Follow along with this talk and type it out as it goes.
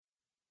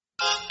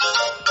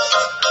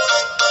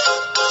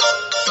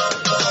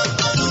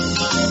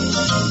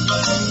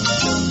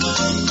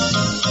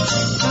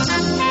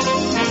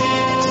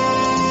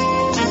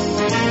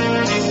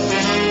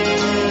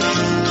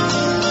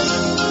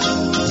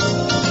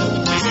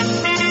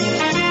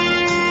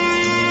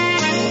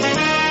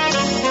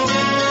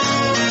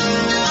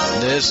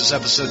This is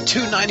episode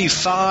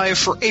 295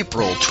 for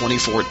April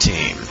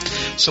 2014.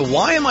 So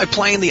why am I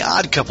playing the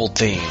Odd Couple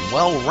theme?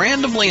 Well,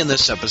 randomly in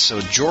this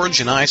episode,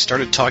 George and I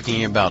started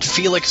talking about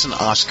Felix and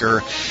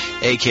Oscar,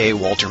 a.k.a.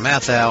 Walter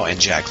Matthau and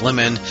Jack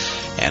Lemmon,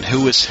 and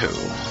who is who.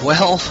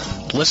 Well,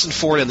 listen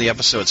for it in the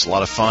episode. It's a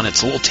lot of fun.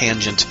 It's a little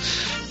tangent,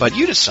 but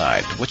you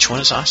decide which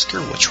one is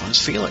Oscar, which one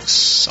is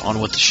Felix.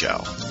 On with the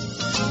show.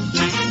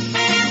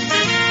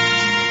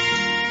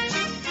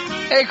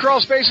 Hey,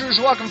 Crawl Spacers,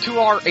 welcome to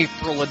our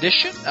April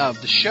edition of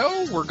the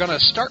show. We're going to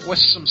start with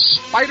some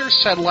Spider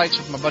Satellites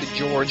with my buddy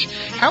George.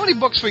 How many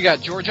books we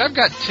got, George? I've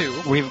got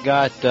 2. We've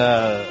got 6.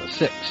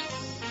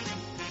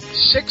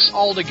 6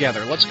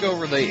 altogether. Let's go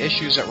over the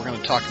issues that we're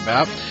going to talk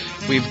about.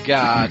 We've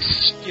got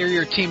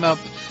Superior Team Up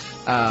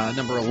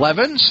number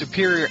 11,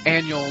 Superior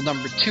Annual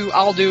number 2.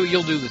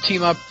 You'll do the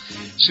Team Up.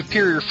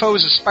 Superior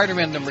Foes of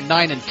Spider-Man number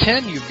 9 and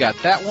 10. You've got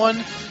that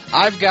one.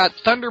 I've got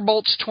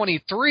Thunderbolts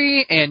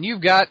 23, and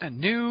you've got a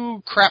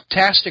new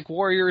Craptastic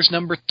Warriors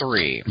number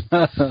 3.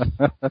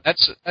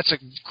 That's a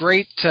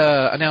great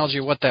analogy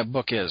of what that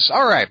book is.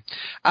 All right.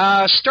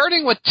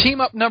 Starting with Team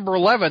Up number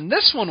 11.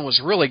 This one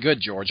was really good,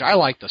 George. I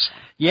like this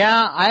one.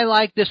 Yeah, I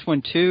like this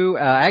one, too.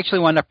 I actually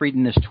wound up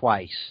reading this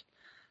twice.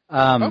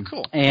 Oh,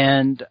 cool.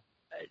 And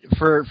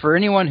for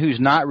anyone who's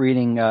not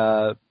reading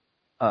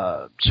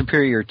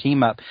Superior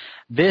Team Up,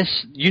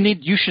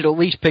 you should at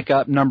least pick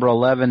up number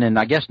 11 and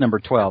I guess number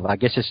 12. I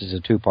guess this is a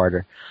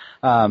 2-parter.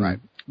 Right.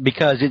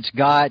 Because it's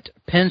got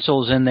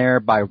pencils in there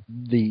by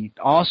the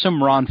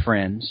awesome Ron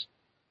Frenz.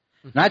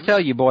 Mm-hmm. And I tell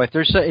you, boy, if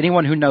there's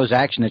anyone who knows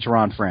action, it's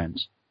Ron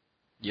Frenz.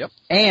 Yep.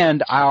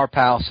 And our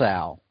pal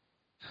Sal.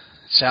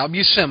 Sal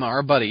Buscema,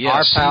 our buddy,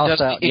 yes. Our pal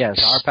Sal,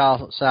 yes, our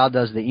pal Sal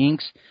does the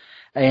inks.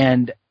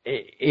 And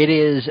it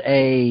is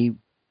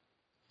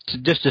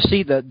just to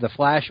see the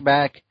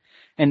flashback.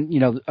 And, you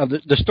know,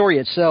 the story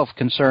itself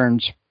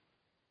concerns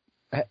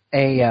what's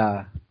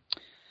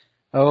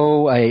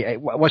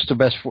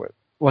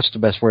the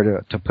best way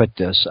to put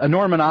this? A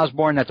Norman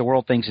Osborn that the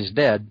world thinks is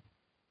dead.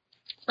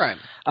 Right.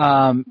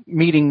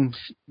 Meeting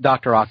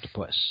Dr.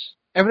 Octopus.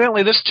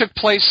 Evidently, this took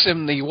place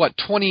in the,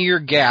 20-year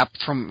gap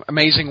from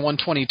Amazing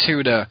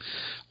 122 to,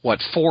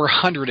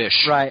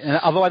 400-ish. Right, and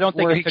although I don't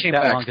think it took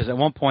that long, because at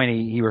one point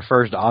he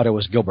refers to Otto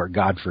as Gilbert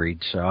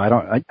Gottfried, so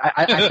I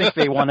think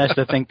they want us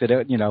to think that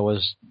it,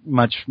 was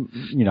much,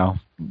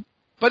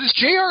 But as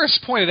JR has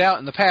pointed out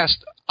in the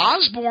past,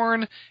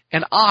 Osborn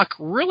and Ock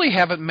really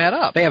haven't met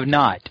up. They have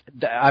not.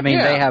 I mean,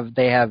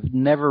 they have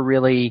never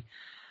really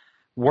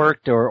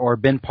worked or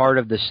been part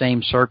of the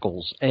same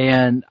circles,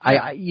 and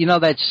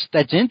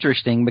that's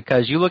interesting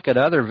because you look at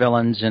other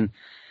villains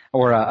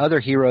or other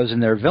heroes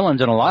and their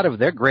villains, and a lot of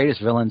their greatest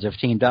villains have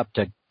teamed up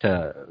to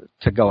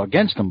go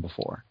against them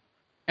before.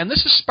 And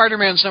this is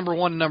Spider-Man's number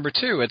 1 and number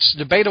 2. It's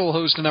debatable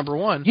who's the number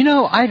 1.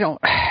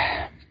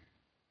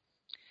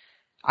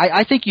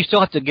 I think you still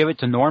have to give it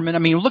to Norman. I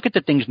mean, look at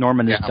the things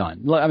Norman has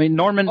done. I mean,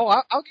 Norman... Oh,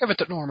 I'll give it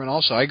to Norman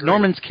also. I agree.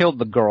 Norman's killed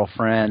the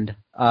girlfriend.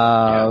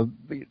 Doc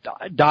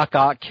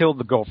Ock killed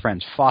the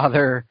girlfriend's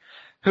father,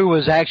 who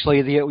was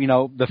actually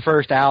the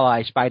first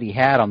ally Spidey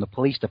had on the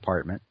police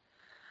department.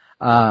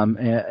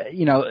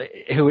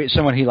 Who is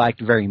someone he liked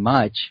very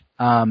much.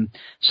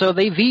 So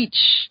they've each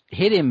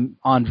hit him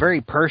on very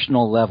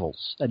personal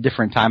levels at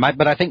different time.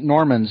 But I think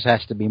Norman's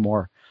has to be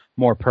more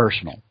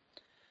personal.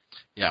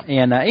 Yeah.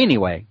 And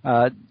anyway,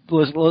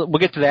 we'll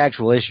get to the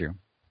actual issue.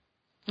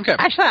 Okay.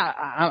 Actually,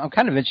 I'm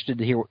kind of interested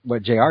to hear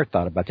what JR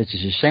thought about this.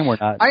 It's a shame we're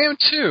not. I am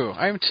too.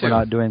 We're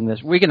not doing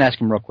this. We can ask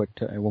him real quick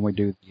when we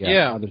do the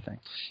other thing.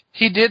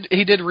 He did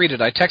read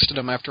it. I texted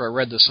him after I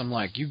read this. I'm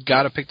like, you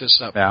got to pick this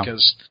up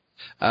because.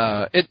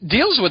 It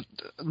deals with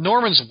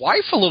Norman's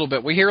wife a little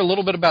bit. We hear a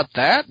little bit about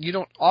that. You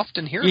don't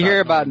often hear. You hear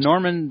about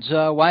Norman's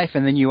wife,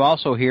 and then you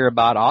also hear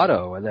about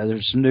Otto.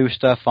 There's some new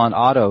stuff on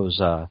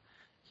Otto's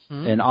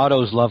and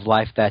Otto's love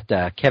life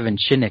that Kevin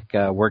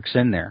Chinick works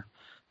in there.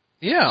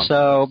 Yeah.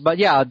 So, but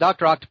yeah,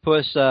 Dr.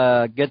 Octopus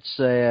gets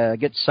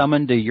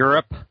summoned to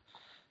Europe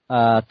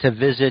to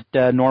visit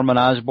Norman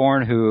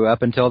Osborn, who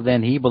up until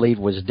then he believed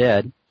was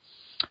dead.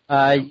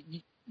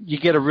 You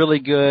get a really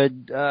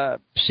good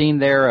scene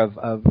there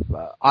of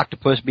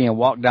Octopus being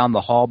walked down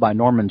the hall by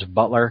Norman's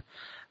butler,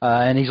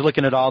 and he's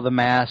looking at all the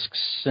masks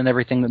and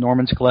everything that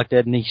Norman's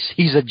collected, and he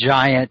sees a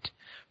giant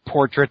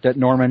portrait that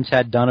Norman's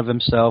had done of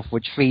himself,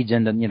 which feeds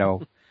into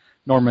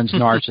Norman's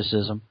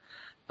narcissism.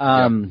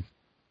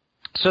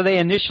 So they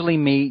initially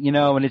meet,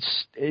 and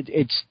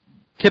it's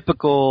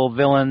typical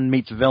villain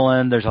meets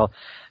villain. There's a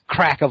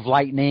crack of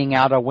lightning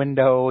out a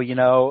window,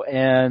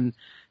 and.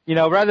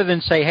 Rather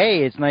than say,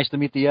 "Hey, it's nice to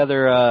meet the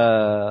other,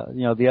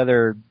 the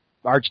other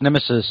arch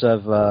nemesis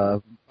of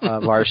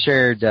our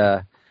shared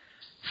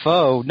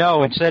foe,"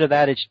 no. Instead of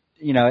that, it's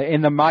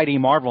in the Mighty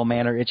Marvel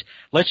manner, it's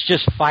let's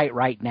just fight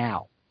right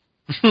now.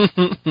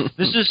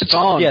 This is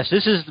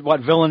this is what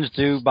villains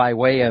do by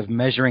way of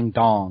measuring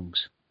dongs.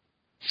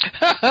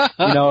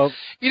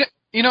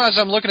 You know, as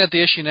I'm looking at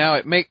the issue now,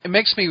 it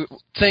makes me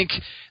think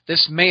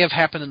this may have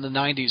happened in the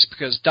 90s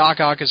because Doc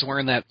Ock is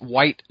wearing that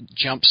white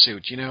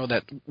jumpsuit, you know,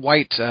 that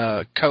white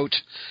coat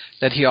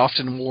that he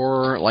often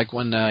wore, like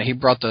when he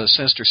brought the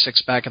Sinister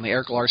Six back in the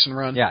Eric Larson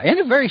run. Yeah, and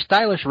a very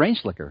stylish rain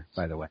slicker,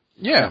 by the way.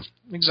 Yeah,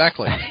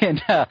 exactly.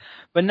 And,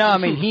 but no, I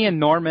mean, he and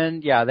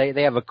Norman, yeah,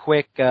 they have a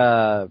quick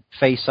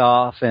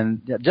face-off,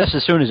 and just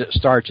as soon as it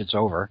starts, it's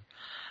over.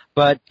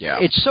 But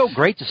it's so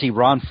great to see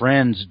Ron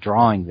Friends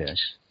drawing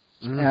this.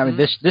 Mm-hmm. I mean,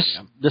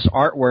 this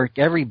artwork,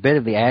 every bit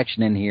of the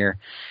action in here,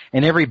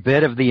 and every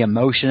bit of the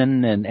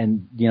emotion,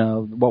 and you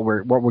know what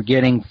we're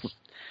getting,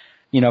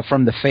 you know,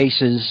 from the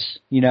faces,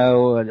 you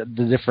know,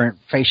 the different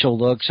facial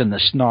looks and the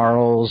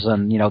snarls,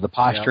 and you know the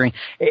posturing.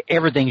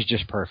 Everything's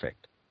just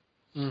perfect.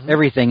 Mm-hmm.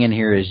 Everything in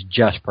here is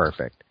just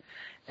perfect,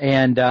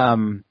 and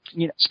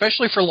you know,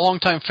 especially for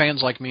longtime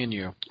fans like me and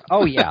you.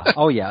 Oh yeah,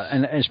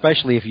 and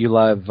especially if you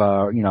love,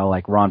 you know,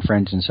 like Ron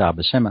Friends and Sal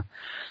Buscema.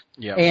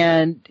 Yeah,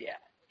 and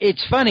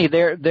it's funny,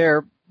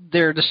 they're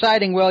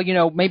deciding, well, you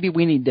know, maybe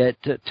we need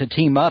to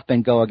team up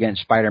and go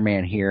against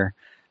Spider-Man here.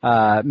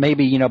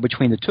 Maybe, you know,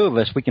 between the two of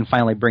us, we can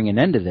finally bring an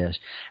end to this.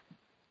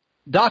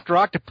 Dr.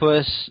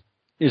 Octopus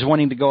is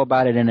wanting to go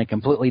about it in a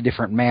completely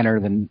different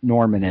manner than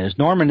Norman is.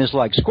 Norman is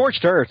like,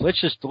 scorched earth,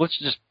 let's just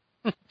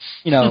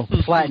you know,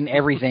 flatten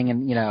everything,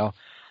 and, you know,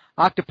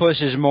 Octopus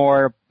is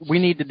more, we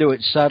need to do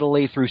it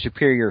subtly through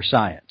superior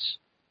science.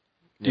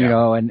 You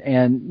know,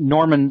 and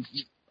Norman,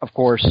 of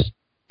course,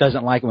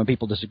 doesn't like it when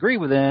people disagree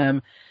with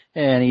him,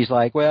 and he's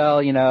like,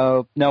 well, you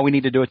know, no, we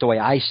need to do it the way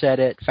I said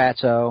it,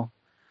 fatso.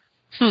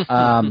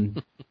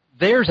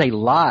 There's a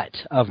lot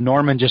of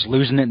Norman just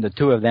losing it and the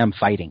two of them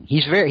fighting.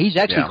 He's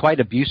actually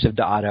quite abusive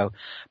to Otto,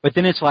 but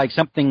then it's like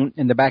something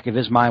in the back of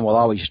his mind will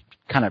always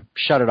kind of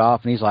shut it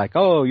off, and he's like,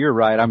 oh, you're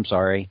right, I'm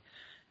sorry.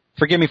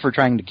 Forgive me for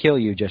trying to kill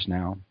you just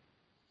now.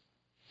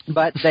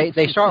 But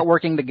they start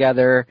working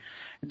together.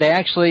 They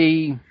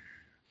actually...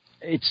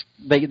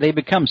 they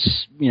become,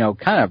 you know,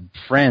 kind of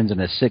friends in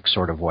a sick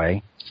sort of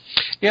way.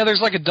 Yeah, there's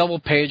like a double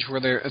page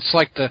where it's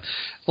like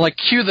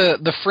cue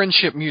the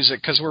friendship music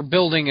because we're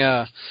building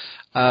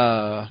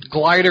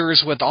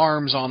gliders with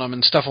arms on them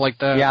and stuff like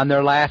that. Yeah, and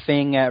they're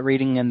laughing at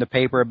reading in the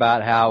paper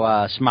about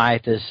how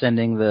Smythe is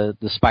sending the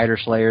Spider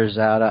Slayers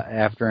out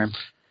after him.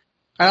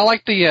 I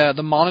like the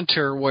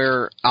monitor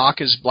where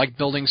Ock is like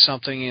building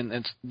something and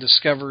it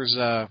discovers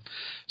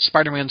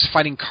Spider-Man's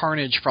fighting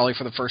Carnage probably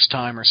for the first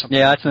time or something.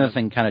 Yeah, that's another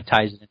thing kind of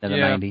ties into the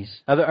 90s.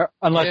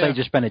 Unless they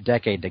just spent a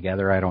decade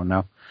together, I don't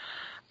know.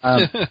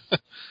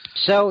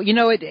 So, you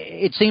know,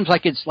 it seems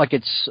like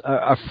it's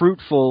a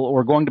fruitful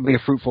or going to be a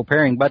fruitful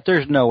pairing, but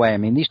there's no way. I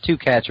mean, these two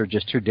cats are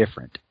just too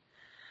different.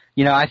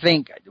 You know, I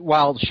think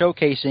while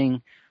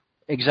showcasing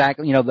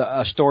exactly, you know,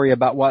 a story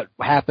about what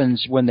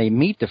happens when they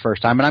meet the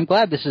first time. And I'm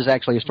glad this is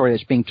actually a story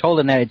that's being told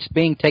and that it's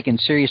being taken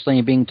seriously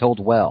and being told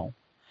well.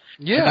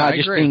 Yeah, not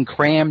just being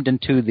crammed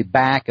into the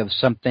back of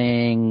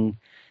something,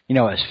 you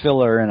know, as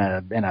filler in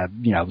a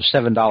you know,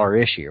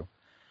 $7 issue.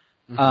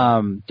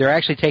 Mm-hmm. They're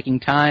actually taking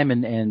time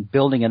and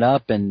building it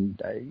up, and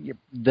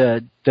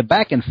the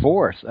back and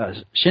forth,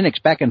 Shinnick's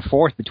back and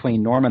forth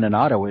between Norman and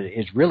Otto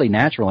is really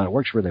natural, and it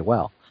works really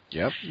well.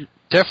 Yep.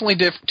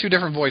 Definitely two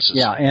different voices.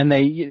 Yeah, and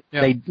they, you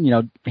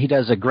know, he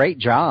does a great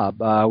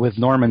job with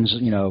Norman's,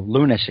 you know,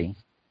 lunacy.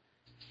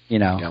 You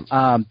know,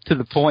 to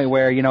the point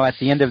where, you know, at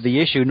the end of the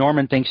issue,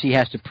 Norman thinks he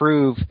has to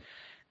prove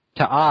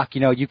to Ock,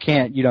 you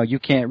can't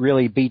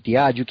really beat the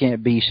odds. You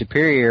can't be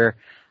superior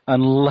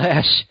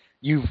unless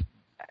you've,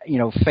 you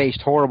know, faced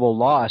horrible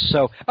loss.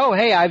 So, oh,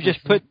 hey, I've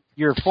just put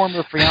your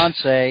former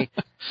fiance,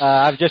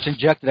 I've just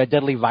injected a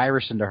deadly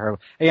virus into her.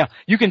 Yeah,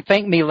 you can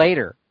thank me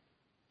later.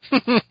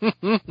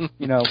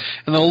 You know,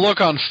 and the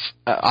look on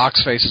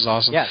Ock's face is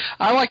awesome. Yeah.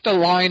 I like the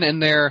line in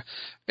there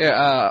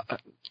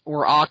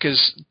where Ock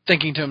is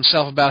thinking to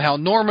himself about how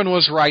Norman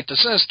was right. The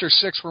Sinister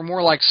Six were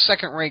more like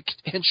second-rate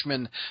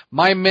henchmen,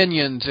 my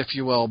minions, if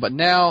you will. But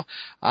now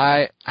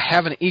I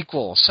have an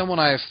equal, someone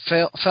I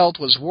felt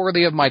was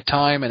worthy of my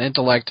time and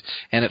intellect,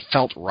 and it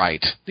felt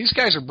right. These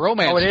guys are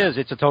bromance. Oh, it is.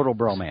 It's a total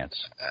bromance.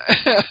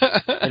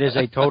 It is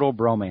a total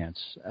bromance.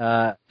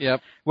 Yep.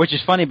 Which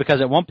is funny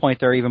because at one point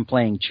they're even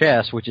playing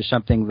chess, which is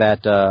something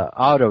that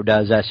Otto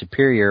does as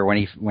Superior when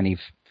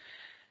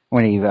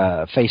he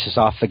faces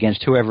off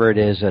against whoever it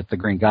is that the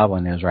Green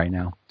Goblin is right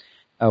now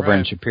over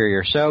in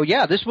Superior. So,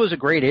 yeah, this was a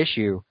great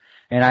issue.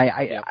 And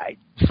I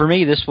for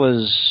me, this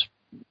was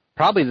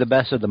probably the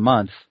best of the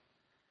month.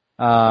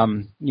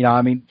 You know,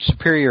 I mean,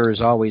 Superior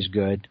is always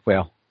good.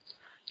 Well,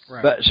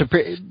 but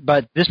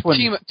this one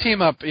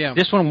team up, yeah.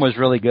 This one was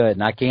really good,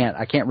 and I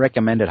can't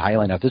recommend it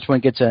highly enough. This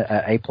one gets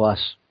a A+.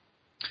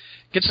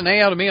 Gets an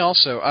A out of me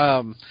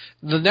also.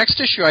 The next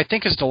issue I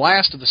think is the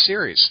last of the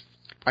series.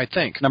 I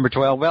think. Number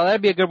 12. Well,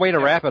 that'd be a good way to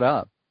wrap it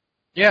up.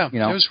 Yeah, you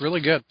know? It was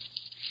really good.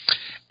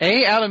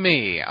 A out of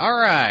me. All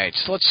right,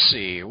 let's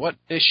see. What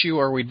issue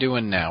are we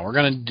doing now? We're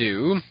going to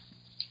do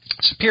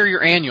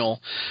Superior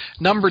Annual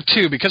number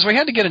 2, because we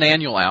had to get an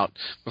annual out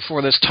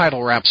before this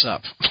title wraps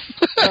up.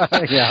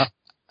 Yeah.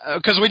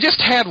 Because we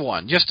just had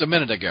one just a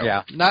minute ago.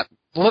 Yeah.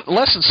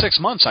 less than 6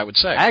 months, I would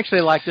say. I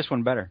actually like this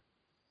one better.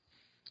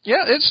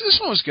 Yeah, this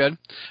one was good.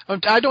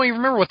 I don't even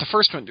remember what the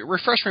first one.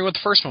 Refresh me what the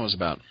first one was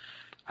about.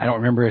 I don't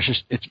remember.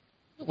 It's.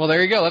 Well,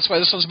 there you go. That's why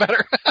this one's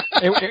better.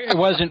 it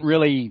wasn't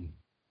really.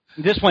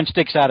 This one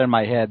sticks out in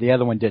my head. The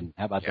other one didn't.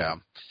 How about that?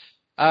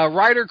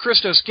 Writer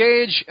Christos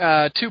Gage,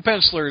 2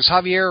 pencilers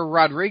Javier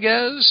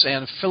Rodriguez,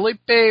 and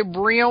Felipe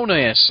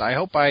Briones. I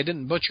hope I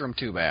didn't butcher them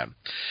too bad.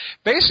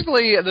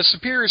 Basically, the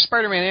Superior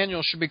Spider-Man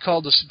Annual should be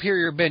called the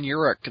Superior Ben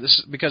Urich,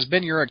 because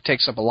Ben Urich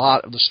takes up a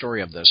lot of the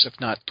story of this, if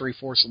not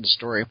 3/4 of the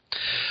story.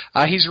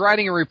 He's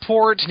writing a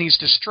report, and he's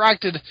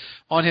distracted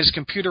on his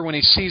computer when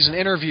he sees an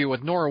interview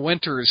with Nora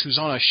Winters, who's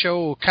on a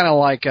show kind of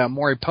like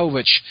Maury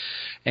Povich,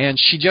 and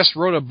she just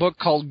wrote a book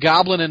called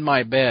Goblin in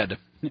My Bed.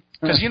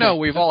 Because,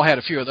 we've all had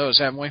a few of those,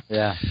 haven't we?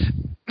 Yeah.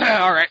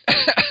 All right.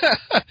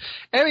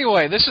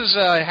 Anyway, this is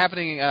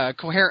happening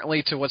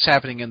coherently to what's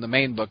happening in the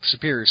main book,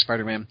 Superior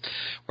Spider-Man,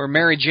 where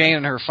Mary Jane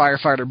and her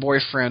firefighter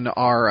boyfriend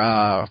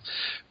are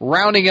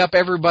rounding up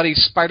everybody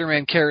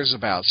Spider-Man cares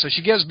about. So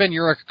she gives Ben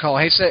Urich a call.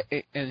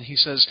 And he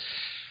says...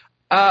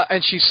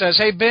 and she says,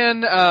 "Hey,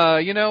 Ben,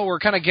 we're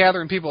kind of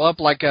gathering people up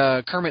like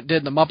Kermit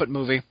did in the Muppet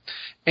movie,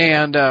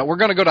 and we're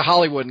going to go to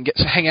Hollywood and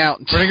hang out.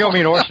 And we're going to go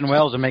meet Orson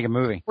Welles and make a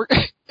movie."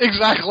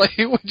 Exactly.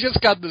 We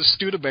just got the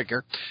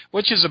Studebaker,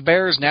 which is a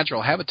bear's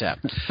natural habitat.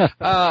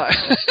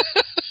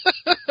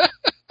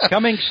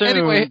 Coming soon,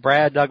 anyway,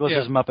 Brad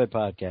Douglas's Muppet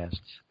Podcast.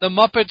 The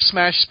Muppet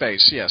Smash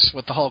Space, yes,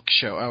 with the Hulk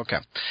show. Okay.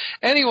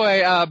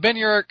 Anyway, Ben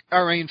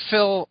Urich,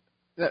 Phil...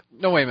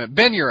 no, wait a minute.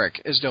 Ben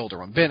Urich is the older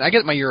one. I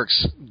get my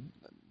Urichs...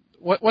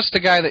 What's the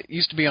guy that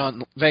used to be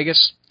on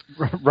Vegas?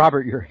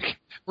 Robert Urich.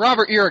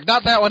 Robert Urich,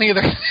 not that one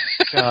either.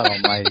 God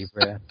almighty,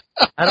 Brad.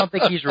 I don't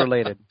think he's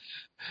related.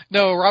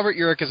 No, Robert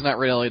Urich is not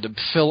related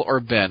to Phil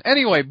or Ben.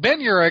 Anyway, Ben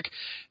Urich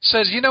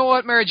says, "You know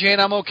what, Mary Jane,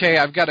 I'm okay.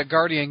 I've got a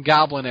guardian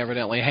goblin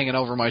evidently hanging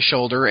over my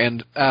shoulder."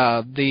 And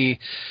Phil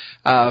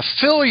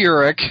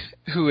Urich,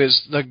 who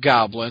is the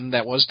goblin,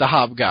 that was the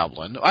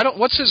Hobgoblin.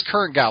 What's his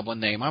current goblin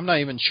name? I'm not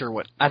even sure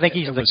what. I think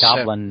he's the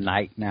Goblin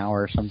Knight now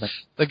or something.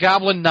 The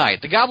Goblin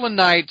Knight. The Goblin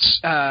Knight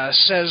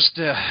says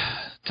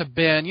to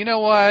Ben, "You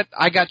know what?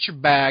 I got your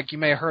back. You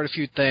may have heard a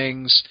few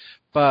things,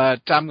 but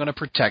I'm going to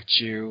protect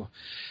you."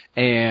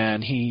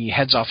 And he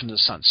heads off into the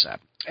sunset.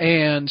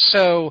 And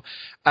so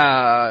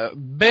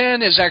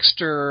Ben is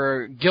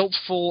extra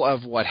guiltful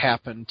of what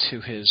happened to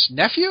his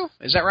nephew.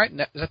 Is that right? Is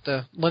that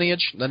the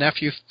lineage? The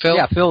nephew, Phil?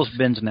 Yeah, Phil's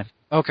Ben's nephew.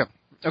 Okay.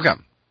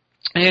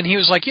 And he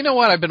was like, "You know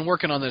what? I've been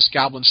working on this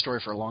goblin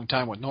story for a long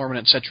time with Norman,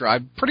 etc. I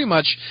pretty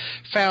much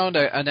found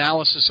an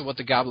analysis of what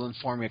the goblin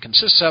formula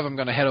consists of. I'm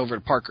going to head over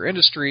to Parker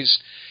Industries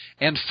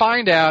and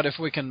find out if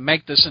we can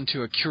make this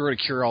into a cure to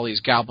cure all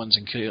these goblins,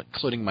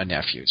 including my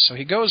nephew." So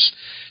he goes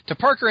to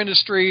Parker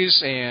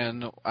Industries,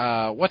 and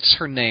what's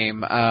her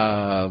name?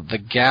 The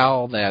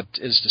gal that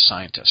is the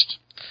scientist.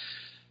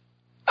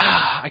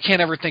 I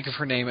can't ever think of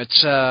her name.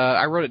 It's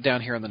I wrote it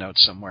down here in the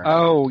notes somewhere.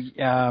 Oh,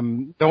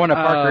 the one at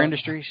Parker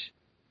Industries?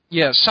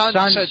 Yeah,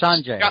 Sanjay,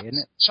 isn't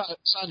it?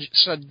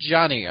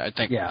 Sanjani, I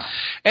think. Yeah.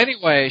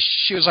 Anyway,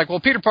 she was like, "Well,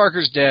 Peter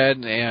Parker's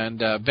dead," and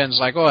Ben's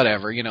like, "Oh,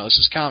 whatever, this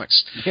is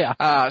comics." Yeah.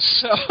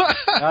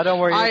 No, don't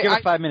worry. Give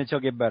it 5 minutes, he'll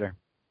get better.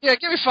 Yeah,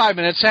 give me 5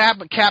 minutes.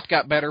 Cap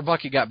got better.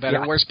 Bucky got better.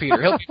 Yeah. Where's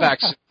Peter? He'll be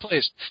back soon,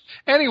 please.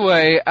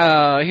 Anyway,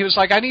 he was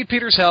like, "I need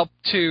Peter's help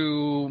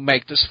to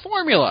make this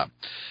formula."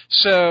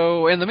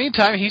 So, in the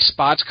meantime, he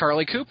spots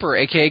Carly Cooper,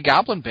 a.k.a.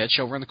 Goblin Bitch,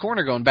 over in the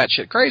corner going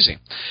batshit crazy.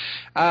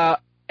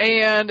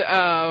 And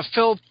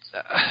Phil,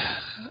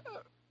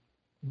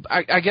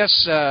 I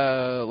guess,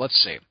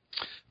 let's see.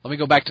 Let me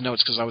go back to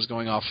notes because I was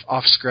going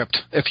off script,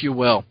 if you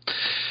will.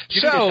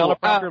 You need a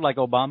teleprompter like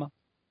Obama?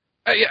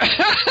 Yeah.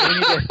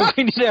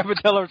 we need to have a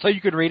teleprompter so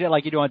you could read it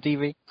like you do on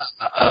TV.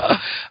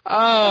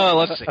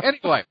 Let's see.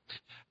 Anyway,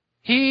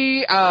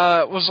 he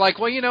was like,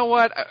 "Well, you know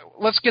what?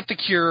 Let's get the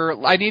cure.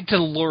 I need to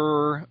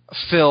lure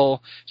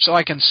Phil so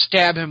I can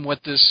stab him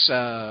with this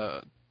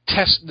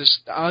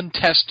this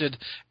untested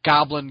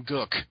goblin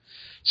gook."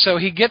 So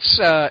he gets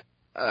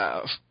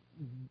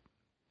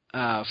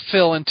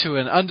Phil into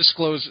an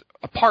undisclosed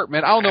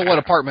apartment. I don't know what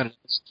apartment it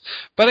is,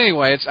 but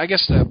anyway, I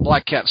guess the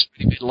Black Cat's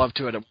made love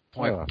to it at one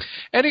point. Oh.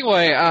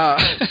 Anyway,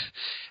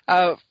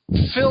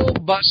 Phil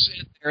busts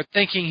in there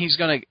thinking he's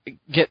going to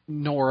get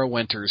Nora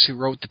Winters, who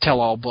wrote the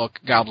tell-all book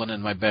Goblin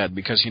in My Bed,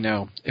 because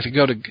if you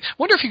go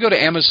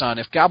to Amazon,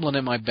 if Goblin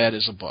in My Bed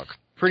is a book.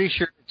 Pretty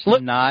sure it's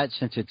not,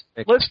 since it's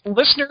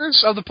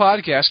listeners of the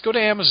podcast, go to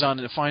Amazon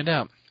to find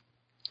out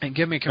and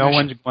give me a commission. No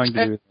one's going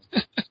to do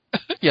that.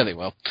 Yeah, they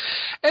will.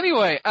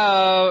 Anyway,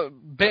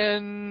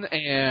 Ben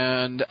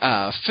and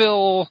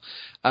Phil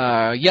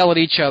yell at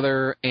each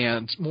other,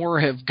 and more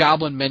have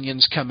goblin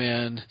minions come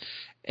in,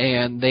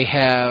 and they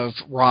have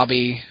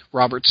Robbie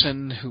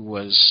Robertson, who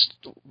was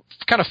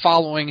kind of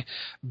following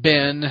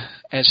Ben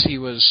as he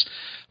was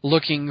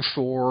looking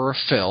for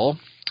Phil,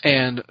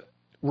 and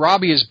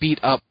Robbie is beat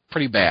up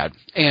pretty bad.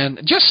 And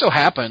it just so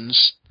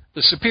happens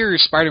the Superior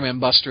Spider-Man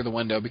busts through the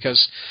window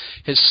because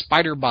his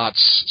spider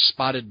bots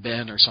spotted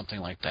Ben or something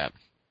like that.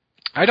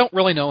 I don't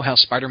really know how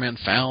Spider-Man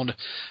found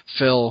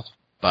Phil,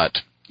 but,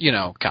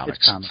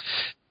 comics.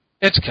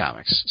 It's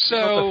comics.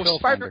 So, a Phil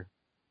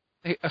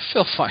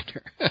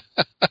Finder.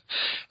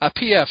 A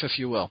PF, if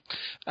you will.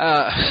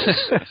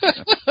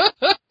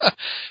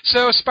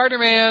 So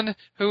Spider-Man,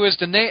 who is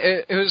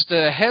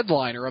the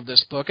headliner of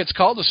this book, it's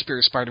called The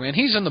Superior Spider-Man.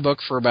 He's in the book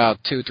for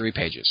about 2-3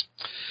 pages.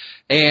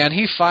 And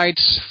he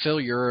fights Phil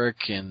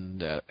Urich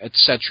and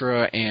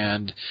etc.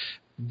 And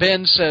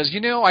Ben says,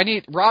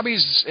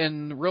 Robbie's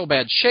in real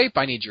bad shape.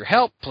 I need your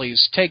help.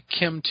 Please take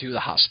him to the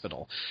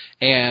hospital.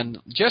 And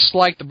just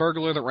like the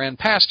burglar that ran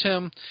past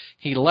him,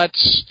 he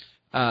lets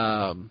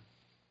the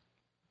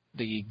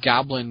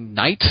Goblin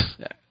Knight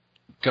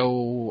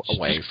go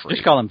away free.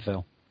 Just call him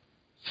Phil.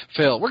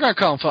 Phil. We're going to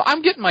call him Phil.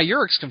 I'm getting my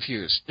Urics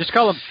confused. Just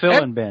call him Phil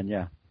and Ben,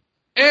 yeah.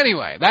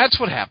 Anyway, that's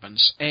what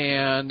happens.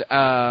 And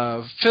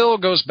Ben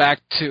goes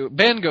back,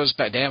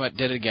 damn it,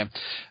 did it again.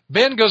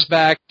 Ben goes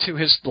back to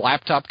his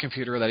laptop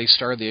computer that he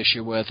started the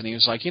issue with, and he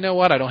was like, you know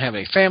what, I don't have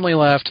any family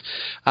left.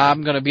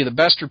 I'm going to be the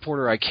best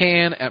reporter I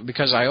can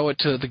because I owe it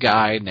to the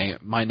guy,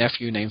 my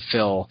nephew named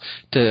Phil,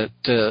 to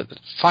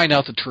find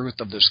out the truth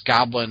of this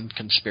goblin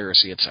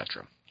conspiracy,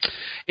 etc.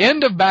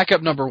 End of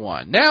backup number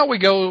 1. Now we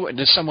go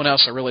into someone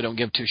else I really don't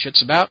give two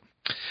shits about.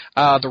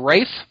 The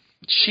Wraith.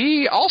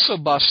 She also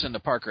busts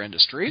into Parker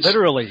Industries.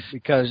 Literally,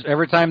 because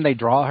every time they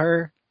draw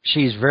her,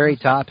 she's very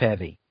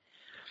top-heavy.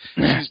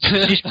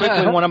 She's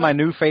quickly one of my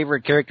new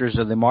favorite characters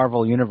of the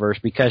Marvel Universe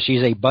because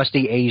she's a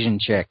busty Asian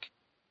chick.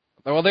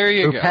 Well, there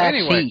you go.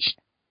 Anyway,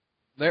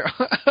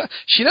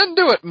 she doesn't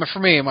do it for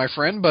me, my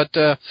friend, but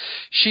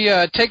she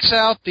takes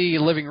out the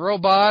living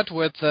robot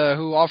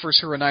who offers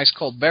her a nice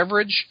cold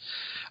beverage.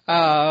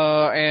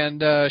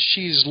 And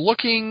she's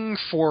looking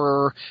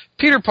for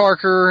Peter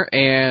Parker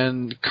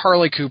and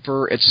Carly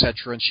Cooper,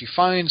 etc. And she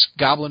finds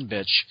Goblin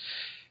Bitch,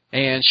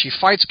 and she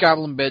fights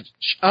Goblin Bitch,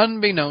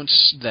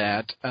 unbeknownst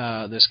that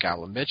this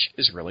Goblin Bitch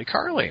is really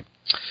Carly.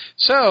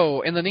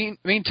 So, in the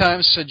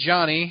meantime,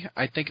 Sajani,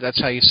 I think that's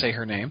how you say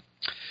her name,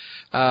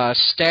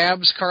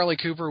 stabs Carly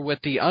Cooper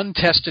with the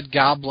untested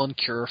Goblin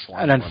cure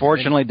formula. And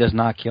unfortunately does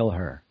not kill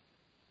her.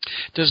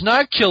 Does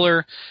not kill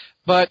her.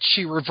 But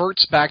she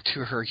reverts back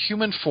to her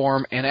human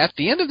form, and at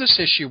the end of this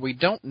issue, we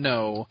don't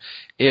know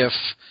if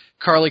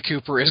Carly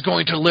Cooper is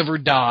going to live or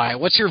die.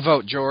 What's your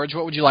vote, George?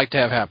 What would you like to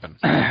have happen?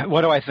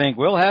 What do I think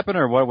will happen,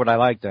 or what would I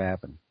like to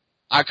happen?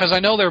 Because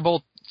I know they're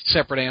both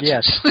separate answers.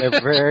 Yes,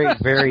 they're very,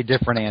 very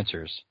different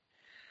answers.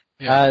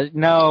 Yeah.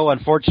 No,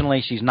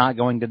 unfortunately, she's not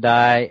going to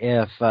die.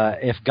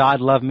 If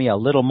God loved me a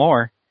little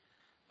more,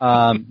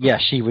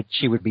 yes, she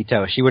would be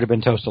toast. She would have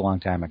been toast a long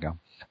time ago.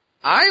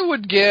 I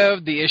would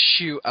give the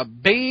issue a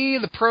B,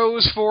 the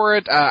pros for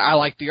it. I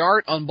like the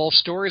art on both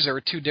stories. There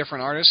were 2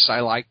 different artists. I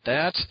liked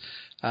that.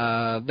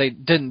 They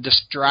didn't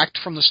distract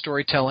from the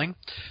storytelling.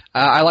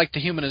 I like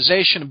the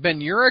humanization of Ben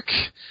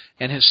Urich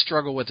and his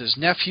struggle with his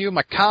nephew.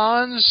 My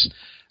cons,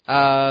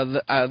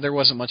 there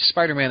wasn't much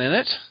Spider-Man in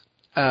it,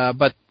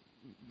 but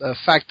the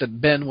fact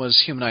that Ben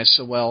was humanized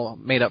so well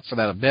made up for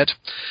that a bit.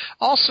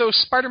 Also,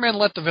 Spider-Man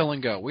let the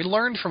villain go. We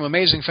learned from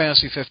Amazing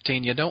Fantasy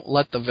 15, you don't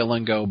let the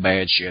villain go,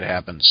 bad shit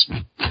happens.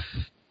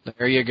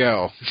 There you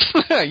go.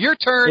 Your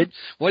turn.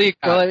 What do you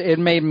got? Well, it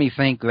made me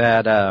think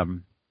that,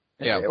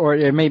 or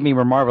it made me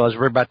marvel as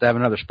we're about to have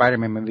another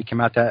Spider-Man movie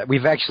come out. That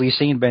we've actually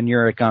seen Ben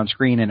Urich on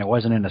screen, and it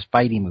wasn't in a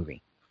Spidey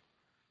movie.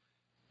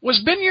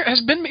 Has Ben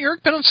Urich been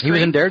on screen? He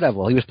was in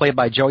Daredevil. He was played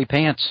by Joey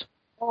Pants.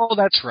 Oh,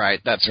 that's right.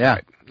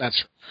 Right.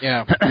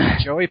 Yeah.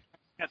 Joey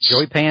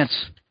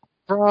Pants.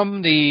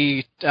 From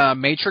the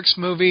Matrix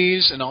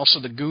movies and also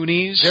the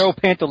Goonies. Joe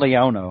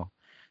Pantoliano.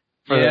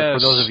 For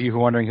those of you who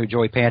are wondering who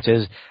Joey Pants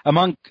is.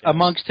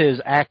 Amongst his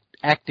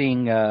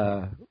acting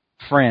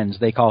friends,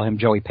 they call him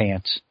Joey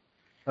Pants.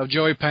 Oh,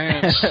 Joey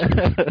Pants.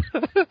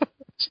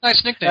 It's a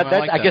nice nickname.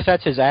 I guess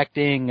that's his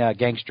acting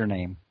gangster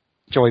name.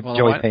 Joey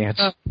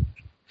Pants.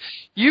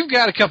 You've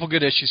got a couple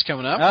good issues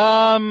coming up.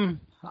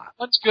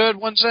 One's good,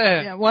 one's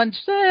Yeah, one's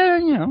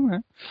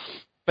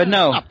but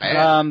no.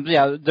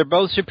 They're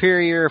both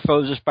superior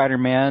foes of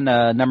Spider-Man,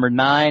 number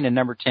 9 and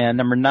number 10.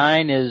 Number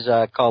 9 is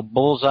called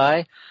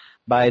Bullseye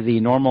by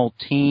the normal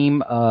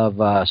team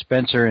of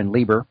Spencer and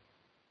Lieber.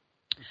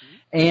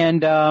 Mm-hmm.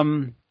 And,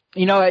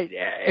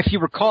 if you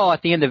recall,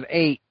 at the end of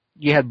 8,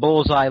 you had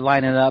Bullseye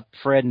lining up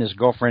Fred and his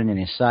girlfriend in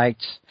his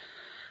sights.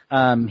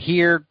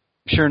 Here,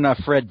 sure enough,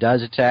 Fred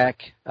does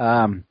attack.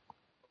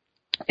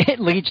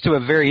 It leads to a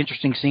very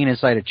interesting scene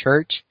inside a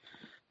church,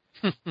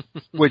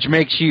 which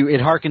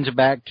it harkens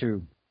back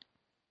to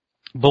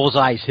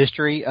Bullseye's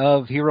history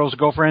of heroes'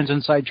 girlfriends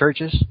inside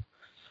churches,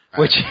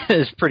 which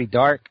is pretty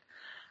dark.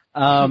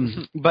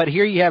 But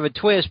here you have a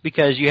twist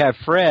because you have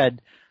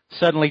Fred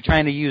suddenly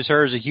trying to use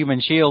her as a human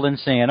shield and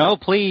saying, oh,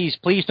 please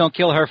don't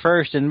kill her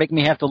first and make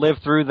me have to live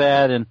through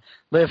that and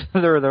live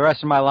through the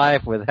rest of my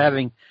life with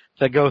having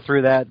to go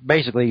through that.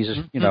 Basically, he's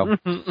just, to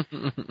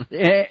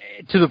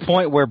the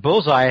point where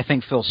Bullseye, I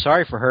think, feels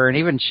sorry for her, and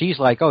even she's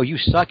like, oh, you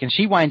suck, and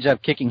she winds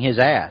up kicking his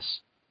ass.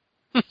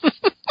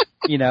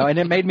 And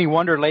it made me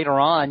wonder later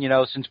on,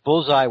 since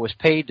Bullseye was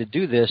paid to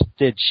do this,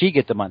 did she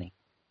get the money?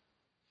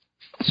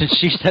 since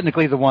she's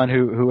technically the one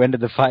who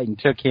ended the fight and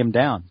took him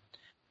down.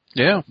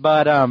 Yeah.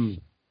 But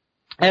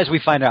as we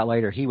find out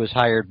later, he was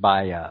hired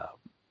by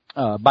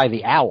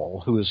the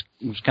Owl, who's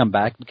come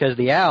back, because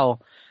the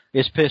Owl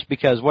is pissed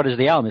because what is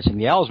the Owl missing?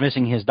 The Owl's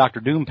missing his Dr.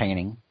 Doom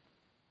painting,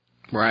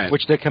 Right.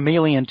 which the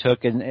Chameleon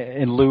took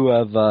in lieu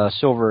of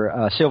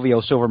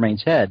Silvio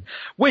Silvermane's head,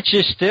 which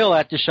is still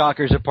at the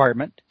Shocker's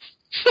apartment.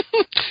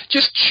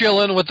 Just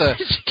chilling with a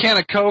can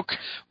of Coke,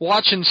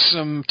 watching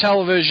some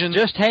television.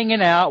 Just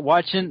hanging out,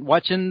 watching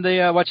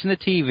the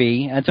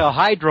TV until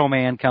Hydro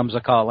Man comes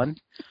a calling.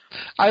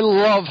 I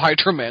love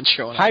Hydro Man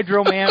showing up.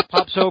 Hydro Man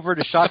pops over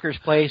to Shocker's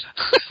place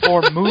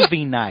for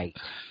movie night.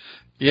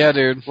 Yeah,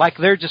 dude. Like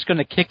they're just going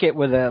to kick it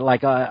with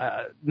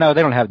no,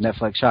 they don't have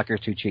Netflix. Shocker's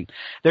too cheap.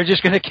 They're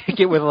just going to kick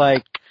it with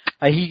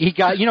he's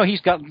got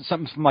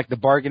something from like the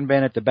bargain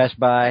bin at the Best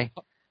Buy.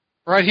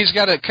 Right, he's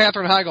got a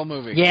Katherine Heigl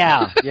movie.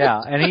 Yeah,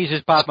 and he's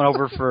just popping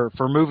over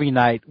for movie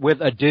night with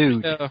a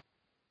dude.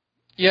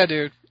 Yeah,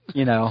 dude.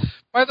 You know.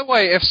 By the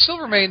way, if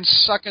Silvermane's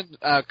sucking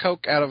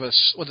Coke out of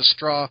with a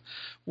straw,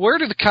 where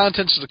do the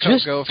contents of the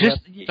Coke go?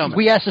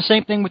 We asked the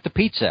same thing with the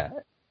pizza.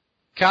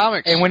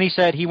 Comics. And when he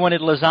said he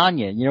wanted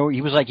lasagna,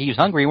 he was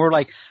hungry, and we're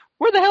like,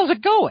 where the hell's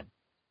it going?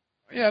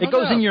 Yeah, it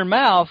goes in your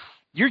mouth.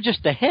 You're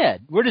just a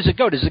head. Where does it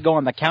go? Does it go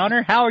on the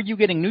counter? How are you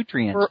getting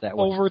nutrients that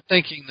way?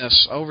 Overthinking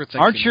this.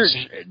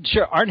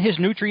 Aren't his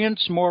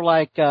nutrients more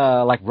like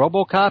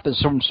RoboCop and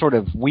some sort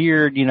of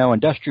weird,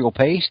 industrial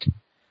paste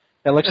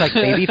that looks like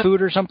baby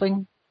food or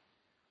something?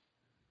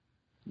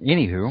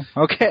 Anywho,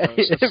 okay.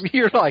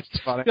 You're like,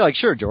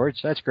 sure,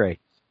 George, that's great.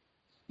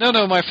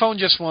 No, my phone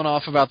just went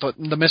off about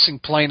the missing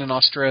plane in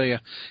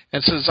Australia.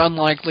 It says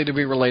unlikely to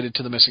be related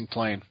to the missing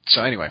plane.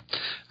 So anyway,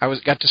 I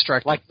got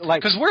distracted.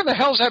 Because where the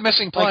hell's that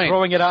missing plane? Like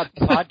throwing it out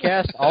the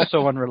podcast,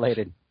 also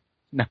unrelated.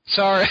 No.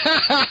 Sorry.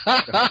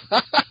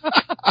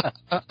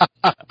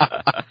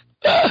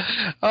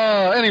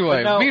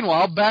 Anyway,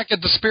 meanwhile, back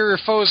at the Superior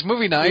Foes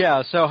movie night.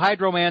 Yeah, so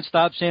Hydro Man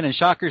stops in, and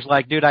Shocker's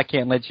like, dude, I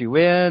can't let you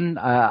in,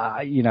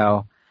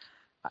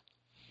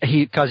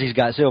 because he's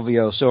got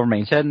Silvio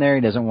Silvermane's head in there.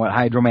 He doesn't want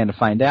Hydro Man to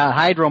find out.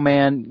 Hydro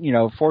Man,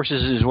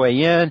 forces his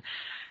way in,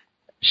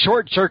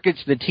 short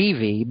circuits the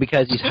TV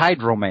because he's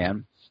Hydro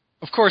Man.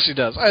 Of course he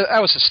does.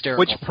 That was hysterical.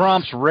 Which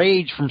prompts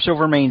rage from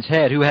Silvermane's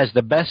head, who has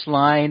the best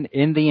line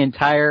in the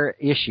entire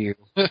issue.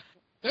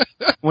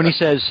 when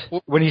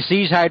he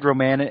sees Hydro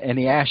Man and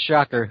he asks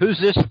Shocker, who's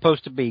this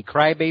supposed to be,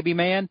 Crybaby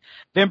Man?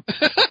 Them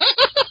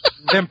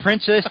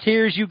princess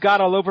tears you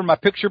got all over my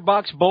picture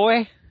box,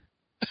 boy?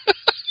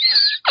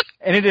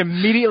 And it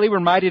immediately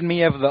reminded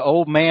me of the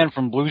old man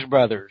from Blues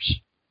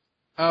Brothers.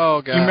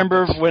 Oh, God. You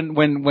remember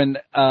when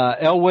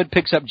Elwood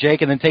picks up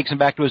Jake and then takes him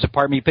back to his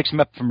apartment? He picks him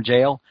up from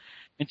jail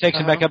and takes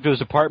him back up to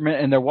his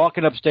apartment, and they're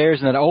walking upstairs,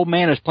 and that old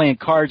man is playing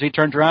cards. He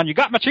turns around, you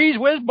got my Cheese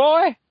Whiz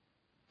boy?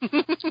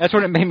 That's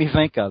what it made me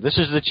think of. This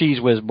is the Cheese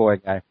Whiz boy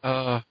guy.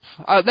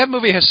 That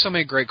movie has so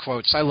many great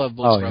quotes. I love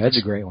Blues Brothers. Oh, that's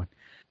a great one.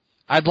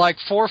 I'd like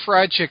 4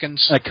 fried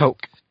chickens. A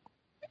Coke.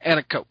 And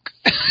a Coke.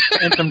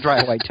 And some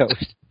dry white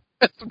toast.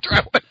 Some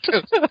dry white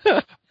toast.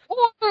 And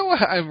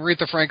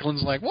Aretha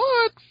Franklin's like,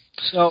 what?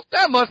 So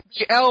that must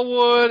be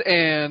Elwood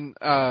and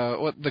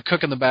the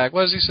cook in the back.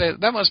 What does he say?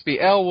 That must be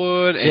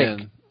Elwood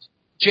and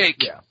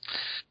Jake.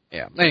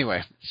 Yeah.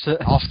 Anyway,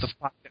 off the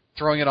pocket,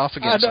 throwing it off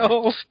again. I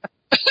know.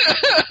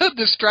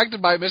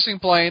 Distracted by a missing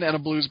plane and a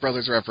Blues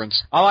Brothers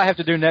reference. All I have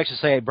to do next is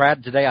say,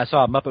 Brad, today I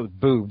saw a Muppet with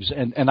boobs,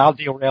 and I'll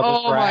derail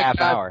this for a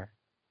half hour.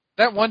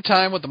 That one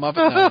time with the Muppet.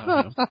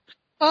 No.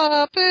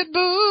 Muppet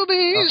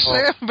boobies.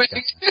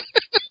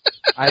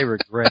 I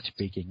regret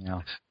speaking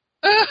now.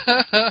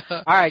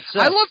 All right, so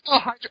I love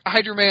how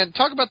Hydro Man.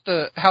 Talk about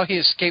how he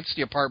escapes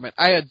the apartment.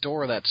 I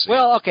adore that scene.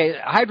 Well, okay,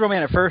 Hydro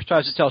Man at first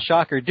tries to tell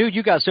Shocker, dude,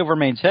 you got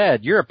Silvermane's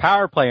head. You're a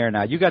power player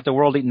now. You got the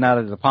world eaten out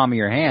of the palm of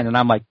your hand. And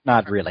I'm like,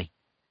 not really.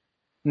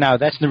 No,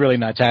 that's really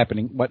not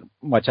happening.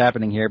 What's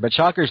happening here? But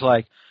Shocker's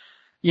like,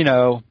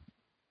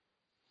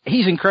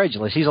 he's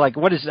incredulous. He's like,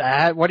 what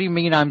do you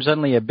mean I'm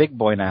suddenly a big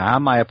boy now? How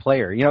am I a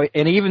player?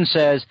 And he even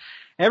says,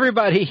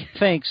 everybody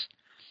thinks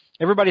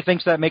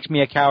that makes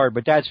me a coward,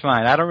 but that's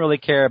fine. I don't really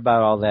care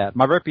about all that.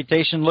 My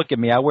reputation, look at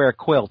me. I wear a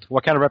quilt.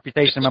 What kind of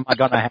reputation am I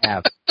going to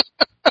have?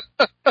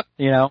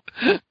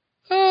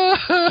 It's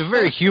a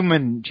very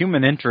human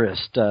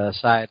interest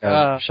side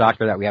of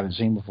Shocker that we haven't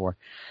seen before.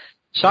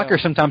 Shocker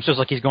sometimes feels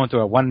like he's going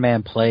through a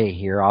one-man play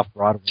here off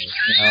Broadway.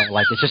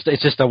 Like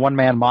it's just a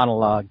one-man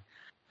monologue.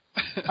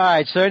 All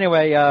right, so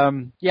anyway,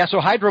 so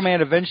Hydro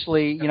Man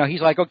eventually,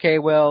 he's like, okay,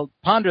 well,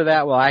 ponder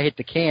that while I hit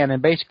the can,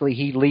 and basically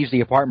he leaves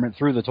the apartment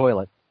through the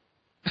toilet.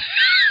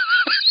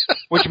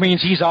 Which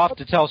means he's off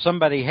to tell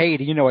somebody, hey,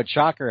 do you know what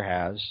Shocker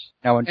has?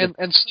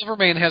 And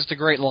Silvermane has the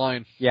great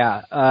line.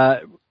 Yeah.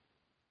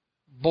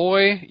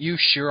 Boy, you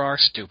sure are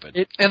stupid.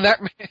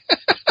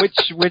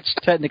 which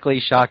technically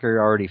Shocker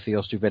already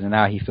feels stupid, and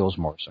now he feels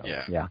more so.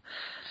 Yeah.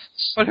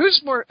 But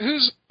who's more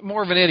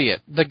of an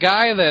idiot? The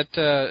guy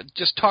that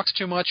just talks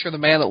too much, or the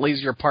man that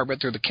leaves your apartment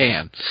through the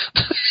can?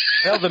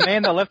 Well, the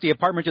man that left the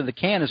apartment through the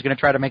can is going to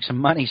try to make some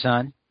money,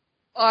 son.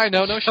 I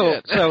know, no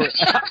shit.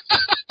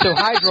 So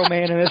Hydro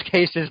Man in this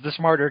case is the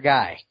smarter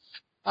guy.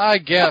 I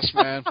guess,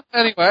 man.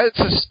 Anyway, it's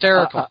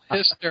hysterical.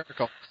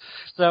 Hysterical.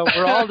 So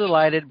we're all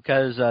delighted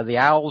because the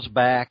Owl's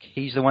back.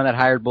 He's the one that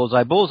hired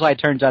Bullseye. Bullseye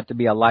turns out to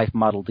be a life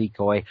model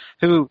decoy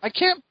who...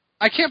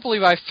 I can't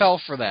believe I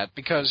fell for that,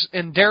 because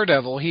in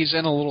Daredevil, he's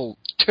in a little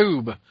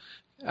tube.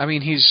 I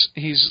mean,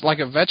 he's like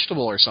a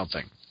vegetable or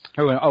something.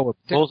 Oh,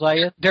 Bullseye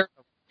is?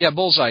 Yeah,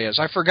 Bullseye is.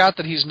 I forgot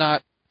that he's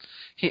not...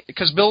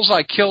 Because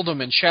Bullseye killed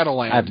him in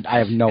Shadowland. I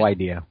have no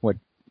idea what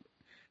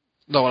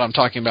I'm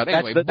talking about.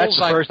 Anyway, that's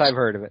the first I've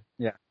heard of it.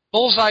 Yeah.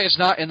 Bullseye is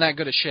not in that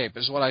good a shape,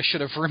 is what I should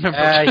have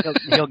remembered.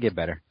 He'll get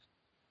better.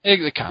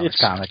 The comics.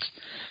 It's comics.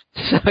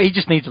 So he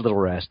just needs a little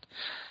rest.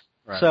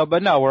 Right. So,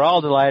 but no, we're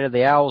all delighted.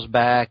 The Owl's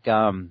back.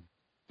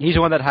 He's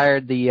the one that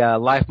hired the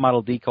life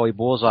model decoy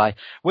Bullseye,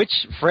 which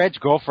Fred's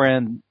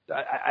girlfriend,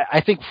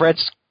 I think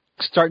Fred's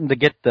starting to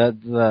get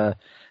the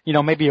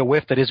maybe a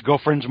whiff that his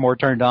girlfriend's more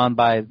turned on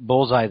by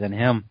Bullseye than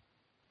him.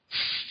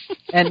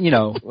 And,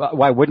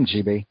 why wouldn't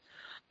she be?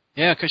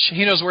 Yeah, because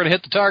he knows where to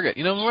hit the target.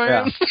 You know what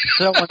I mean? Yeah.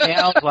 So when the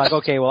Owl's like,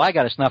 okay, well, I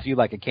got to snuff you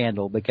like a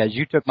candle because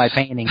you took my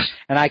painting,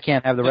 and I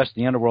can't have the rest of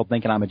the underworld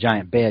thinking I'm a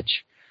giant bitch.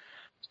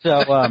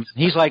 So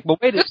he's like, well,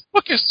 wait. This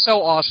book is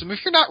so awesome.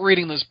 If you're not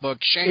reading this book,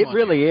 shame on you. It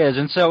really is.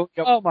 And so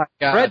oh my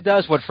God. Fred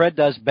does what Fred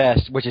does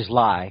best, which is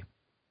lie.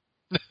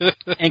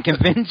 And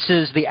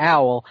convinces the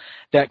Owl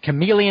that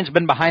Chameleon's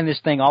been behind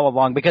this thing all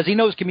along because he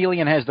knows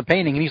Chameleon has the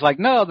painting. And he's like,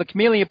 no, the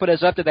Chameleon put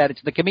us up to that.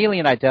 It's the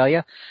Chameleon, I tell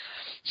you.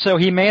 So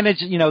he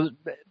managed,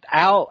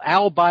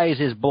 Owl buys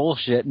his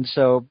bullshit. And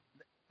so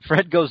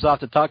Fred goes off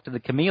to talk to the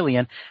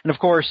Chameleon. And, of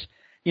course,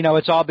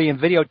 it's all being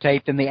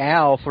videotaped, and the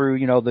Owl, through,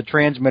 the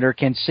transmitter,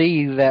 can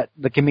see that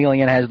the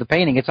Chameleon has the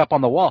painting. It's up on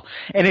the wall.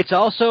 And it's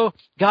also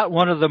got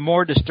one of the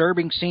more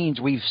disturbing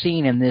scenes we've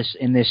seen in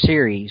this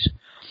series,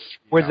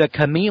 where the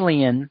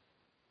Chameleon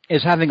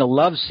is having a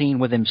love scene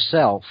with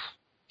himself.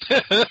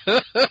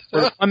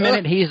 For 1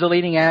 minute, he's the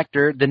leading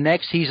actor. The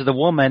next, he's the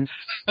woman.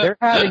 They're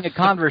having a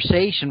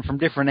conversation from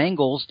different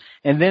angles,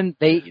 and then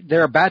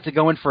they're about to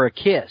go in for a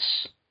kiss.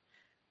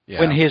 Yeah.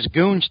 When his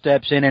goon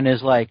steps in and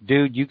is like,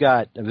 dude, you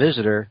got a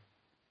visitor.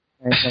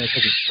 And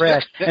it's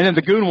Fred. And then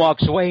the goon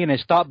walks away, and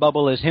his thought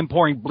bubble is him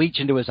pouring bleach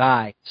into his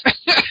eyes.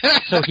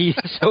 so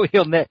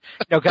he'll,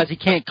 because he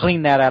can't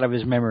clean that out of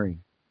his memory.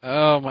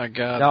 Oh my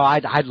God! No,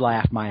 I'd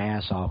laugh my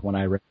ass off when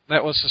I read.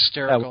 That was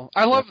hysterical.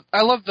 I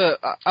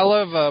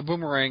love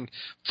Boomerang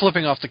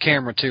flipping off the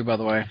camera too. By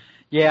the way.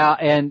 Yeah,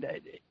 and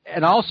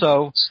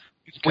also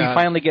we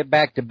finally get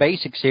back to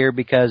basics here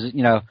because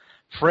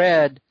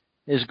Fred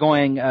is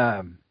going.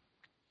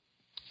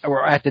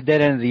 Or at the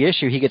dead end of the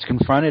issue, he gets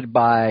confronted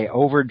by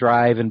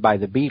Overdrive and by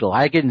the Beetle.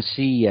 I didn't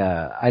see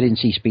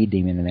Speed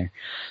Demon in there.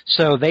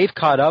 So they've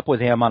caught up with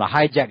him on a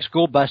hijacked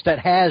school bus that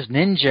has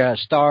ninja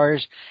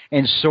stars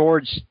and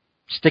swords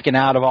sticking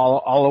out of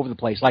all over the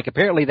place. Like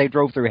apparently they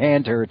drove through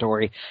Han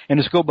territory in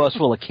a school bus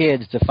full of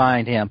kids to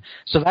find him.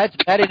 So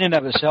that in and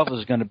of itself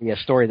is going to be a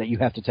story that you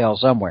have to tell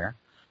somewhere.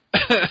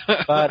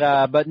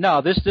 But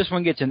no, this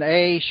one gets an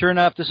A. Sure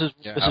enough, this is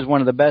one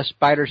of the best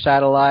Spider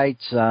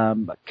Satellites.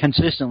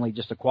 Consistently,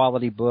 just a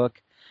quality book.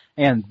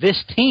 And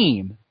this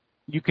team,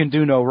 you can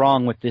do no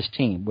wrong with this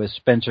team with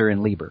Spencer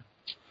and Lieber.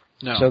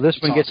 No, so this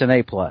one gets an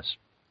A+.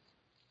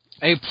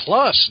 A+,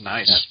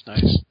 nice.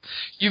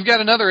 You've got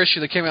another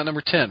issue that came out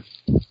number 10.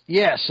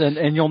 Yes,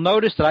 and you'll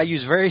notice that I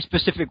used very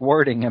specific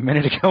wording a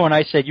minute ago when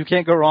I said you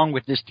can't go wrong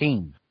with this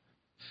team.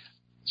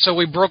 So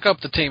we broke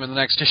up the team in the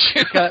next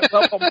issue.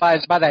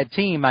 by that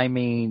team, I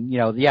mean,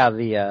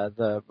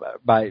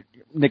 by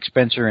Nick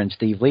Spencer and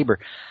Steve Lieber.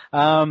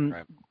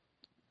 Right.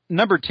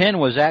 Number 10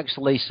 was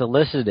actually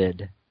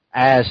solicited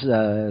as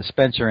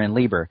Spencer and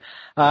Lieber.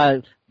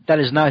 That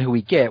is not who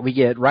we get. We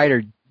get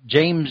writer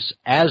James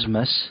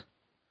Asmus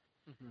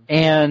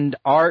and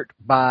art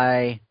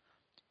by,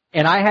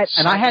 and I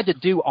had to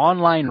do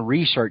online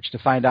research to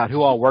find out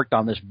who all worked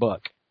on this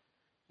book.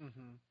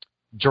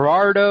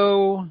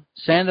 Gerardo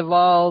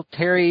Sandoval,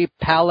 Terry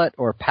Pallot,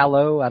 or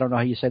Palo, I don't know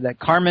how you say that,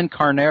 Carmen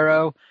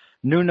Carnero,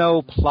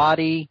 Nuno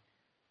Platti,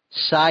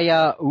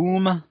 Saya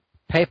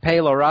Pepe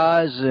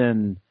Larraz,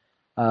 and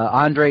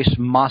Andres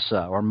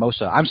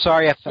Mosa. I'm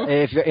sorry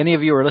if any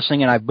of you are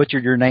listening and I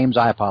butchered your names,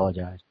 I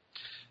apologize.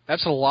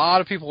 That's a lot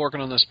of people working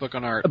on this book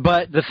on art.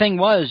 But the thing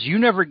was, you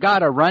never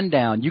got a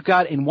rundown. You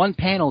got, in one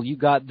panel, you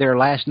got their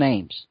last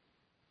names.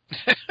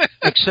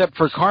 Except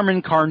for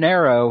Carmen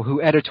Carnero, who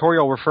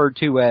editorial referred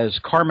to as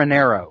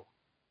Carmenero.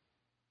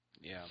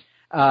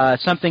 Yeah.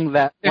 Something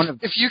that...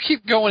 If you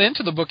keep going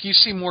into the book, you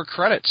see more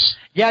credits.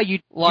 Yeah, you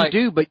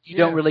do, but you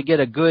don't really get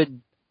a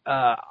good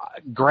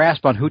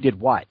grasp on who did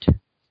what.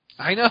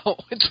 I know.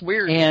 It's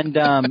weird. And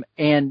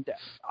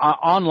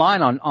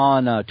online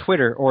on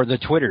Twitter, or the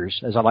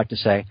Twitters, as I like to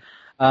say,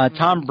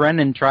 Tom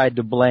Brennan tried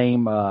to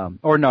blame...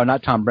 or no,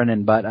 not Tom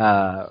Brennan, but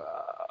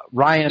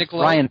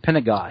Ryan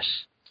Penagos.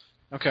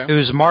 Okay.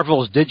 Who's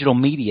Marvel's digital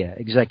media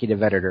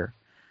executive editor,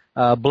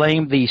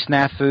 blamed the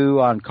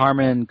snafu on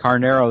Carmen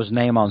Carnero's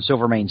name on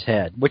Silvermane's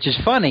head, which is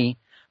funny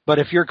But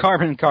if you're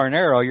Carmen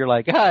Carnero, you're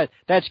like,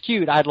 that's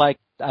cute. I'd like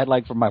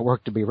for my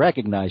work to be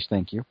recognized.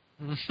 Thank you.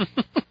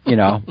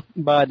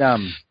 But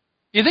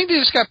you think they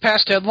just got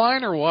past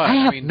deadline or what? I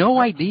have no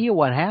idea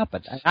what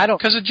happened. I don't,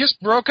 because it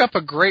just broke up a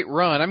great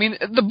run. I mean,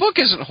 the book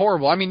isn't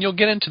horrible. I mean, you'll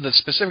get into the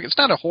specific. It's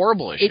not a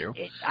horrible issue.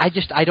 I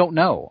don't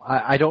know.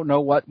 I don't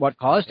know what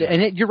caused it.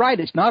 And you're right.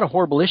 It's not a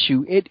horrible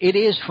issue. It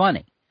is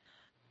funny.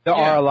 There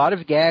are a lot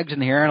of gags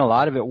in here, and a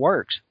lot of it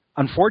works.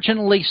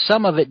 Unfortunately,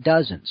 some of it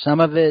doesn't. Some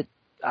of it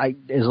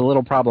is a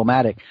little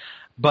problematic,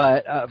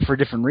 but for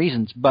different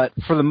reasons. But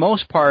for the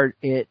most part,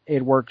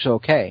 it works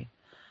okay.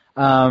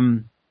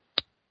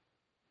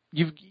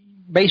 You're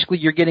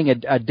getting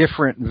a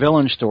different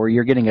villain story.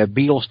 You're getting a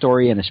Beetle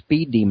story and a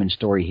Speed Demon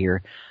story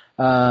here.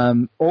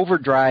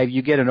 Overdrive,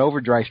 you get an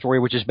Overdrive story,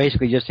 which is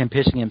basically just him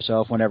pissing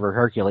himself whenever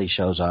Hercules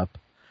shows up,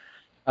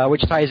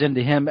 which ties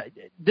into him.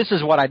 This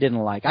is what I didn't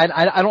like.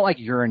 I don't like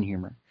urine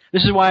humor.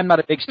 This is why I'm not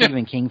a big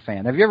Stephen King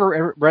fan. Have you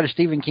ever read a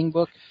Stephen King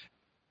book?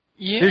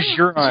 Yeah. There's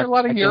urine. Is there a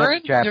lot of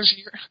urine?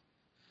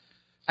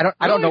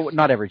 I don't know,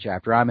 not every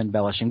chapter. I'm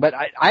embellishing, but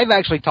I've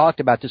actually talked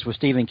about this with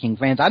Stephen King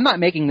fans. I'm not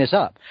making this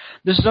up.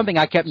 This is something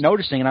I kept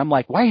noticing, and I'm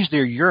like, why is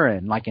there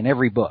urine like in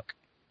every book?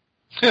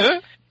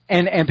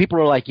 And people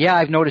are like, yeah,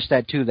 I've noticed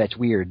that too. That's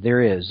weird.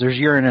 There's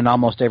urine in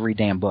almost every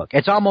damn book.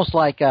 It's almost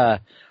like,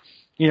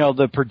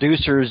 the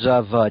producers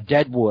of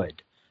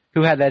Deadwood,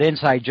 who had that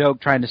inside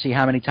joke trying to see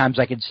how many times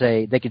they could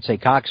say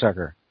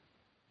cocksucker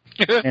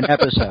in an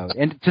episode,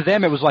 and to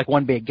them it was like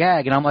one big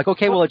gag. And I'm like,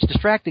 okay, well, it's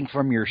distracting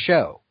from your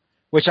show.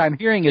 Which I'm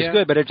hearing is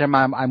good, but every time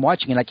I'm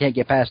watching it, I can't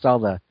get past all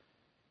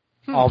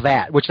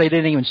that, which they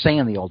didn't even say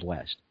in the Old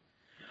West.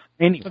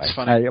 Anyway, that's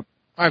funny.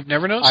 I've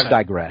never noticed. I've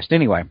digressed.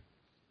 Anyway,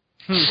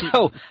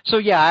 so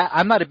yeah,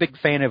 I'm not a big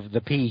fan of the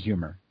pee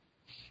humor,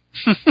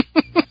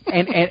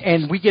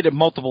 and we get it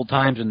multiple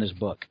times in this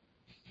book.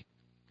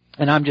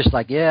 And I'm just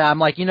like, I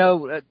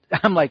noticed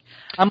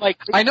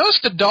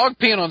the dog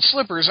peeing on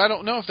slippers. I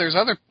don't know if there's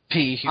other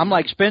pee humor. I'm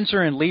like,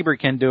 Spencer and Lieber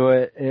can do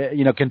it,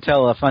 can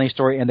tell a funny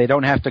story, and they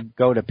don't have to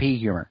go to pee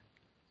humor.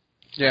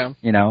 Yeah.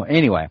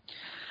 Anyway.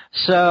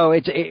 So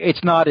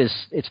it's not as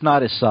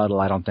subtle,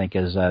 I don't think,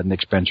 as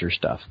Nick Spencer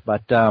stuff.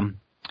 But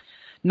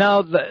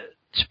no, the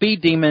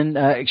Speed Demon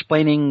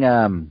explaining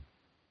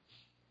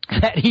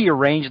that he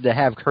arranged to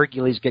have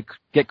Hercules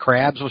get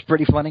crabs was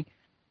pretty funny.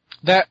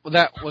 That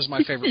was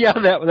my favorite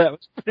part.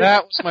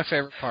 That was my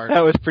favorite part.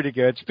 That was pretty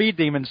good. Speed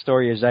Demon's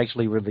story is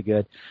actually really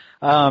good.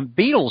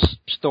 Beetle's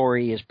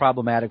story is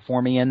problematic for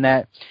me in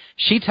that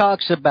she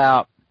talks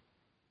about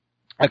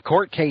a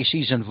court case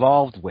she's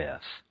involved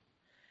with.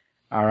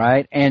 All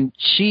right, and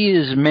she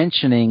is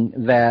mentioning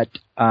that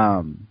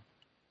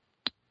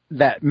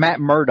that Matt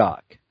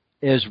Murdock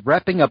is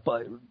repping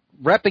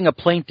a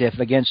plaintiff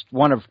against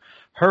one of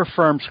her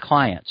firm's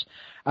clients.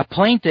 A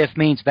plaintiff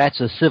means that's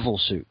a civil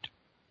suit.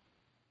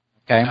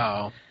 Okay.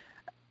 Oh.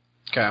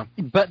 Okay.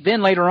 But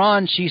then later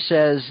on, she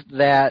says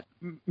that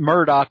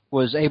Murdoch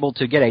was able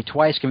to get a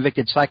twice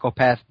convicted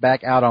psychopath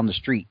back out on the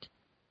street.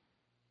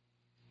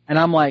 And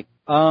I'm like,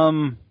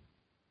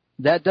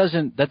 that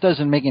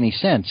doesn't make any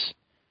sense.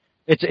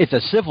 It's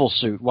a civil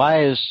suit.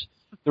 Why is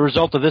the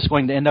result of this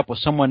going to end up with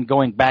someone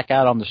going back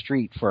out on the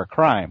street for a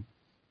crime?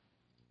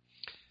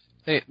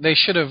 They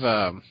should have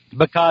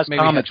because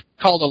maybe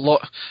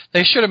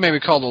they should have maybe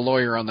called a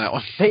lawyer on that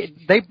one.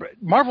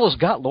 Marvel's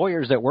got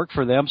lawyers that work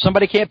for them.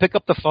 Somebody can't pick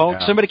up the phone.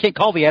 Yeah. Somebody can't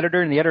call the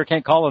editor, and the editor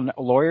can't call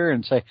a lawyer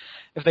and say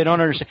if they don't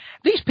understand.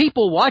 These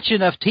people watch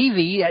enough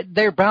TV.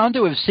 They're bound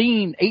to have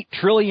seen 8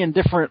 trillion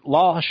different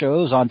law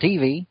shows on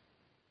TV.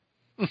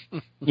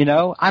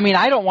 I mean,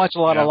 I don't watch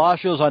a lot of law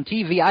shows on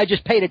TV. I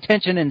just paid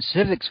attention in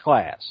civics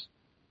class.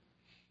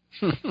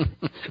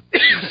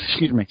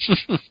 Excuse me.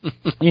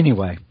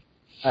 Anyway.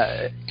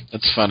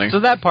 That's funny. So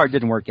that part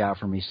didn't work out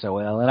for me so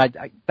well, and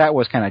I that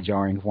was kind of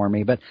jarring for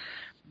me. But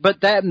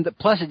that,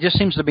 plus it just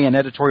seems to be an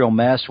editorial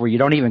mess where you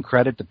don't even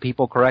credit the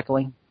people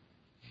correctly.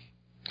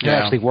 Who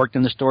actually worked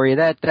in the story.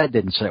 That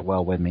didn't sit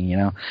well with me,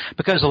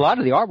 because a lot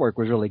of the artwork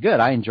was really good.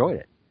 I enjoyed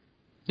it.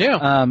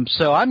 Yeah.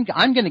 So I'm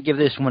going to give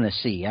this one a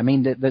C. I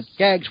mean, the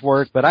gags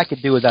work, but I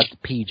could do without the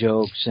pee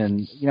jokes,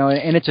 and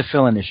and it's a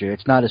fill-in issue.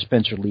 It's not a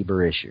Spencer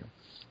Lieber issue.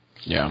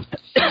 Yeah.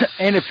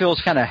 And it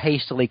feels kind of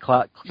hastily,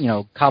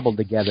 cobbled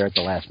together at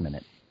the last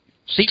minute.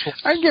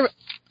 I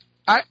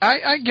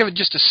give it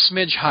just a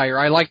smidge higher.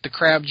 I like the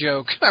crab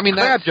joke. I mean,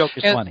 crab joke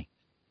is funny.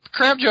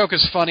 Crab joke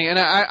is funny, and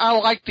I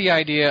like the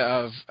idea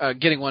of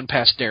getting one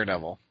past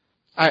Daredevil.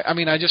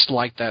 I just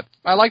like that.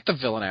 I like the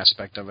villain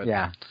aspect of it.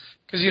 Yeah.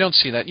 Because you don't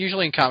see that.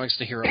 Usually in comics,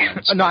 the hero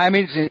wins. No, I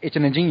mean, it's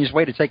an ingenious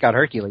way to take out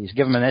Hercules.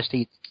 Give him an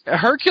STD.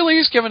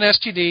 Hercules, give an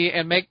STD,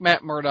 and make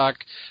Matt Murdock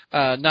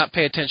not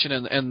pay attention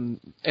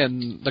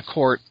in the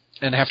court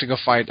and have to go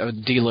fight a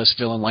D-list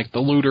villain like the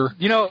Looter.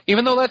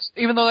 Even though that's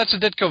a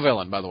Ditko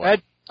villain, by the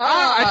way.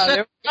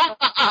 I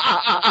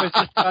was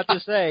just about to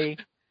say.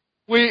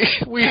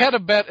 We had a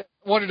bet,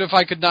 wondered if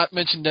I could not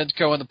mention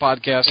Ditko on the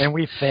podcast. And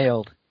we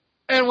failed.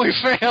 And we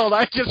failed.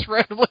 I just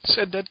randomly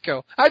said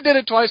Ditko. I did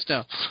it twice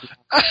now.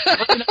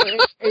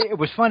 It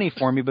was funny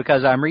for me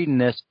because I'm reading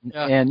this,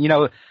 Yeah. and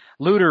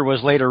Luder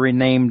was later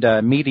renamed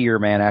Meteor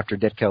Man after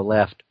Ditko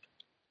left.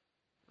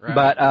 Right.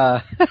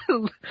 But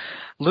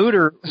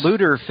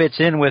Luder fits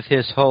in with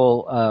his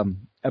whole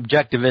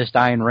objectivist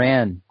Ayn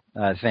Rand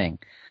thing,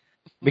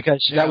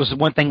 because that was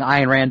one thing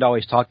Ayn Rand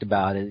always talked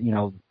about.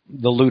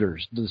 The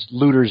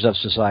looters of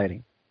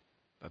society.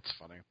 That's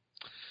funny.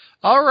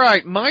 All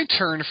right, my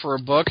turn for a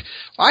book.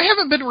 I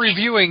haven't been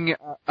reviewing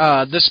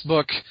this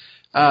book,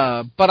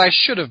 but I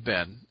should have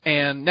been,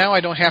 and now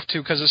I don't have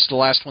to because this is the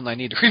last one I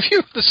need to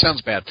review. This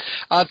sounds bad.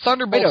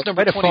 Thunderbolts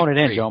number 23. Phone it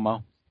in,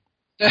 Jomo.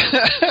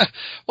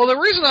 Well, the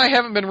reason I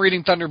haven't been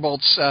reading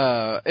Thunderbolts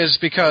is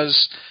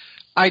because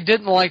I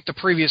didn't like the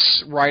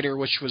previous writer,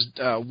 which was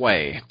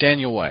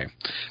Daniel Way.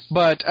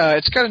 But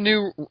it's got a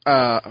new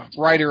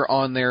writer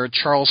on there,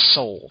 Charles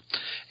Soule.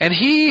 And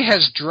he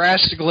has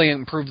drastically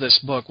improved this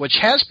book, which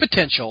has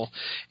potential,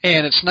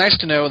 and it's nice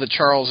to know that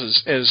Charles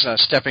is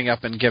stepping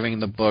up and giving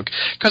the book.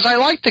 Because I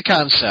like the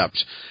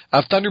concept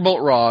of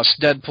Thunderbolt Ross,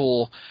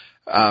 Deadpool,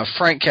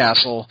 Frank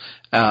Castle,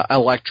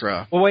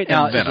 Elektra, well, wait,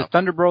 now, Venom. is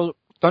it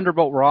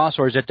Thunderbolt Ross,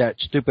 or is it that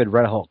stupid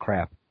Red Hulk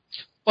crap?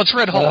 Well, it's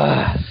Red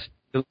Hulk.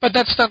 But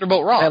that's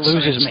Thunderbolt Ross. That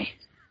loses me.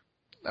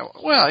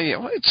 Well,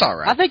 yeah, it's all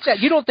right. I think that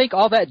you don't think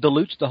all that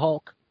dilutes the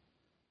Hulk.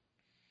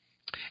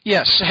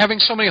 Yes, having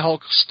so many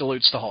Hulks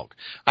dilutes the Hulk.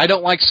 I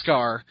don't like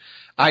Scar.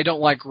 I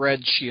don't like Red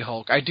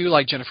She-Hulk. I do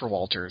like Jennifer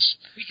Walters.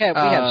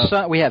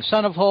 We have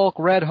Son of Hulk,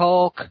 Red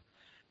Hulk.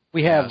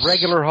 We have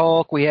regular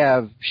Hulk. We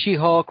have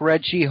She-Hulk,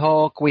 Red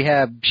She-Hulk. We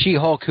have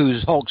She-Hulk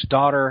who's Hulk's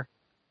daughter.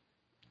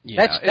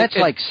 Yeah, that's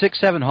like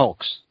 6-7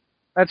 Hulks.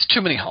 That's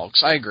too many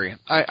Hulks. I agree.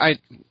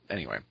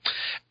 Anyway,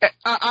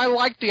 I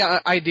like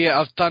the idea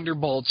of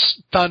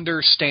Thunderbolts,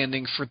 Thunder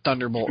standing for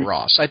Thunderbolt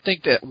Ross. I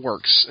think that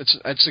works.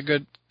 It's a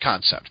good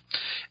concept.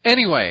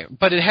 Anyway,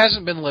 but it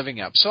hasn't been living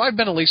up. So I've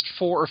been at least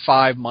 4 or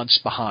 5 months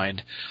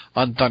behind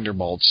on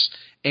Thunderbolts,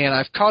 and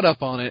I've caught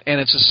up on it, and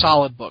it's a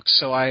solid book.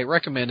 So I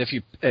recommend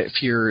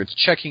if you're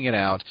checking it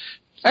out.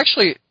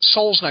 Actually,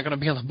 Soule's not going to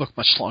be on the book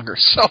much longer,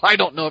 so I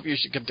don't know if you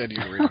should continue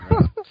reading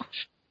it.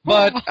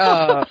 But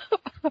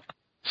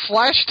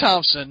Flash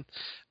Thompson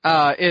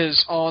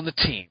is on the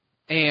team,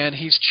 and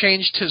he's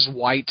changed his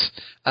white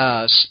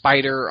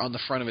spider on the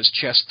front of his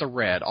chest to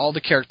red. All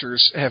the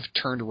characters have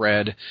turned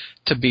red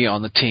to be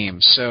on the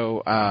team.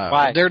 So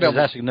why? Is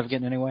that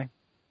significant in any way?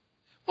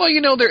 Well,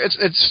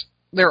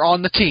 they're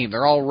on the team.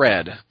 They're all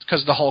red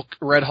because the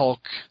Red Hulk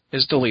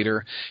is the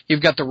leader.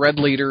 You've got the red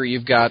leader.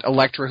 You've got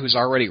Elektra, who's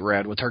already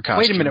red with her costume.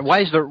 Wait a minute. Why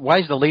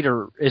is the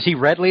leader? Is he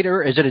red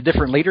leader? Is it a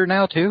different leader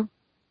now too?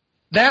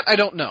 That I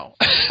don't know.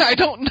 I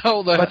don't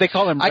know But they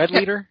call him Red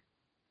Leader?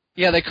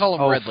 Yeah, they call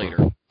him Red Leader.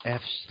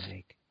 F's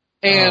sake.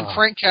 And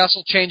Frank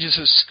Castle changes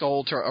his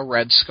skull to a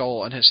red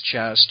skull on his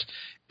chest.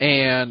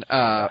 And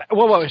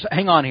whoa,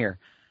 hang on here.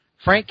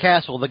 Frank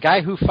Castle, the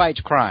guy who fights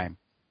crime,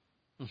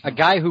 a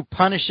guy who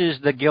punishes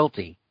the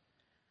guilty,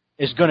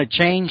 is going to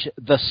change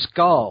the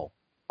skull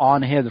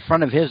on the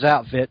front of his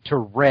outfit to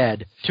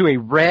a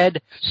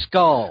red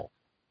skull.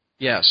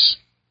 Yes.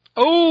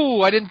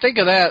 Oh, I didn't think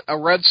of that. A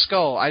red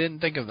skull. I didn't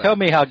think of that. Tell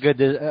me how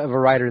good of a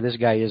writer this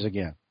guy is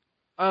again.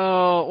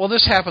 Oh, well,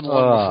 this happened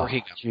long before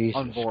he got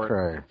on board.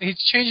 Christ. He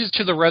changes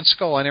to the red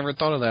skull. I never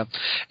thought of that.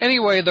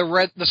 Anyway,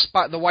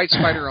 the white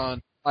spider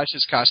on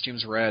Flash's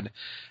costume's red,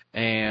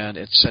 and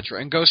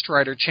etc. And Ghost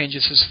Rider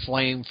changes his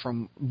flame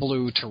from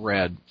blue to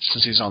red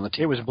since he's on the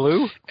team. It was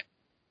blue?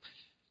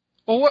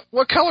 Well,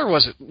 what color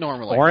was it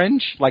normally?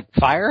 Orange, like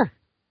fire.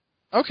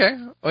 Okay,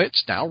 well,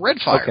 it's now red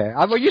fire. Okay,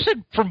 well, you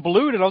said from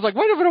blue, and I was like,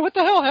 wait a minute, what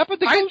the hell happened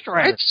to Ghost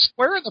Rider? I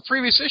swear in the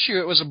previous issue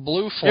it was a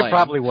blue flame. It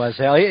probably was,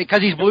 hell,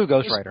 because he's blue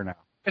Ghost Rider now.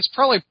 It's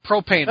probably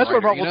propane. That's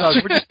Rider, what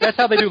Marvel does. That's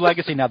how they do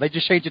Legacy now. They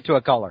just change it to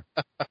a color.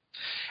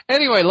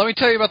 Anyway, let me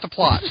tell you about the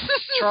plot,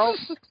 Charles.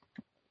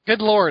 Good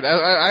Lord,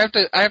 I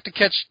have to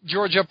catch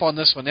George up on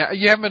this one.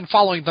 You haven't been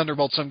following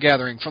Thunderbolts, I'm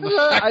gathering from the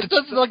fact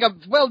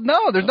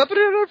no, there's nothing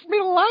in it for me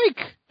to like.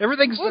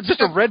 Everything's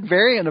just a red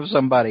variant of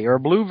somebody or a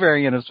blue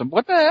variant of some.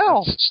 What the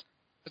hell? It's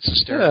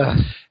hysterical.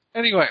 Yeah.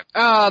 Anyway,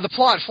 the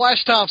plot: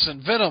 Flash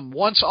Thompson, Venom,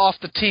 once off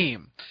the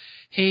team.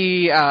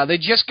 They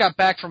just got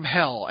back from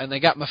hell, and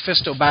they got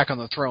Mephisto back on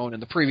the throne in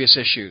the previous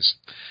issues.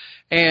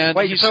 And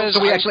wait,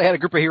 so we actually had a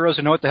group of heroes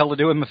who know what the hell to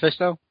do with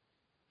Mephisto?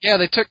 Yeah,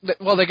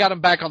 they got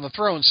him back on the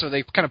throne, so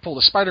they kind of pulled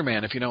a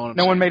Spider-Man, if you know what I'm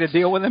saying. No one made a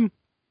deal with him?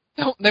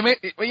 No,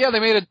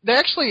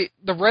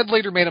 the Red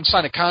Leader made him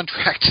sign a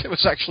contract. It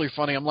was actually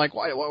funny. I'm like,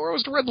 where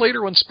was the Red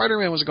Leader when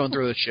Spider-Man was going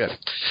through this shit?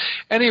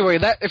 Anyway,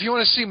 if you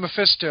want to see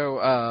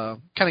Mephisto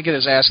kind of get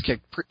his ass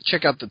kicked,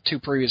 check out the 2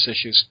 previous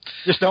issues.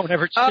 Just you won't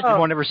ever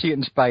see it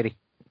in Spidey.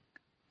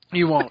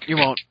 You won't.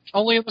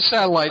 Only in the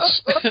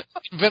satellites.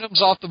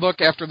 Venom's off the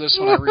book after this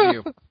one I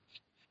review.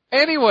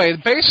 Anyway,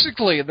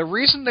 basically, the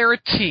reason they're a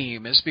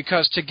team is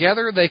because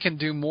together they can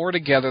do more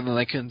together than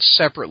they can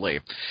separately.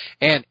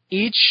 And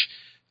each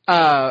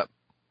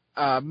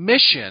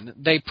mission,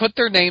 they put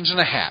their names in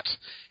a hat.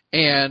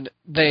 and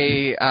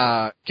they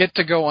get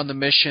to go on the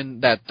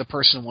mission that the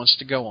person wants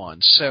to go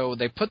on. So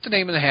they put the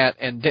name in the hat,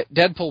 and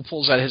Deadpool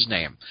pulls out his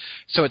name.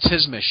 So it's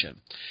his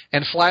mission.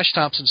 And Flash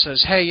Thompson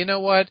says, hey, you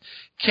know what?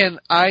 Can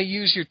I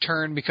use your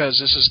turn because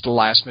this is the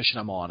last mission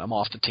I'm on. I'm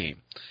off the team.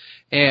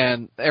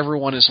 And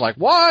everyone is like,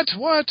 what?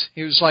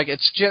 He was like,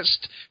 it's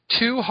just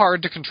too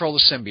hard to control the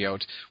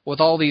symbiote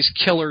with all these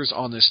killers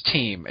on this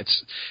team.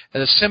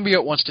 The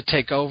symbiote wants to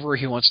take over.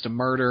 He wants to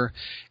murder.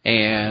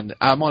 And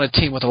I'm on a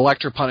team with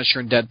Elektra,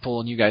 Punisher, and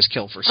Deadpool, and you guys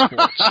kill for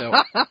sport. So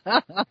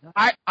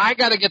I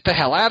got to get the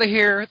hell out of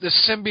here. The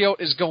symbiote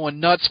is going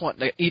nuts,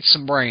 wanting to eat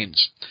some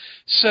brains.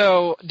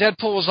 So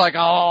Deadpool was like, oh,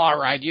 all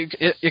right,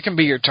 it can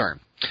be your turn.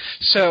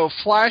 So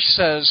Flash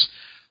says,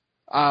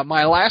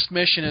 my last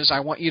mission is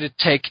I want you to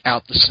take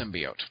out the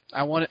symbiote.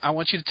 I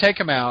want you to take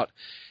him out,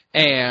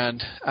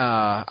 and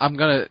I'm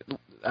going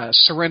to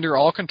surrender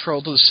all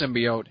control to the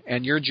symbiote,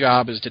 and your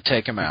job is to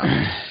take him out.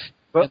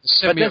 But does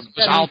that mean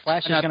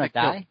Flash is going to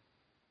die?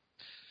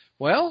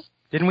 Well,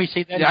 didn't we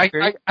see that?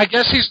 Yeah, I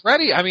guess he's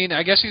ready. I mean,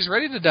 I guess he's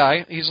ready to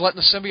die. He's letting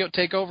the symbiote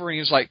take over, and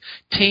he's like,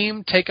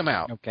 team, take him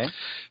out. Okay.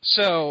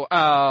 So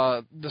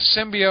the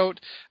symbiote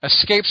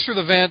escapes through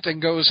the vent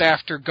and goes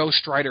after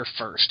Ghost Rider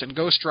first. And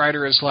Ghost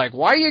Rider is like,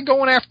 why are you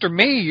going after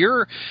me?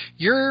 You're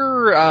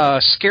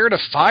scared of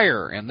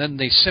fire. And then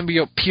the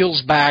symbiote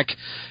peels back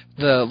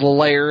the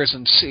layers,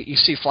 and you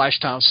see Flash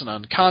Thompson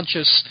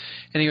unconscious,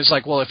 and he was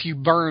like, well, if you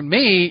burn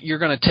me, you're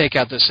going to take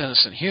out this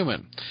innocent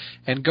human.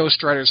 And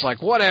Ghost Rider's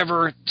like,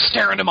 whatever,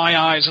 stare into my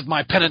eyes with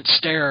my penitent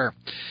stare.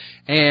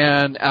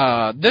 And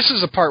this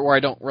is the part where I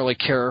don't really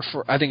care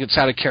for. I think it's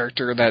out of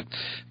character that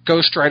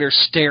Ghost Rider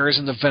stares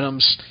into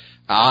Venom's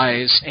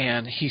eyes,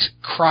 and he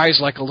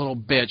cries like a little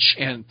bitch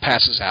and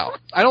passes out.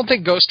 I don't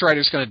think Ghost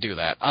Rider's going to do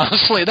that,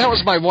 honestly. That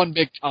was my one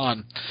big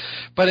con.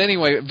 But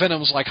anyway,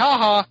 Venom's like,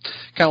 ha-ha,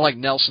 kind of like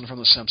Nelson from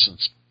The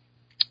Simpsons.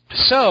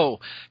 So,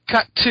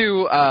 cut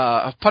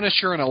to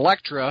Punisher and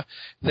Elektra.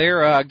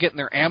 They're getting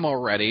their ammo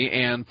ready,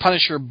 and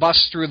Punisher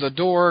busts through the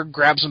door,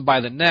 grabs him by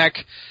the neck,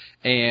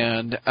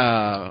 and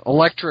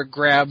Elektra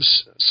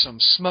grabs some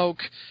smoke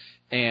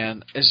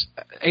and is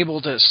able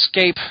to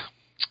escape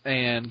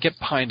and get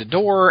behind a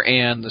door,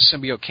 and the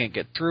symbiote can't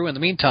get through. In the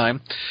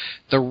meantime,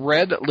 the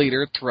Red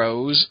Leader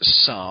throws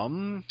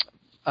some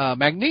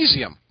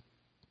magnesium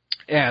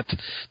at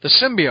the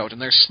symbiote,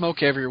 and there's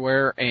smoke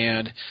everywhere,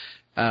 and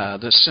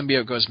the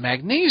symbiote goes,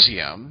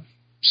 magnesium?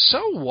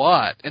 So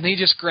what? And he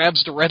just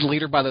grabs the Red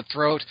Leader by the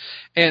throat,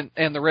 and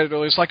the Red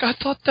Leader's like, I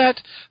thought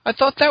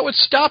that would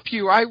stop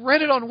you. I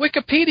read it on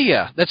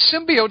Wikipedia that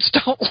symbiotes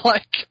don't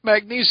like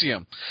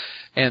magnesium.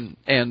 And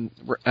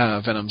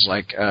Venom's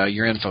like,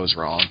 your info's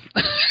wrong.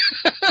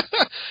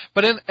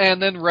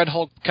 And then Red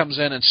Hulk comes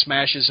in and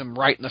smashes him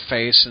right in the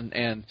face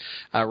and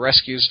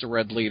rescues the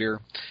Red Leader.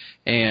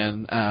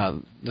 And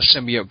the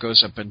symbiote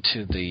goes up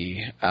into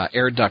the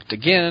air duct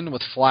again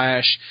with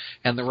Flash,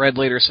 and the Red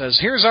Leader says,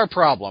 here's our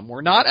problem.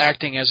 We're not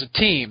acting as a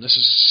team. This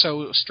is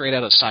so straight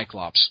out of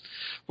Cyclops.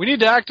 We need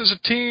to act as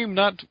a team,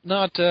 not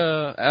out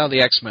of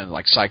the X-Men,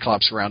 like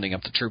Cyclops rounding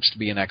up the troops to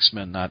be an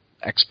X-Men, not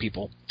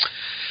X-people.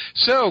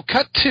 So,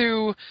 cut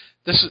to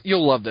this.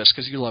 You'll love this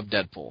because you love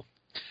Deadpool.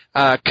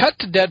 Cut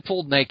to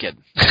Deadpool naked.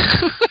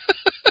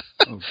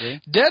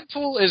 Okay.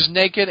 Deadpool is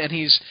naked, and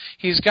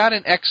he's got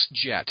an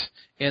X-jet.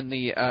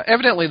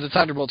 Evidently the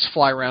Thunderbolts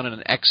fly around in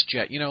an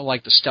X-jet,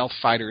 like the stealth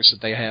fighters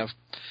that they have.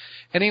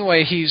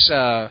 Anyway, he's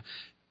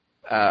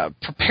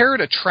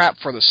prepared a trap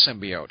for the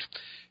symbiote.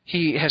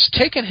 He has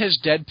taken his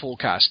Deadpool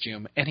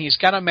costume, and he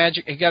got a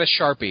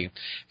Sharpie,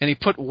 and he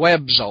put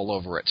webs all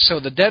over it. So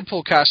the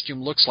Deadpool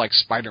costume looks like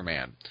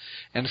Spider-Man.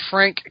 And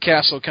Frank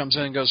Castle comes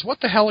in and goes, what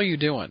the hell are you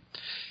doing?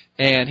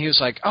 And he was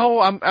like,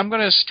 oh, I'm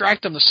going to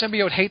distract him. The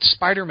symbiote hates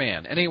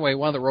Spider-Man. Anyway,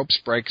 one of the ropes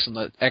breaks, and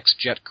the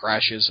X-jet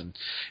crashes,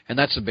 and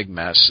that's a big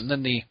mess. And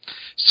then the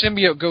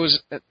symbiote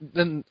goes,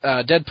 then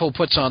Deadpool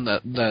puts on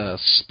the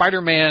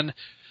Spider-Man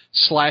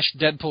 /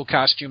 Deadpool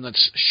costume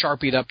that's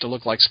sharpied up to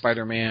look like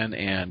Spider-Man,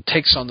 and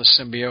takes on the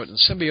symbiote. And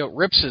the symbiote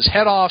rips his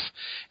head off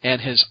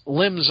and his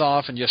limbs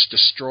off and just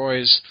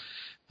destroys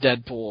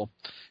Deadpool.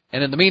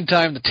 And in the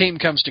meantime, the team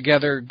comes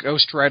together.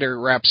 Ghost Rider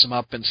wraps him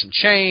up in some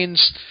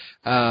chains.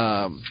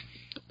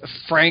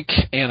 Frank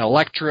and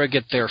Elektra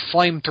get their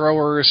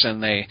flamethrowers,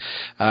 and they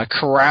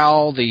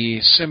corral the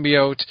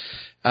symbiote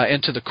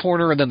into the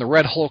corner, and then the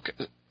Red Hulk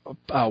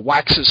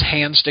whacks his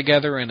hands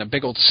together in a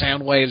big old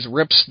sound waves,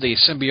 rips the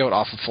symbiote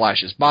off of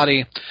Flash's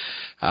body.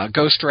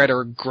 Ghost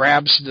Rider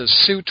grabs the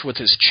suit with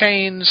his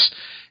chains,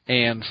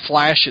 and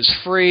Flash is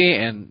free,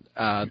 and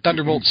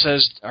Thunderbolt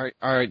says, all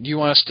right, do you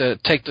want us to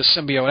take the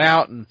symbiote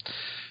out? And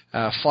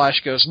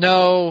Flash goes,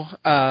 no,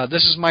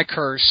 this is my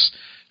curse.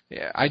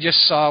 I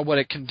just saw what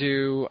it can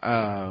do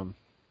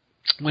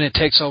when it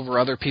takes over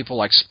other people,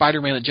 like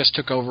Spider-Man that just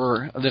took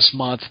over this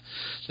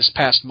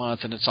past month,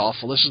 and it's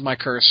awful. This is my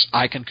curse.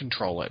 I can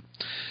control it.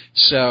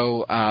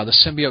 So the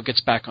symbiote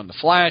gets back on the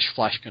Flash.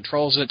 Flash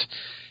controls it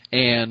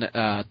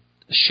and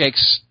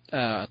shakes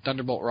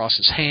Thunderbolt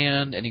Ross's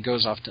hand, and he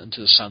goes off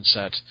into the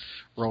sunset.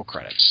 Roll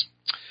credits.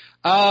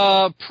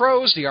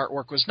 Pros, the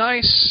artwork was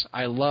nice.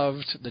 I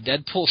loved the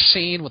Deadpool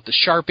scene with the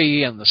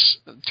Sharpie and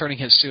turning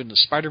his suit into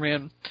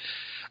Spider-Man.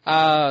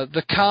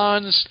 The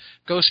cons,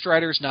 Ghost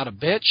Rider's not a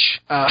bitch.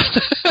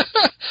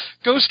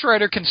 Ghost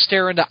Rider can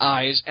stare into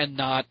eyes and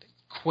not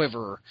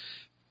quiver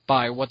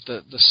by what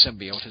the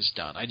symbiote has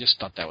done. I just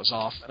thought that was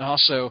off. And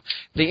also,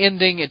 the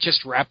ending, it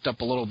just wrapped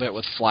up a little bit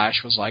with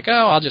Flash was like, oh,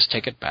 I'll just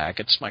take it back.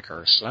 It's my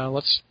curse.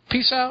 Let's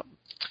peace out.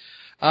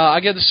 I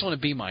give this one a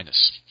B-.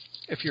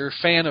 If you're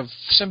a fan of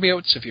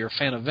symbiotes, if you're a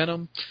fan of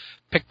Venom,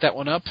 pick that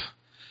one up.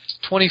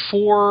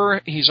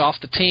 24, he's off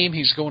the team.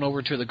 He's going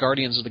over to the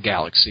Guardians of the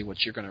Galaxy,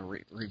 which you're going to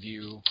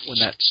review when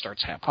that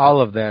starts happening.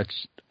 All of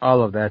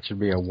that should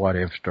be a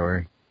what-if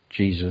story.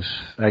 Jesus.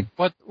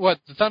 What,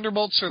 the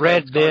Thunderbolts or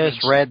read the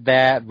this, read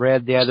that,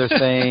 read the other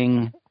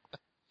thing.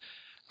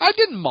 I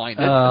didn't mind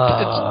it.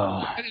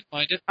 I didn't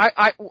mind it.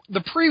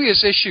 The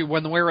previous issue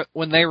when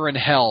they were in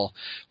hell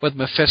with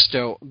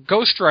Mephisto,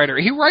 Ghost Rider,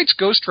 he writes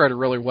Ghost Rider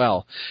really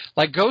well.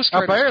 Like Ghost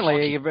Rider.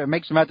 Apparently, it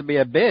makes him out to be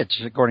a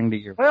bitch, according to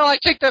you. Well, I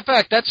take that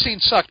back. That scene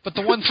sucked, but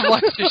the one from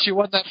last issue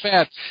wasn't that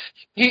bad.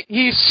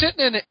 He's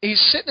sitting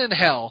in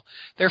hell.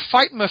 They're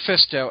fighting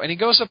Mephisto, and he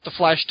goes up to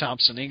Flash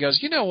Thompson. And he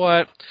goes, you know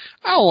what?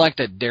 I don't like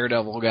that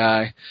Daredevil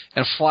guy.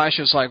 And Flash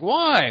is like,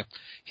 why?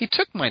 He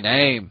took my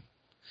name.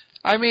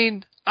 I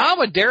mean, I'm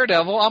a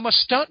Daredevil. I'm a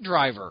stunt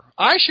driver.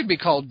 I should be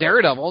called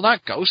Daredevil,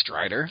 not Ghost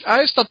Rider.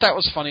 I just thought that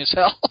was funny as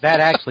hell.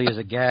 That actually is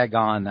a gag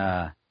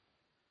on...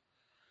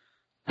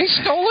 He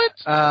stole it?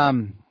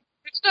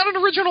 It's not an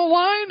original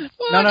line?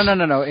 What? No.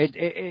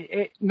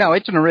 No,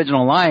 it's an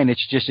original line.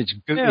 It's just, it's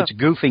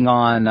goofing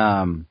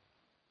on...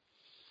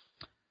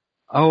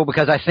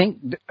 because I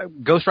think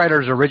Ghost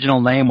Rider's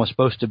original name was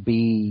supposed to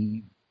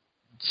be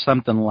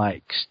something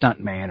like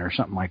Stuntman or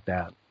something like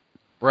that.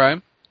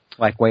 Right.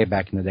 Like way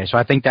back in the day. So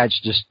I think that's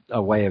just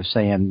a way of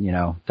saying,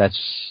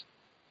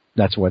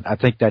 that's what, I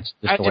think that's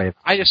just the way of...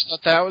 I just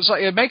thought that was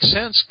like, it makes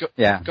sense.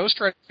 Yeah. Ghost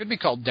Rider could be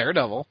called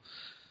Daredevil.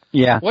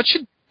 Yeah. What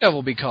should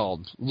Daredevil be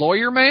called?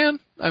 Lawyer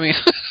Man? I mean...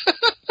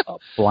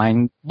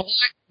 Blind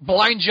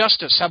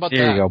Justice. How about that?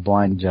 There you go,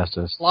 Blind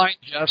Justice. Blind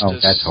Justice. Oh,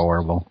 that's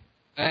horrible.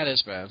 That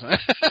is bad.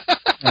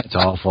 That's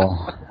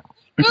awful.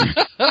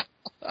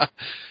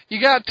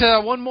 You got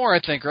one more, I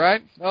think,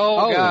 right?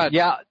 Oh, God.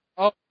 Yeah.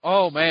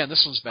 Oh man,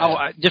 this one's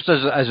bad. Just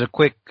as a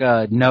quick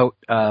note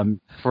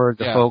for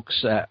the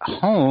folks at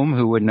home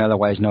who wouldn't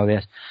otherwise know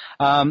this,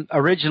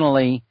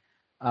 originally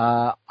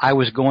I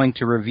was going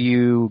to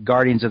review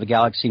Guardians of the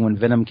Galaxy when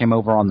Venom came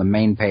over on the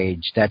main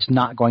page. That's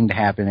not going to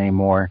happen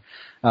anymore.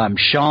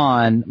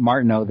 Sean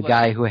Martineau, the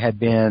guy who had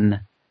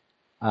been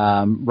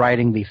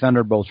writing the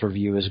Thunderbolts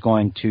review, is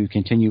going to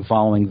continue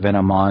following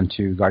Venom on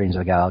to Guardians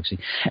of the Galaxy.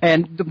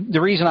 And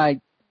the reason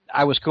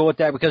I was cool with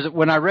that, because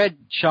when I read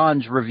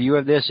Sean's review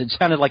of this, it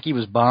sounded like he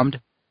was bummed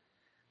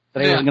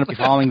that he wasn't going to be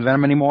following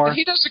Venom anymore.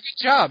 He does a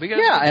good job.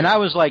 And I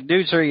was like,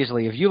 dude,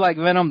 seriously, if you like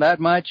Venom that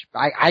much,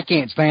 I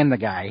can't stand the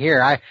guy.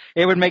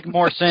 It would make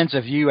more sense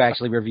if you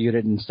actually reviewed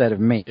it instead of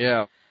me.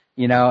 Yeah.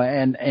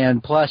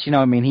 And plus, he's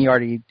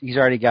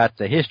already got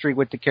the history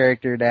with the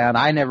character down.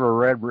 I never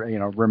read,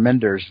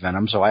 Remender's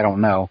Venom, so I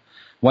don't know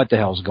what the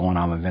hell's going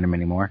on with Venom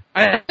anymore.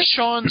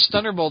 Sean's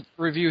Thunderbolt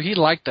review, he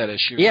liked that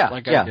issue. Yeah, I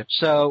did.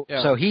 So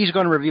he's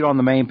going to review it on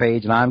the main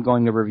page, and I'm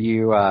going to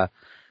review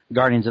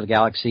Guardians of the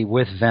Galaxy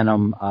with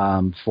Venom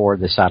for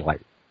the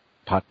satellite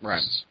podcast.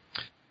 Right.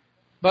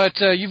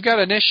 But you've got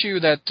an issue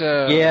that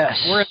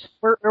yes.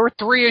 We're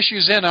 3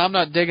 issues in, and I'm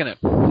not digging it.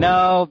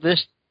 No,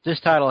 this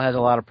title has a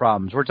lot of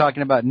problems. We're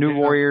talking about New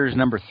Warriors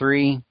number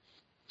 3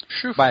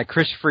 by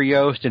Christopher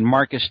Yost and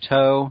Marcus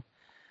Toe.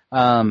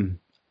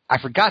 I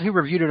forgot who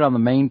reviewed it on the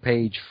main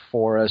page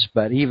for us,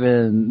 but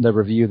even the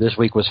review this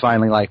week was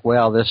finally like,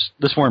 well, this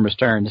worm has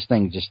turned. This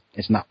thing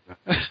it's not.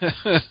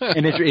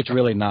 And it's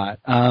really not.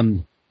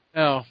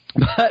 No.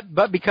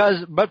 But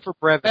for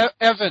Brevin.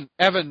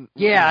 Evan.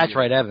 Yeah, that's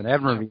right, Evan.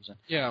 Evan reviews it.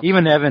 Yeah.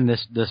 Even Evan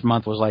this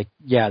month was like,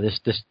 yeah, this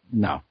is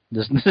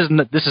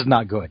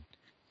not good.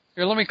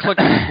 Here, let me click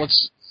on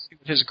let's see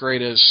what his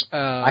grade is.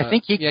 I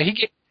think he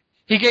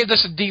gave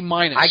this a D-.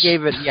 I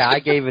gave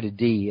it a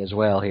D as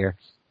well here.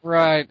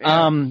 Right.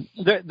 Yeah.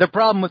 The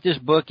problem with this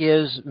book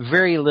is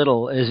very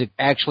little is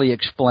actually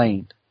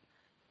explained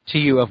to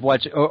you of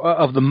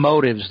the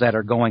motives that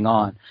are going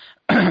on.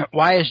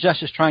 Why is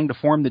Justice trying to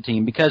form the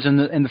team? Because in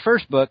the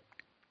first book,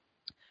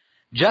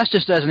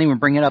 Justice doesn't even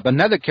bring it up.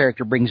 Another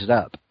character brings it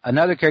up.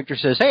 Another character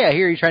says, "Hey, I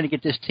hear you're trying to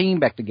get this team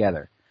back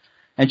together."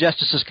 And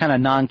Justice is kind of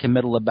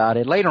non-committal about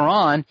it. Later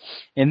on,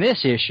 in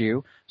this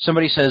issue,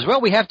 somebody says, well,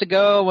 we have to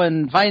go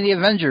and find the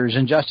Avengers.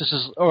 And Justice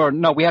is, or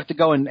no, we have to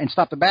go and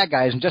stop the bad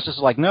guys. And Justice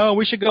is like, no,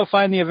 we should go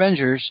find the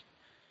Avengers.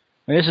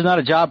 This is not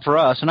a job for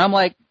us. And I'm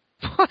like,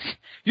 what?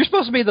 You're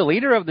supposed to be the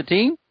leader of the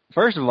team,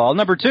 first of all.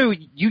 Number 2,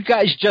 you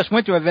guys just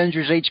went to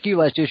Avengers HQ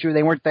last issue.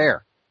 They weren't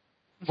there.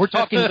 We're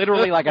talking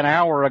literally like an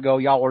hour ago.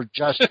 Y'all were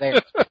just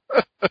there.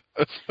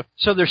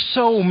 So there's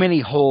so many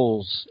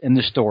holes in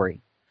the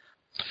story.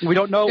 We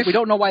don't know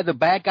why the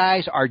bad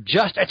guys are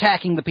just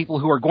attacking the people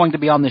who are going to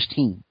be on this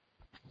team.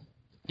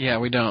 Yeah,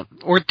 we don't.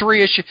 We're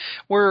 3 issues.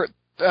 We're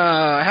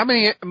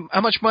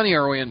how much money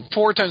are we in?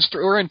 4 times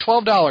 3. We're in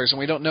 $12, and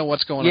we don't know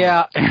what's going on.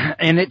 Yeah,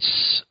 and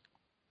it's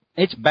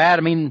bad.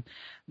 I mean,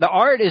 the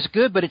art is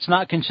good, but it's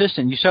not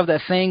consistent. You still have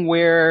that thing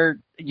where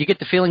you get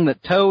the feeling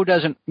that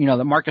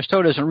that Marcus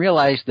Toe doesn't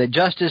realize that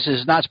Justice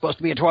is not supposed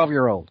to be a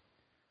 12-year-old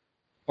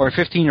or a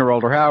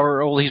 15-year-old or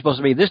however old he's supposed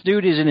to be. This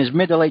dude is in his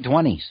mid to late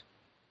 20s.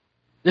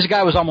 This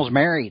guy was almost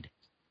married.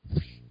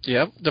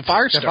 Yep, the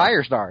Firestar. The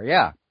Firestar,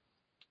 yeah.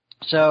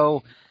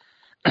 So,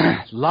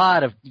 a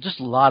lot of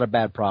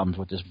bad problems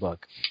with this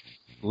book.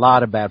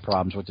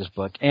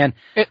 And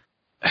did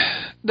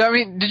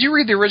you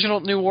read the original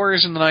New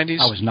Warriors in the 90s?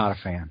 I was not a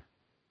fan.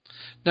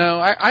 No,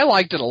 I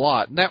liked it a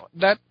lot. That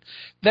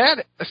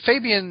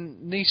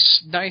Fabian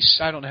Nice,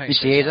 I don't know how you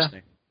say his last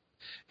name.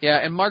 Yeah,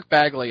 and Mark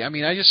Bagley. I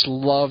mean, I just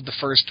loved the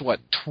first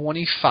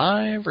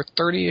 25 or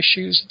 30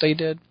 issues that they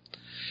did.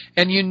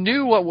 And you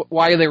knew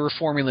why they were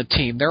forming the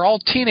team. They're all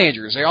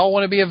teenagers. They all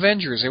want to be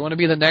Avengers. They want to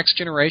be the next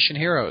generation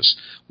heroes.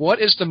 What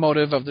is the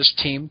motive of this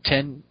team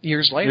 10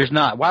 years later? There's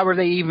not. Why were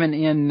they even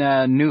in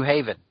New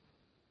Haven?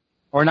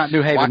 Or not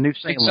New Haven, New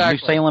Salem.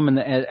 Exactly. New Salem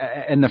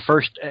in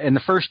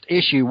the first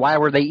issue. Why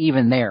were they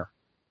even there?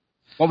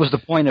 What was the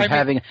point of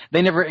having?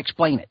 They never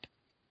explain it.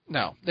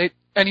 No,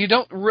 you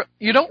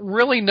don't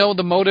really know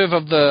the motive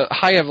of the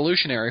High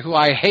Evolutionary, who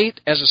I hate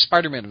as a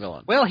Spider-Man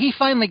villain. Well, he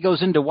finally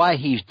goes into why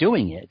he's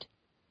doing it.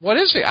 What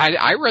is it?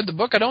 I read the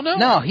book. I don't know.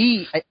 No,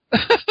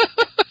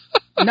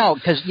 no,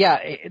 because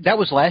that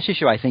was last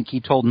issue. I think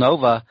he told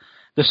Nova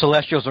the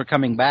Celestials are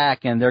coming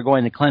back and they're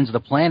going to cleanse the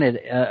planet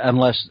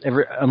unless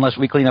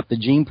we clean up the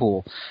gene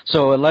pool.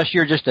 So unless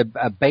you're just a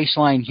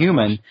baseline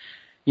human,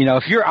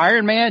 if you're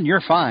Iron Man,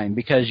 you're fine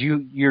because your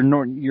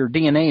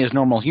DNA is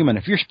normal human.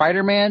 If you're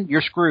Spider-Man,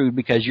 you're screwed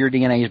because your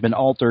DNA has been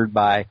altered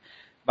by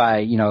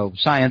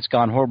science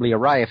gone horribly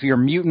awry. If you're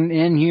mutant,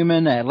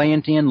 inhuman,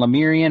 Atlantean,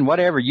 Lemurian,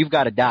 whatever, you've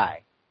got to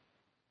die.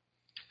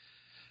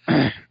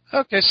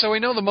 Okay, so we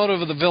know the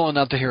motive of the villain,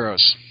 not the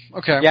heroes.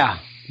 Okay. Yeah.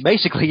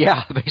 Basically.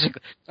 Okay.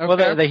 Well,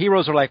 the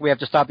heroes are like, we have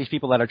to stop these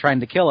people that are trying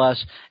to kill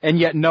us, and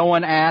yet no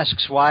one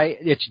asks why.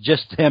 It's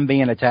just them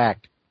being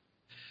attacked.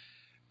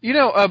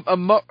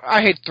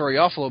 I hate to throw you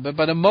off a little bit,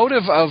 but a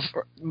motive of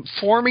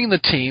forming the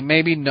team,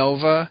 maybe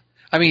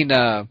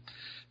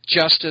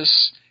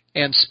Justice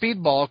and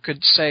Speedball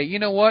could say, you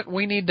know what,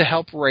 we need to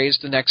help raise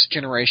the next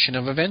generation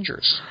of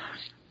Avengers.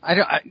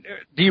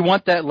 Do you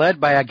want that led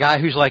by a guy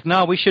who's like,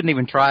 no, we shouldn't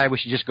even try. We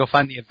should just go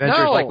find the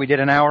Avengers like we did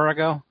an hour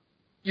ago?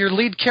 Your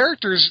lead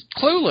character's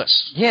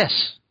clueless.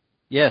 Yes.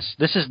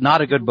 This is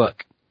not a good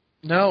book.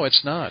 No,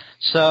 it's not.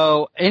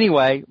 So,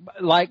 anyway,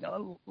 like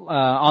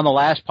on the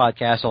last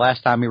podcast, the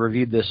last time we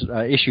reviewed this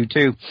issue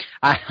 2,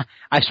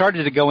 I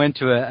started to go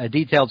into a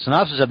detailed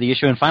synopsis of the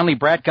issue, and finally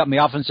Brad cut me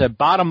off and said,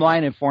 bottom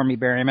line it for me,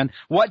 Berryman,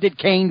 what did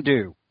Kane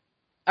do?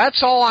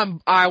 That's all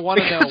I want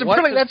to know. Because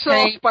really, that's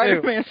all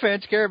Spider-Man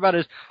fans care about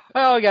is,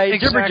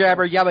 jibber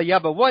jabber, yabba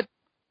yabba.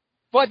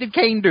 What did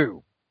Kane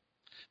do?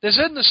 This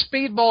isn't the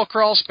Speedball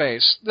crawl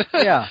space.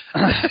 Yeah.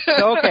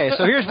 So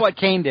here's what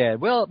Kane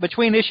did. Well,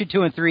 between issue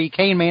 2 and 3,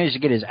 Kane managed to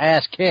get his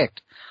ass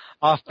kicked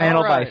off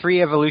panel by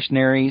 3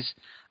 evolutionaries,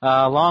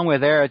 along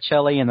with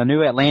Araceli and the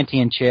new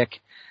Atlantean chick,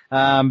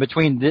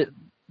 between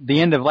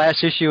the end of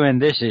last issue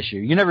and this issue.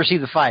 You never see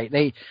the fight.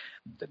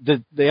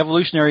 The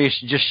evolutionaries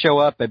just show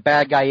up at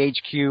Bad Guy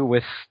HQ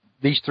with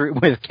these 3,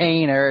 with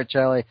Kane,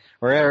 Araceli,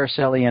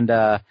 and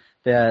the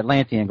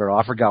Atlantean girl.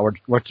 I forgot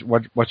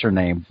what's her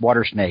name.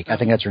 Water Snake. I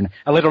think that's her name.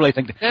 I literally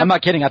think. I'm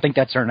not kidding. I think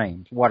that's her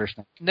name. Water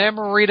Snake.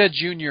 Namorita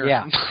Jr.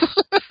 Yeah.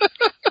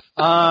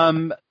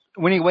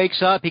 When he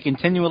wakes up, he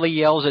continually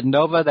yells at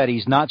Nova that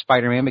he's not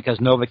Spider-Man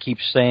because Nova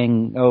keeps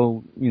saying,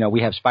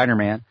 we have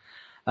Spider-Man.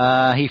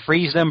 He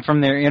frees them from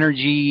their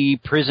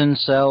energy prison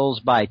cells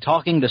by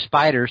talking to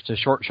spiders to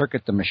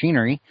short-circuit the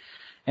machinery.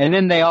 And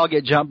then they all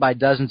get jumped by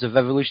dozens of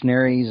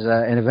evolutionaries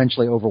and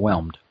eventually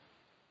overwhelmed.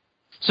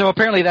 So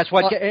apparently that's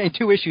what, in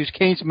 2 issues,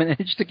 Kane's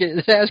managed to get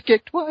his ass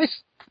kicked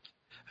twice.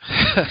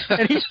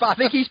 And I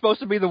think he's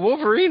supposed to be the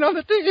Wolverine on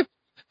the team.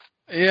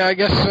 Yeah, I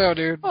guess so,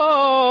 dude.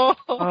 Oh.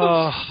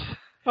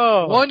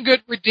 One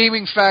good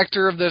redeeming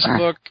factor of this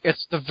book,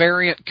 it's the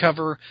variant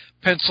cover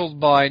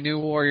penciled by New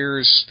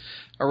Warriors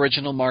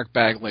original Mark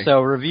Bagley. So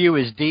review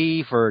is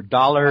D for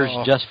dollars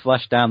just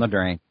flushed down the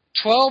drain.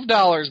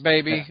 $12,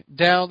 baby. Yeah.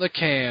 Down the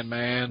can,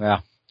 man.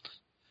 Yeah.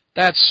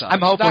 That sucks. I'm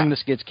hoping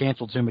this gets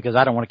canceled soon because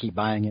I don't want to keep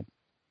buying it.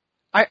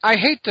 I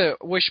hate to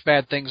wish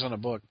bad things on a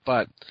book,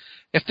 but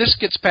if this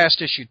gets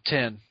past issue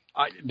 10...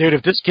 dude,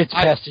 if this gets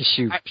past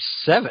issue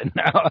 7...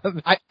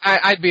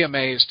 I'd be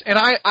amazed. And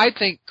I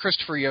think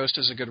Christopher Yost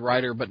is a good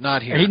writer, but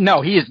not here.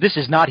 This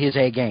is not his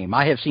A game.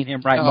 I have seen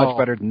him write much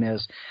better than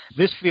this.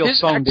 This feels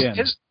phoned in.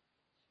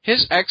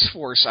 His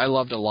X-Force I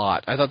loved a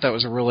lot. I thought that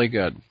was really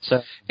good.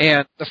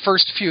 And the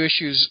first few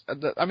issues,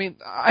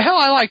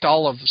 I liked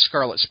all of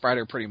Scarlet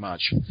Spider pretty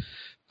much.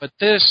 But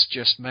this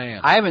just,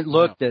 man. I haven't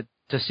looked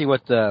to see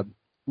what the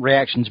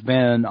reaction's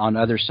been on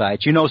other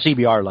sites.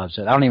 CBR loves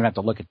it. I don't even have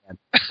to look at that.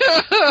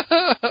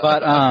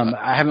 But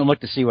I haven't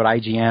looked to see what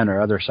IGN or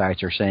other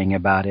sites are saying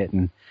about it.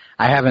 And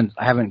I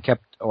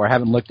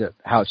haven't looked at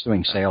how it's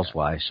doing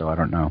sales-wise, so I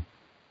don't know.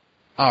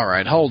 All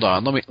right, hold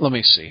on. Let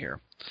me see here.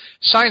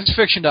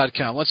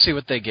 ScienceFiction.com. Let's see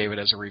what they gave it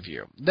as a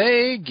review.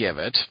 They give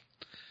it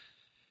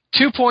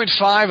 2.5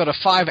 out of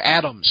 5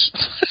 atoms.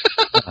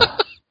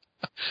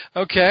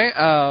 Okay.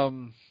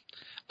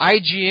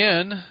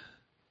 IGN.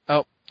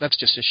 Oh, that's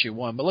just issue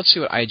 1. But let's see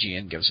what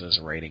IGN gives it as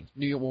a rating.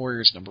 New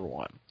Warriors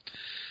 #1.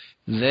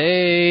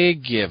 They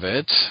give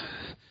it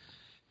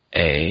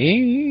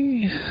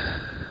a...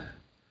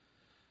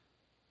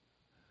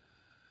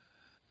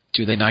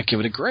 Do they not give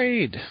it a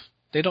grade?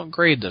 They don't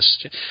grade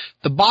this.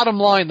 The bottom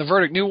line, the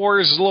verdict, New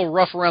Warriors is a little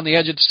rough around the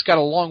edges. It's got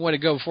a long way to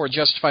go before it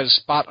justifies a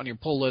spot on your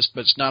pull list,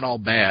 but it's not all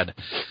bad.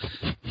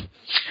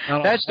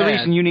 That's the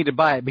reason you need to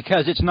buy it,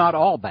 because it's not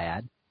all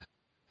bad.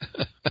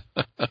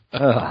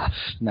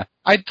 No.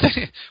 I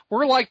think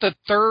we're like the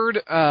third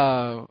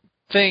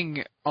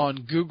thing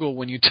on Google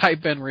when you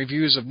type in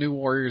reviews of New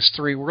Warriors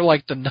 3. We're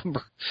like the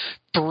number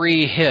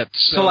 3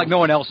 hits. So like no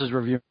one else is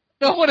reviewing.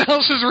 No one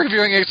else is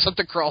reviewing it except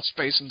the crawl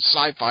space and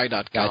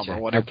sci-fi.com gotcha.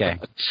 or whatever. Okay.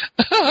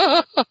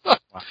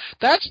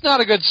 That's not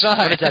a good sign.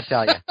 What does that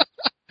tell you?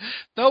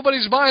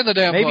 Nobody's buying the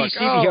damn book. Maybe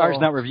CBR's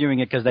not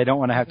reviewing it because they don't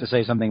want to have to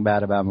say something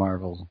bad about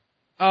Marvel.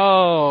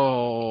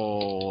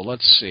 Oh,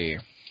 let's see.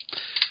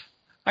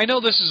 I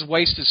know this is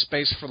wasted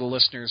space for the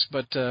listeners,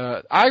 but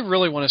I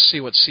really want to see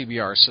what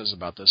CBR says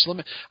about this.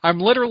 I'm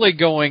literally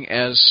going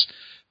as...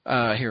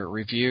 here,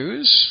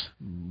 reviews,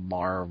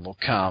 Marvel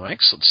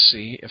Comics. Let's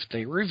see if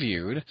they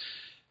reviewed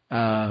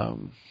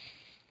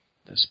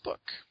this book.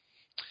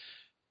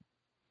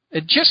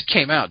 It just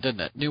came out,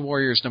 didn't it? New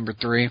Warriors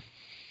 #3.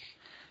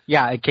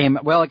 Yeah, it came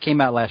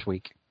out last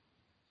week.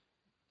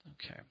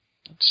 Okay,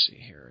 let's see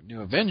here. New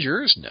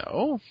Avengers,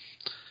 no.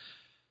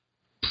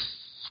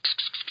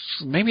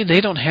 Maybe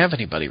they don't have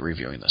anybody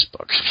reviewing this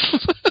book.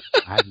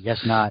 I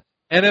guess not.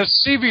 And if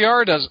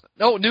CBR doesn't...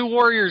 Oh, New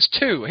Warriors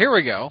 2. Here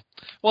we go.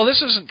 Well,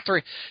 this isn't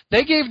 3.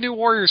 They gave New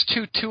Warriors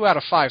 2 out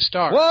of 5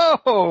 stars.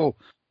 Whoa!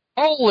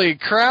 Holy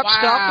crap, wow.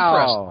 Stop the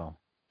press.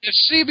 If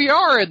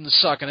CBR isn't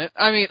sucking it,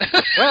 I mean...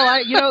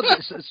 Well,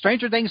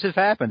 stranger things have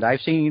happened.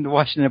 I've seen the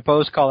Washington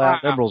Post call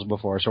out liberals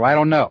before, so I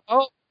don't know.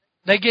 Oh,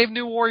 they gave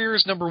New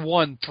Warriors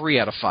 #1 3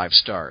 out of 5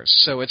 stars.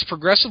 So it's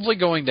progressively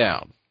going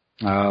down.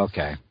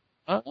 Okay.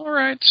 All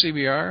right,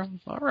 CBR.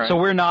 All right. So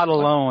we're not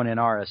alone in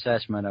our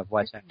assessment of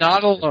what's happening.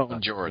 Not alone,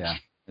 George. Yeah,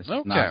 it's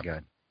okay. not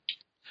good.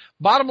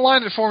 Bottom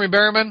line it for me,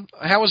 Berryman.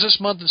 How was this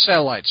month in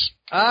satellites?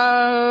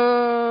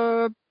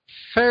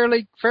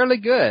 Fairly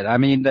good. I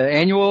mean, the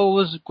annual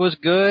was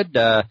good.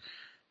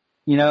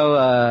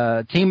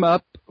 Team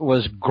Up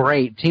was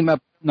great. Team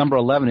Up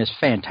 #11 is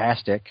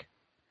fantastic.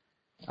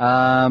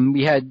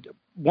 We had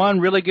one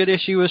really good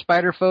issue of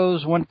Spider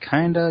Foes, one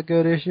kind of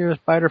good issue of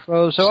Spider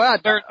Foes. So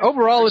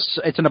overall,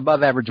 it's an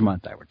above average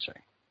month, I would say.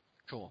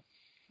 Cool.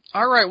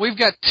 All right, we've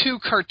got 2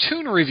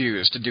 cartoon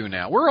reviews to do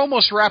now. We're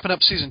almost wrapping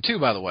up season 2,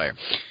 by the way.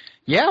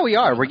 Yeah, we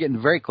are. We're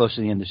getting very close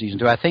to the end of season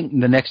 2. I think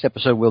the next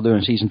episode we'll do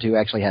in season 2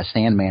 actually has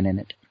Sandman in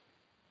it.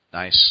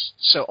 Nice.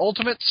 So,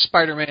 Ultimate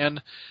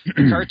Spider-Man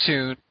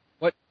cartoon.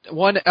 What?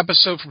 One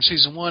episode from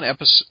season 1,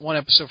 one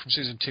episode from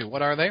season 2.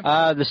 What are they?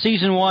 The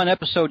season 1,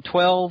 episode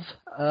 12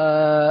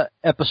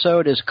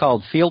 episode is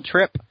called Field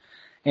Trip,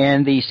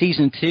 and the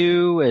season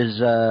 2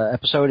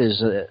 episode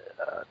is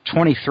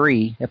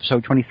 23.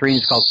 Episode 23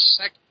 is called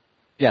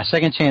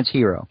Second Chance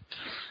Hero.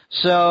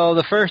 So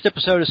the first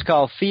episode is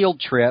called Field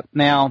Trip.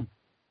 Now,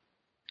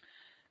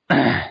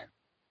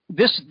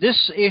 this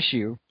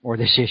issue,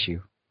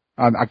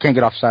 I can't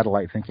get off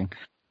satellite thinking.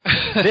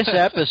 This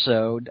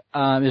episode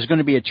is going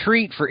to be a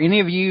treat for any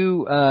of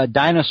you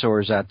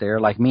dinosaurs out there,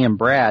 like me and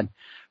Brad,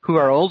 who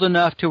are old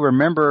enough to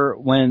remember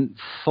when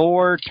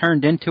Thor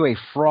turned into a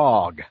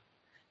frog.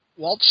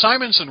 Walt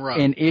Simonson run.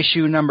 In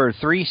issue number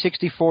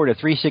 364 to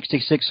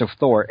 366 of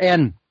Thor.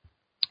 And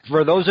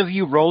for those of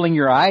you rolling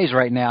your eyes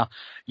right now,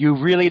 you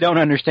really don't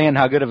understand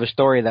how good of a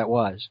story that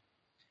was.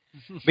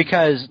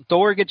 Because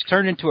Thor gets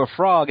turned into a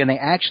frog,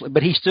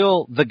 but he's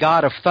still the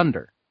god of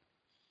thunder.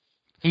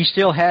 He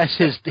still has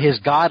his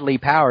godly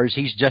powers.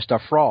 He's just a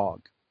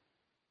frog.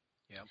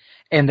 Yep.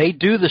 And they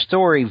do the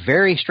story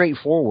very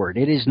straightforward.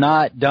 It is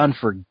not done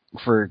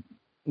for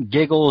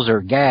giggles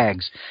or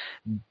gags.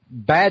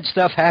 Bad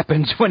stuff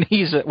happens when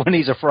he's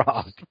a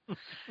frog.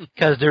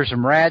 Because there's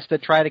some rats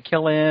that try to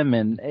kill him,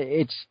 and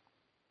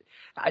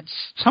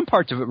some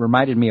parts of it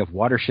reminded me of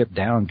Watership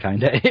Down,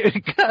 kind of.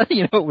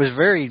 It was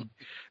very,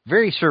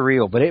 very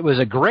surreal, but it was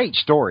a great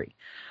story.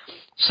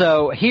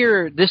 So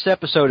here, this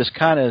episode is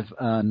kind of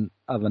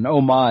an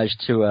homage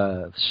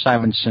to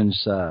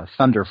Simonson's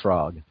Thunder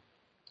Frog.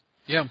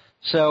 Yeah.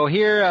 So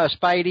here,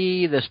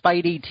 Spidey, the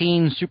Spidey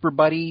Teen Super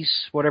Buddies,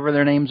 whatever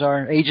their names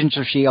are, Agents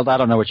of S.H.I.E.L.D., I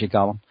don't know what you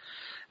call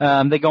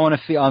them. They go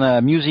on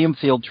a museum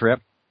field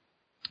trip,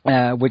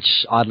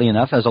 which, oddly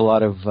enough, has a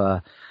lot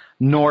of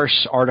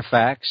Norse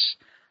artifacts.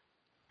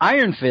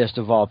 Iron Fist,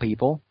 of all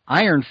people,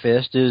 Iron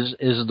Fist is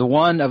the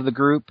one of the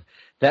group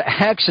that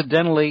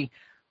accidentally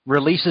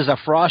releases a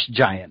frost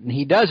giant, and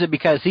he does it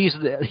because he's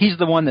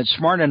the one that's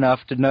smart enough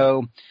to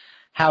know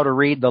how to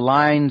read the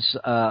lines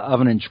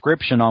of an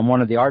inscription on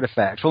one of the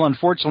artifacts. Well,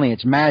 unfortunately,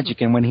 it's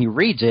magic, and when he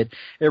reads it,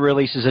 it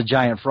releases a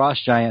giant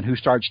frost giant who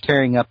starts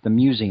tearing up the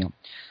museum.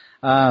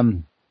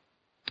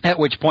 At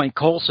which point,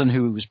 Coulson,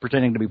 who was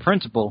pretending to be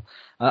principal,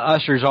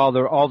 ushers all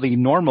the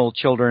normal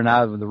children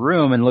out of the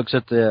room and looks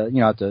at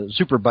the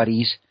super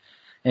buddies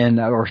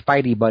or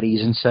Spidey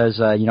buddies and says,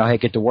 hey,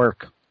 get to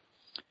work.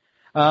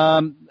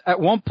 At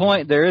one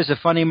point, there is a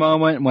funny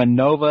moment when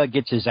Nova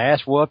gets his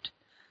ass whooped.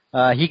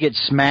 He gets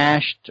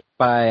smashed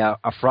by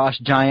a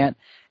frost giant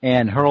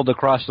and hurled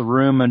across the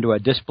room into a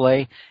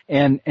display,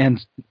 and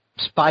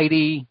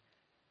Spidey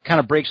kind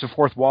of breaks the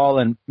fourth wall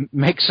and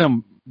makes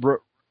him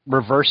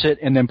reverse it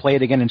and then play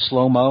it again in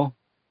slow-mo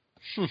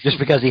just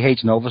because he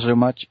hates Nova so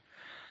much.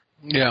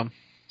 Yeah.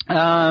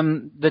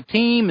 The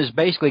team is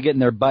basically getting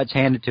their butts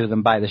handed to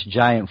them by this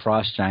giant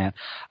frost giant.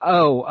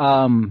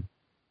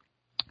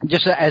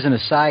 Just as an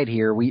aside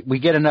here, we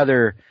get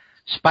another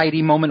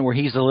Spidey moment where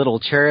he's the little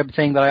cherub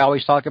thing that I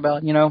always talk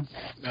about, And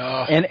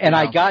yeah.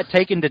 I got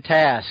taken to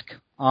task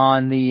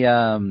on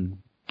the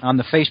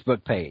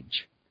Facebook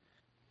page.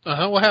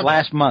 What happened?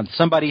 Last month.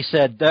 Somebody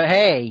said,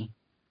 hey,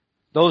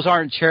 those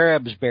aren't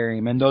cherubs,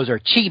 Berryman, those are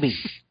chibi.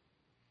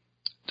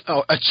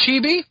 Oh, a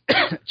chibi?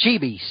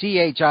 Chibi,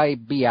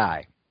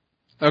 C-H-I-B-I.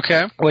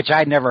 Okay. Which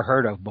I'd never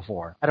heard of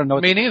before. I don't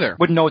know. Me neither.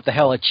 Wouldn't know what the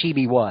hell a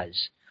chibi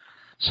was.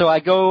 So I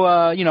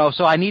go,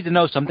 so I need to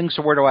know something,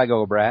 so where do I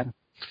go, Brad?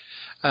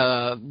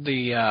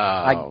 The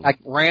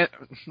Rand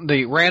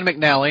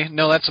McNally.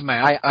 No, that's a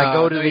map. I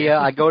go to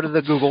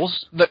the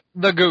Googles.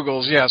 The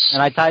Googles, yes.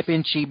 And I type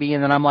in chibi,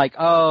 and then I'm like,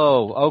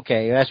 oh,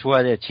 okay, that's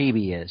what a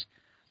chibi is.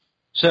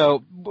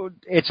 So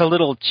it's a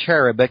little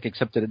cherubic,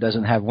 except that it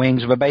doesn't have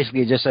wings. But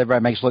basically,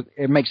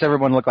 it makes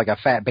everyone look like a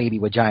fat baby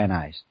with giant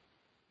eyes.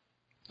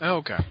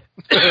 Okay.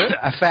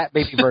 A fat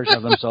baby version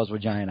of themselves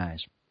with giant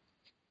eyes.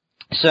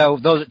 So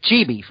those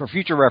chibi, for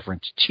future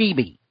reference,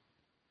 chibi.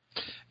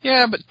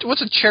 Yeah, but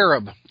what's a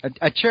cherub?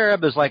 A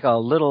cherub is like a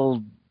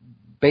little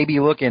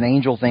baby-looking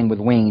angel thing with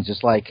wings.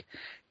 It's like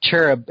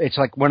cherub. It's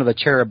like one of the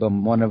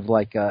cherubim.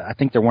 I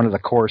think they're one of the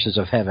choruses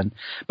of heaven.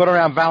 But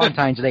around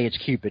Valentine's Day, it's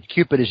Cupid.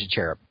 Cupid is a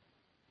cherub.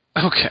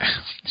 Okay.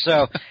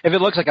 So if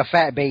it looks like a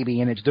fat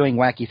baby and it's doing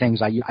wacky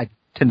things, I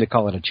tend to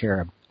call it a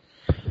cherub.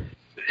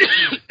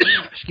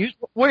 Excuse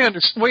me. We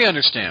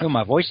understand. Oh,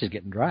 my voice is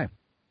getting dry.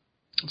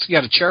 You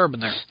got a cherub in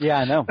there. Yeah,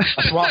 I know.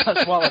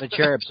 I swallowed a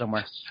cherub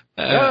somewhere.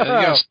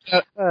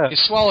 You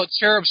swallowed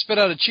cherub, spit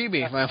out a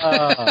chibi.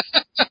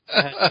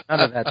 None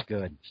of that's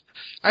good.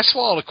 I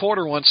swallowed a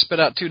quarter once, spit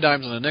out 2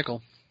 dimes and a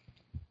nickel.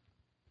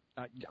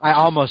 I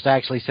almost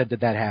actually said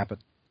that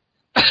happened.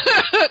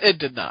 It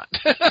did not.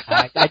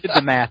 I did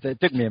the math. It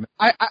took me a minute.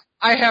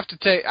 I have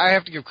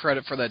to give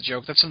credit for that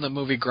joke. That's in the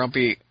movie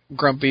Grumpy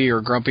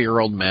or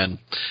Grumpier Old Men,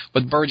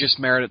 with Burgess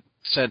Meredith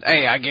said,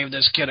 "Hey, I gave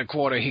this kid a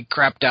quarter. He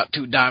crapped out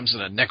 2 dimes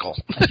and a nickel."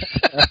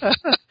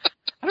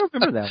 I don't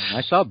remember that one.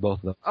 I saw both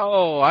of them.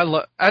 Oh,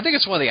 I think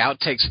it's one of the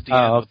outtakes at the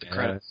end with the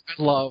credits.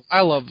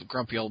 I love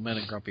Grumpy Old Men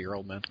and Grumpier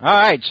Old Men. All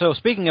right, so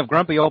speaking of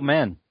grumpy old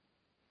men.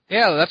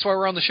 Yeah, that's why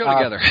we're on the show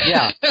together.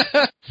 Yeah.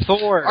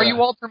 Thor. Are you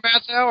Walter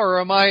Matthau or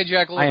am I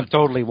Jack Lemmon? I am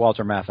totally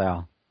Walter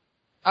Matthau.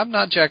 I'm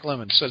not Jack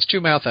Lemmon, so it's 2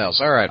 Matthau's.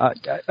 All right.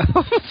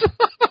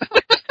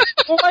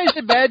 Why is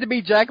it bad to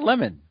be Jack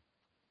Lemmon?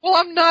 Well,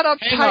 I'm not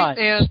uptight,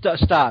 and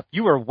stop.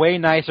 You are way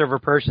nicer of a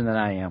person than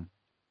I am.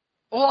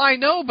 Well, I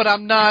know, but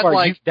I'm not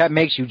like that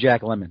makes you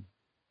Jack Lemmon.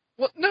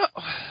 Well, no.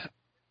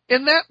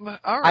 In that,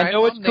 all right. I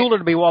know it's cooler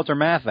to be Walter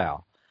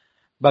Matthau,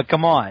 but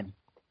come on.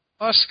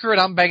 Oh, screw it.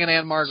 I'm banging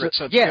Anne Margaret,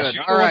 so it's good.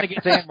 You're all right. To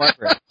get to Anne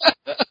Margaret.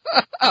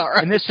 All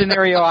right. In this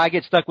scenario, I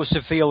get stuck with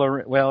Sophia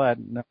Loren. Well,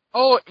 no.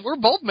 Oh, we're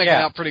both making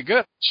out pretty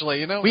good,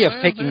 actually. We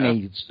have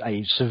taken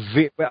a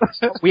severe. Well,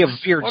 we have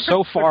veered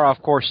so far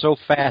off course so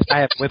fast. I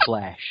have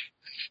whiplash.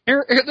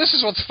 Here, this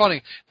is what's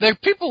funny. The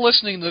people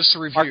listening to this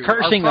review are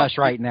cursing us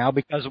right now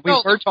because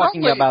we're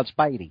talking about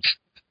Spidey.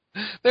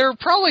 They're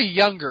probably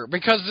younger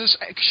because this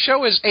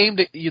show is aimed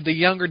at the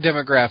younger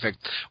demographic.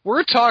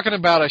 We're talking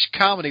about a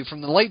comedy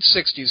from the late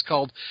 60s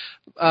called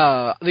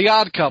The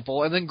Odd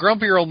Couple and then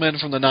Grumpier Old Men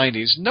from the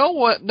 90s.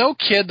 No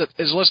kid that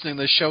is listening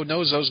to this show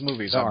knows those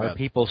movies. There are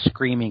people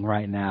screaming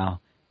right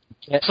now.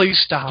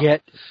 Please stop.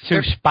 Get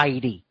to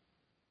Spidey.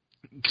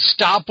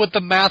 Stop with the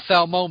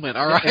Matthau moment,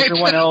 all right?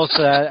 Everyone else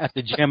at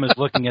the gym is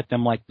looking at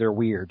them like they're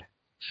weird.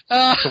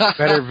 So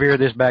better veer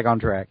this back on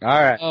track. All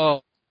right.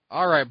 Oh,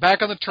 all right.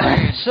 Back on the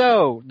train.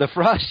 So, the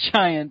Frost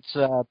Giants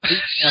beat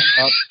them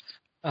up.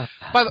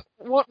 By the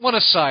one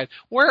aside,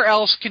 where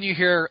else can you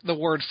hear the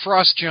word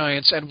Frost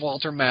Giants and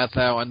Walter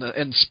Matthau in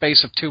the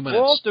space of 2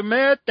 minutes? Walter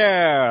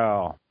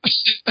Matthau.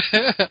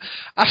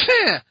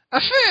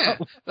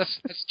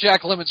 That's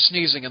Jack Lemmon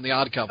sneezing in The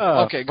Odd Couple.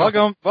 Okay,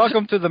 go.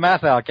 Welcome to the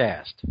Matthau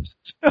cast.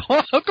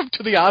 Welcome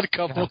to The Odd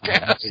Couple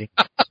cast.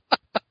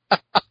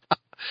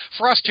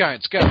 Frost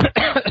Giants, go.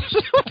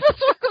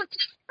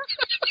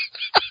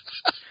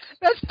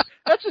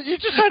 That's you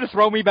just trying to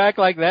throw me back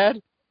like that?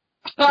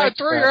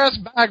 Throw your ass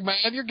back, man.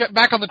 You're getting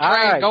back on the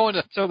train going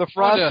to... So the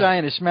Frost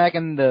Giant is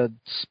smacking the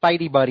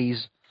Spidey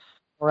buddies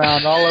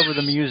around all over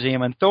the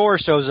museum, and Thor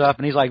shows up,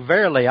 and he's like,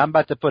 "Verily, I'm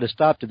about to put a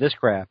stop to this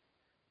crap."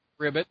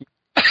 Ribbit.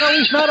 No,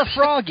 he's not a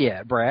frog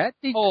yet, Brad.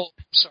 Oh,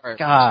 sorry.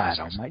 God,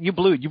 Sorry. you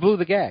blew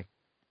the gag.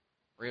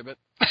 Ribbit.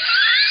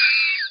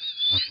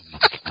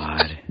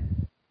 God.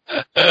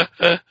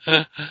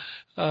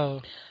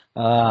 Oh.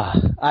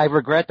 I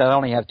regret that I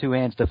only have two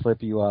hands to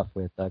flip you off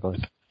with,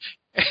 Douglas.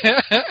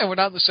 And we're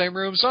not in the same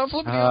room, so I'm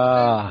flipping you.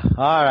 All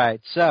right,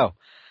 so.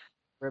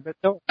 Ribbit.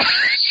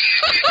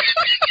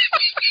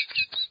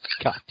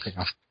 God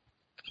damn.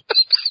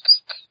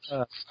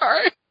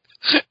 Sorry.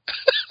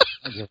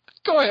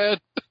 Go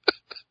ahead.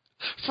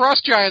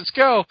 Frost Giants,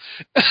 go.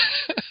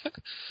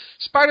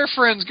 Spider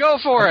Friends, go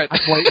for it.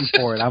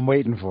 I'm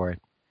waiting for it.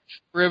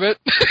 Ribbit.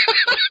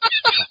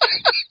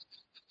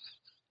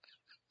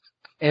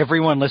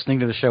 Everyone listening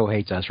to the show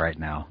hates us right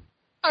now.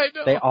 I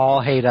know. They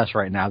all hate us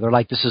right now. They're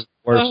like, this is the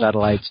worst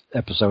Satellites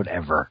episode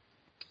ever.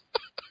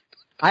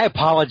 I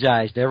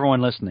apologize to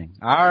everyone listening.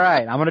 All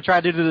right, I'm going to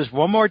try to do this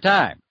one more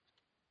time.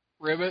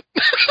 Ribbit.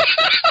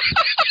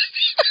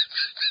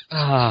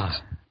 I'm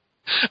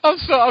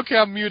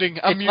muting.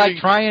 It's like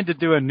trying to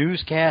do a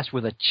newscast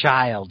with a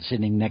child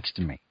sitting next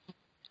to me.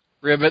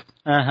 Ribbit.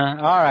 All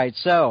right,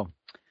 so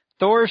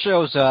Thor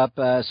shows up,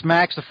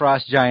 smacks the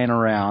Frost Giant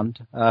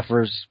around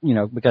because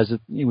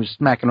he was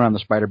smacking around the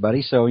Spider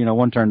Buddy, so,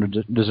 one turn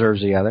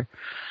deserves the other.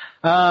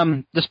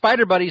 The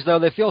Spider Buddies, though,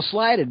 they feel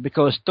slighted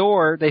because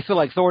they feel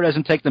like Thor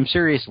doesn't take them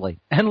seriously.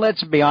 And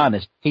let's be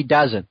honest, he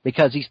doesn't,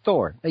 because he's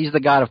Thor. He's the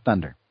god of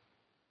thunder.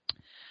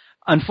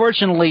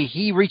 Unfortunately,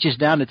 he reaches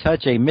down to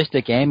touch a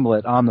mystic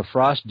amulet on the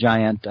Frost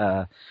Giant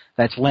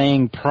that's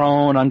laying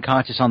prone,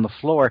 unconscious on the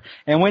floor.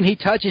 And when he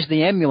touches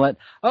the amulet,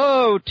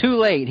 too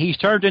late. He's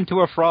turned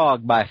into a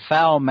frog by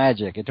foul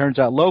magic. It turns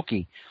out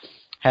Loki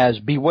has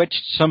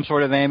bewitched some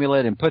sort of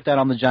amulet and put that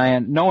on the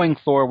giant, knowing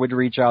Thor would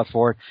reach out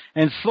for it.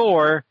 And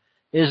Thor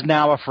is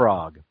now a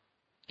frog.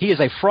 He is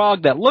a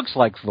frog that looks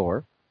like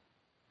Thor,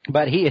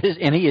 but he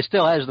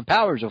still has the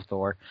powers of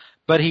Thor.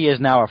 But he is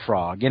now a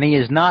frog, and he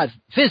is not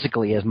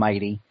physically as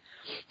mighty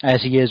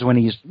as he is when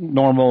he's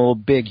normal,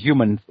 big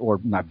human, or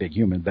not big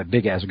human, but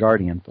big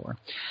Asgardian Thor.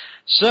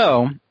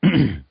 So,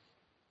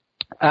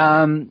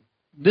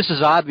 this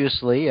is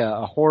obviously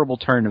a horrible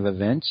turn of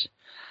events.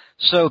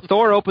 So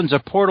Thor opens a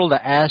portal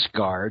to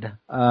Asgard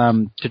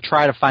to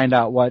try to find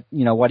out what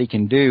he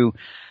can do.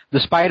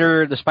 The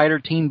spider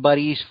teen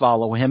buddies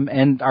follow him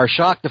and are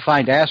shocked to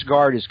find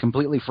Asgard is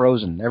completely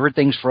frozen.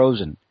 Everything's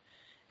frozen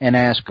in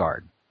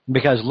Asgard,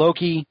 because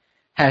Loki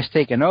has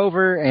taken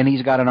over, and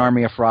he's got an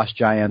army of frost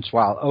giants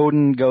while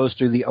Odin goes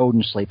through the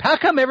Odin sleep. How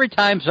come every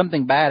time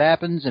something bad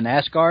happens in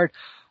Asgard,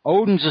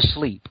 Odin's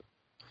asleep?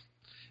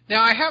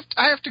 Now, I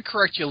have to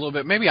correct you a little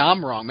bit. Maybe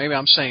I'm wrong. Maybe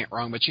I'm saying it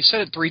wrong, but you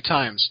said it 3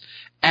 times.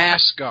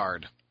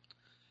 Asgard.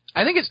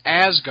 I think it's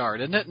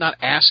Asgard, isn't it? Not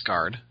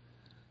Asgard.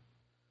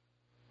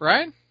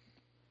 Right?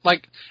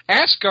 Like,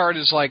 Asgard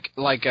is like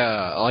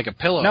a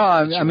pillow. No,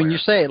 I mean, you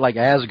say it like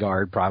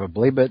Asgard,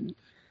 probably, but...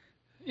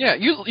 Yeah,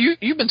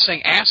 you've been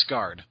saying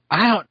Asgard.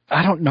 I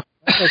don't know.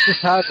 That's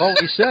just how I've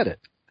always said it.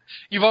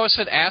 You've always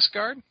said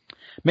Asgard?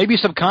 Maybe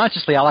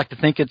subconsciously I like to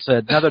think it's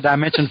another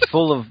dimension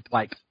full of,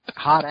 like,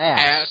 hot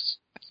ass.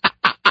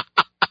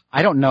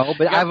 I don't know,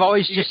 but I've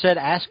always just said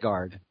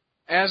Asgard.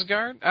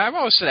 Asgard? I've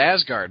always said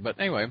Asgard, but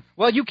anyway.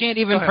 Well, you can't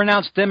even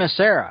pronounce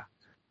Themyscira.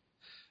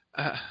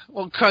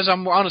 Well, because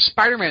I'm on a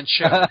Spider-Man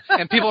show,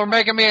 and people are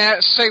making me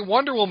say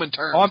Wonder Woman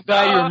terms. Oh, I'm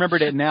glad you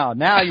remembered it now.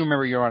 Now you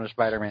remember you're on a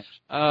Spider-Man show.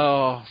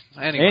 Oh,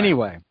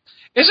 anyway.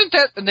 Isn't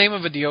that the name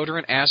of a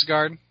deodorant,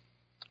 Asgard?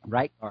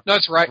 Right. No,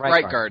 it's Right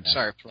Guard. Yeah,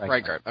 sorry,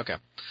 Right Guard. Okay.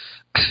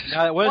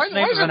 Now, what's the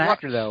name of an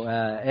actor, though?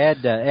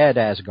 Ed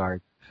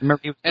Asgard.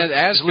 Remember, Ed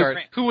Asgard,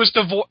 who was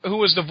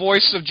the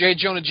voice of J.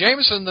 Jonah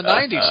Jameson in the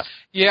 90s.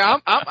 Yeah,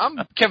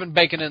 I'm Kevin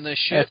Bacon in this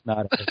shit. That's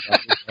not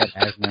Ed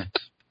Asgard.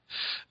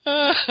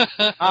 All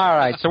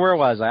right, so where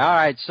was I? All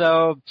right,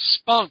 so...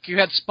 Spunk. You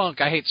had Spunk.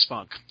 I hate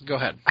Spunk. Go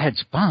ahead. I had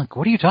Spunk?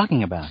 What are you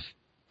talking about?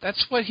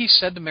 That's what he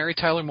said to Mary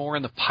Tyler Moore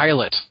in the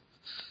pilot.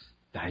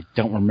 I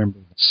don't remember.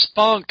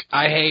 Spunk.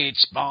 I hate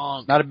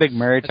Spunk. Not a big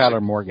Mary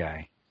Tyler Moore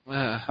guy.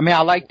 I mean,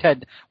 I like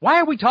Ted. Why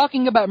are we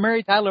talking about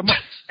Mary Tyler Moore?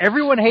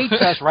 Everyone hates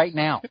us right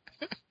now.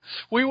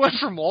 We went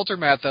from Walter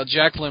Matthau,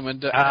 Jack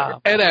Lemmon, to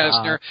Ed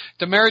Asner,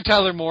 to Mary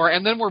Tyler Moore,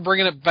 and then we're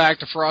bringing it back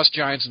to Frost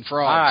Giants and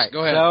Frogs. All right,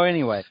 go ahead. So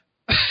anyway...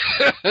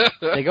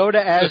 They go to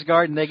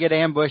Asgard and they get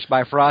ambushed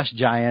by frost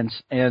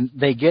giants and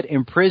they get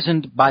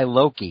imprisoned by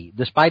Loki.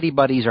 The Spidey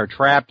buddies are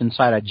trapped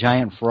inside a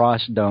giant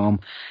frost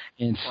dome,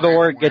 and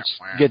Thor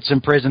gets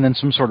imprisoned in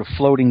some sort of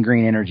floating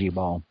green energy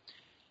ball.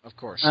 Of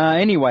course.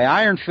 Anyway,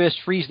 Iron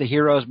Fist frees the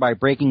heroes by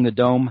breaking the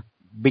dome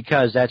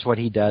because that's what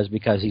he does,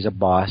 because he's a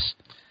boss.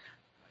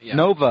 Yeah.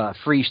 Nova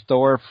frees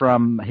Thor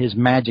from his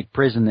magic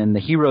prison, and the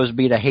heroes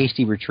beat a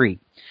hasty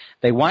retreat.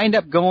 They wind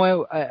up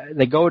going.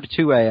 They go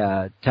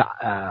to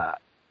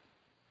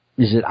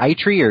is it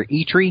Eitri or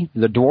Eitri,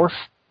 the dwarf?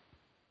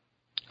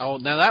 Oh,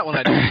 now that one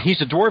I don't know. He's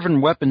a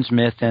dwarven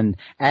weaponsmith in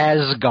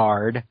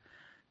Asgard.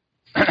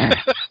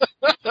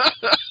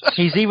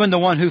 He's even the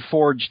one who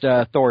forged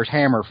Thor's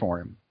hammer for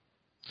him.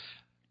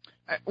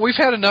 we've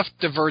had enough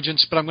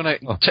divergence, but I'm going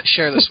to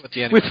share this with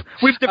you anyway.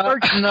 We've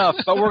diverged enough,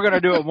 but we're going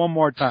to do it one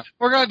more time.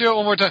 We're going to do it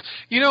one more time.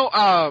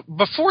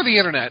 Before the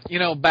internet,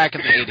 back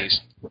in the 80s,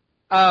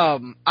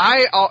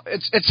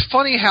 it's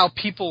funny how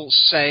people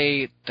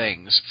say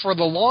things. For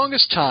the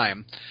longest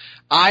time,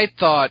 I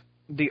thought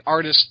the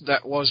artist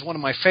that was one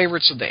of my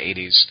favorites of the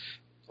 80s,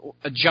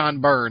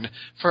 John Byrne,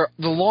 for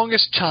the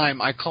longest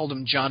time I called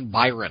him John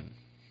Byron.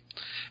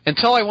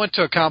 Until I went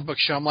to a comic book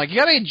show, I'm like, you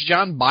got any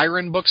John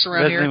Byron books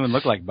around here? Doesn't even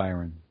look like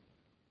Byron.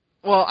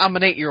 Well, I'm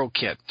an 8-year-old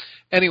kid.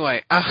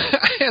 Anyway,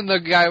 and the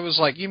guy was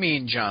like, you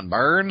mean John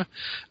Byrne?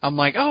 I'm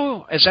like,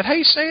 oh, is that how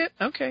you say it?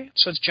 Okay,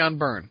 so it's John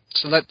Byrne.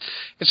 So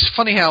it's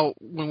funny how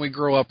when we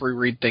grow up, we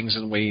read things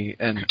and we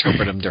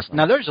interpret them differently.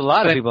 Now, there's a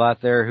lot of people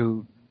out there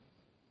who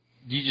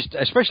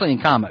especially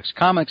in comics.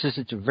 Comics is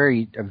such a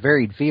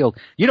varied field.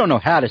 You don't know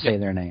how to say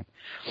their name.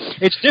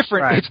 It's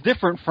different. Right. It's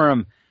different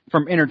from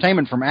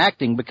entertainment, from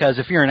acting, because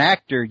if you're an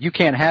actor, you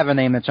can't have a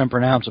name that's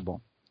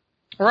unpronounceable.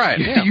 Right.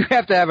 Yeah. You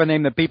have to have a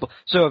name that people.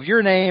 So if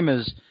your name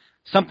is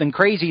something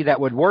crazy that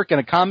would work in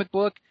a comic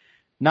book,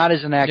 not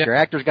as an actor.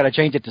 Yep. Actor's got to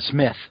change it to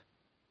Smith.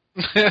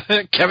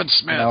 Kevin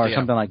Smith, or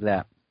something like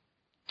that.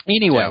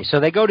 Anyway, so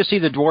they go to see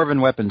the Dwarven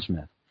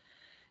weaponsmith.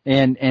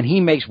 And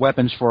he makes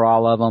weapons for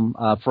all of them,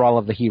 for all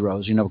of the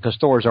heroes, because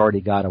Thor's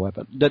already got a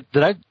weapon.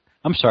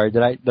 I'm sorry,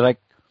 did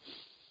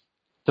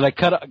I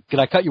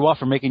cut you off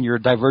for making your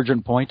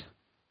divergent point?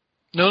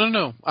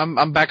 No.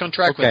 I'm back on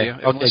track with you.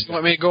 Unless you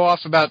want me to go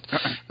off about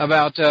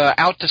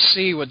Out to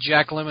Sea with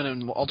Jack Lemmon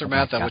and Walter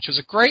Matthau, which was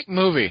a great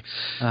movie.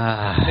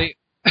 So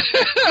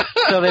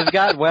they've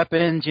got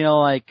weapons,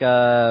 like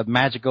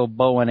magical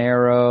bow and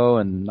arrow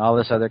and all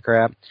this other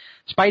crap.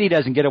 Spidey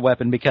doesn't get a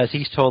weapon because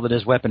he's told that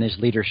his weapon is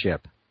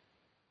leadership.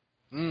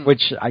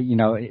 Which,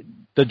 the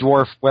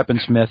dwarf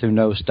weaponsmith who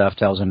knows stuff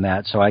tells him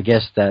that, so I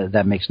guess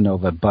that makes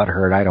Nova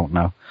butthurt. I don't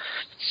know.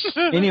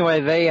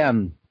 Anyway,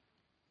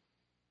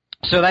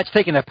 so that's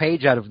taking a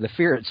page out of the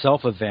Fear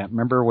Itself event.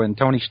 Remember when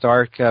Tony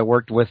Stark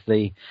worked with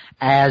the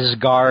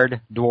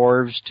Asgard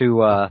dwarves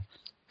to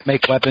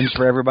make weapons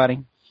for everybody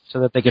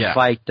so that they could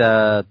fight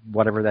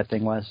whatever that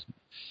thing was?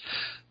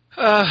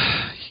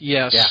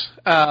 Yes. Yeah.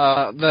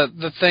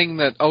 The thing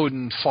that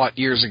Odin fought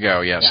years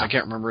ago, yes. Yeah. I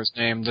can't remember his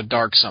name, the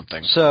Dark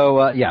something.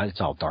 So,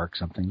 it's all Dark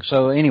something.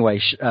 So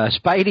anyway,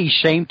 Spidey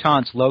shame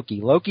taunts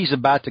Loki. Loki's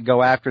about to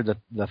go after the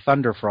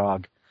Thunder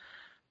Frog.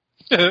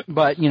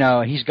 But,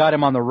 he's got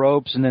him on the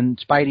ropes, and then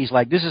Spidey's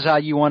like, this is how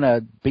you want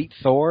to beat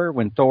Thor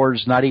when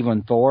Thor's not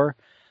even Thor?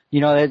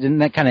 Isn't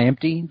that kind of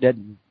empty? That,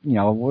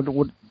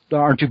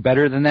 aren't you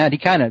better than that?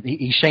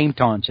 He shame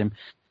taunts him.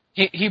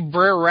 He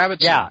Brer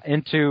Rabbits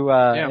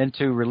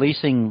into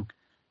releasing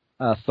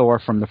Thor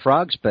from the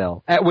frog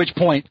spell. At which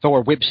point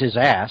Thor whips his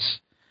ass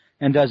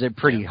and does it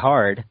pretty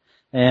hard.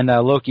 And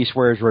Loki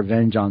swears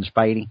revenge on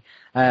Spidey.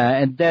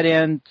 And that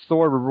end,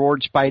 Thor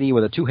rewards Spidey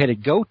with a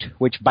 2-headed goat,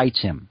 which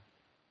bites him.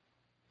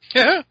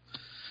 Yeah.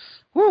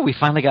 Woo, we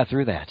finally got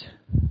through that.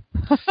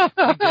 We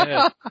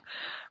did.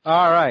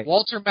 All right.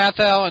 Walter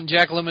Matthau and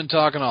Jack Lemmon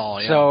talking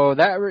all. Yeah. So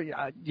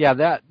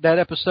that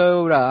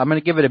episode, I'm going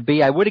to give it a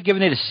B. I would have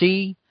given it a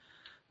C.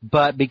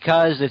 But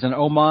because it's an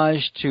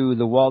homage to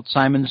the Walt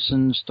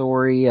Simonson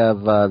story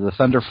of the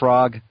Thunder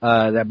Frog,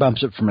 that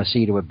bumps it from a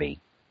C to a B.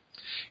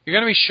 You're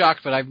going to be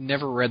shocked, but I've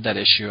never read that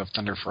issue of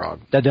Thunder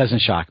Frog. That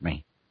doesn't shock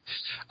me.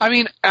 I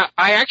mean,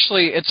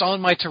 it's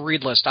on my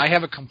to-read list. I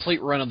have a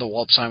complete run of the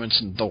Walt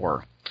Simonson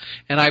Thor.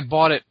 And I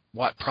bought it,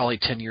 probably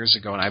 10 years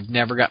ago, and I've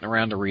never gotten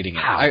around to reading it.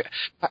 Wow.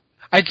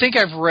 I think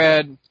I've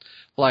read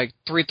like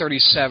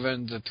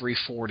 337 to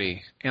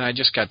 340, and I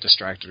just got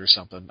distracted or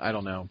something. I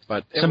don't know,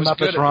 but it some was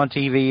Muppets good. were on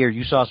TV, or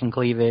you saw some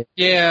cleavage.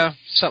 Yeah,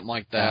 something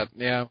like that.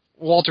 Yeah,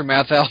 Walter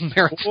Matthau and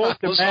Marathon.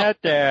 Walter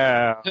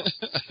Matthau.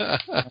 Oh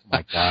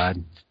my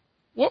God.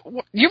 What?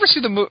 You ever see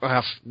the movie?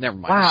 Never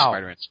mind. Wow.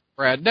 Spider-Man.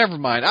 Brad, never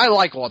mind. I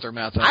like Walter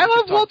Matthau. I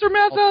love Walter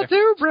Matthau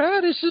too,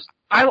 Brad. It's just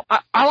I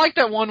like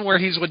that one where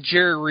he's with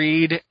Jerry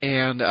Reed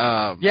and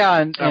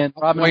and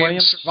Robin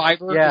Williams.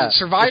 Survivor. Yeah,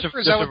 Survivor.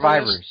 The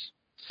Survivors.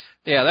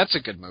 Yeah, that's a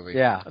good movie.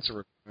 Yeah, that's a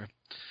good movie.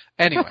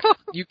 Anyway,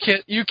 you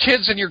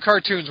kids and your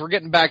cartoons, we're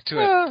getting back to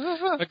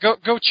it.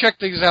 Go check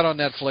these out on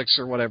Netflix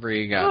or whatever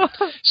you got.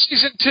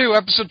 Season 2,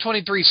 episode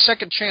 23,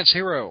 Second Chance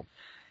Hero.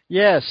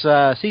 Yes,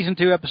 season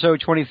 2,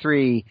 episode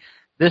 23.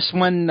 This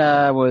one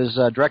was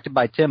directed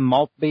by Tim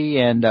Maltby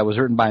and was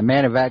written by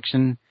Man of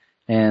Action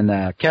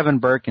and Kevin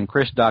Burke and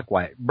Chris Doc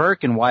Wyatt.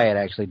 Burke and Wyatt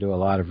actually do a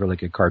lot of really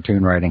good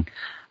cartoon writing.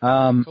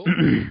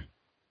 Cool.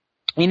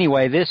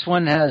 Anyway, this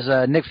one has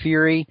Nick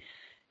Fury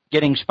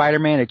getting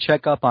Spider-Man to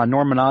check up on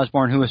Norman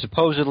Osborn, who has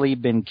supposedly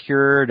been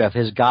cured of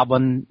his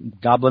goblin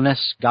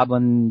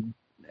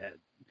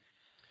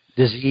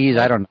disease.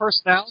 I don't know.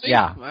 Personality?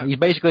 Yeah, he's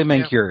basically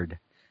been cured.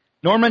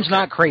 Norman's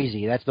not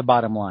crazy. That's the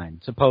bottom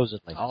line,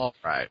 supposedly. All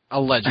right.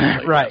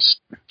 Allegedly. Right. Yes.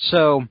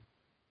 So,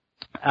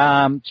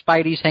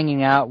 Peter's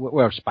hanging out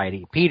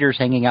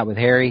with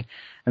Harry,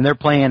 and they're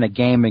playing a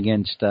game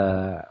against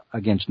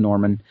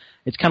Norman.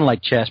 It's kind of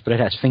like chess, but it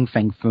has Fing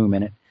Fang Foom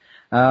in it.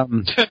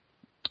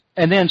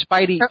 And then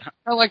Spidey... Kind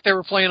of like they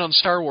were playing on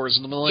Star Wars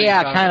in the Millennium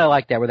Yeah, kind of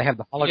like that, where they have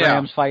the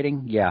holograms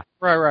fighting. Yeah.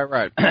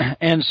 Right.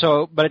 And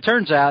so, but it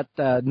turns out,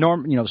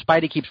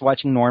 Spidey keeps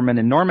watching Norman,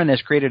 and Norman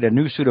has created a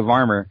new suit of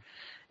armor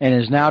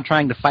and is now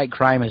trying to fight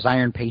crime as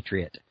Iron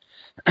Patriot.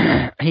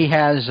 He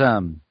has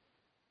the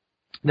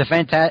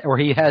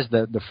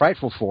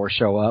Frightful Four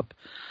show up,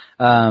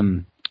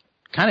 kind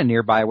of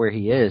nearby where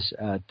he is,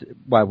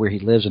 where he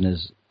lives in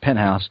his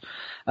penthouse.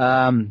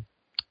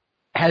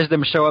 Has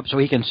them show up so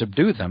he can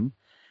subdue them,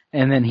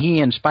 and then he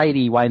and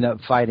Spidey wind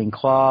up fighting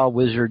Claw,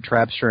 Wizard,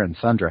 Trapster, and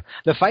Thundra.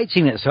 The fight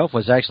scene itself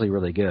was actually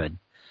really good.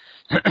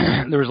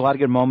 There was a lot of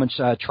good moments.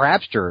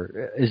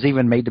 Trapster is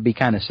even made to be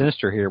kind of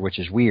sinister here, which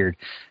is weird,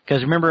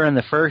 because remember in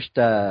the first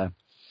time,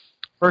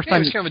 first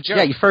time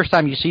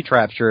you see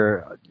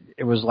Trapster,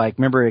 it was like,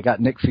 remember it got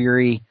Nick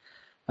Fury,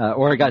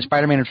 or it got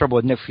Spider-Man in trouble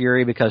with Nick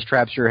Fury because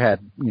Trapster had,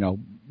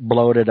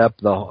 bloated up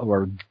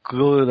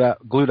glued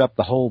up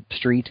the whole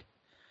street.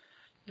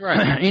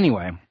 Right.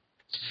 Anyway.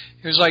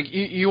 He was like,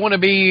 you want to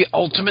be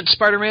Ultimate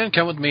Spider-Man?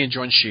 Come with me and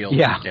join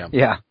S.H.I.E.L.D.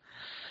 Yeah.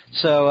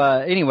 So,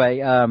 anyway,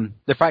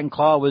 they're fighting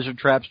Claw, Wizard,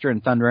 Trapster,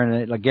 and Thunder,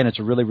 and again, it's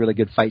a really, really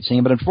good fight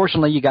scene, but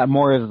unfortunately you got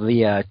more of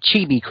the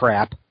chibi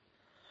crap,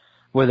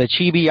 with a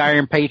chibi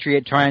Iron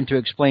Patriot trying to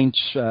explain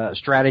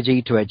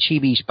strategy to a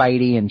chibi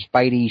Spidey, and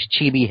Spidey's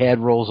chibi head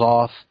rolls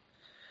off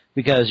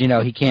because,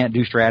 he can't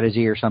do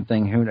strategy or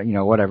something,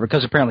 whatever,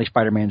 because apparently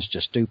Spider-Man's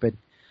just stupid.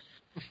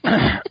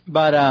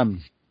 But,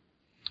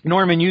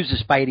 Norman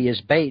uses Spidey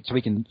as bait so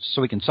he can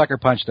sucker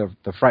punch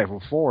the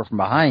Frightful Four from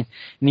behind,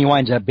 and he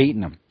winds up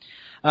beating them.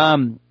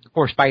 Of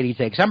course, Spidey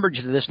takes umbrage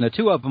to this, and the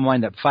two of them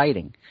wind up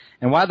fighting.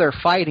 And while they're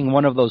fighting,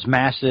 one of those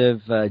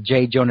massive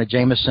J. Jonah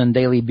Jameson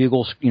Daily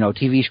Bugle,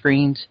 TV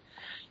screens,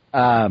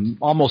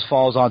 almost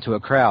falls onto a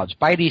crowd.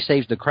 Spidey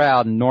saves the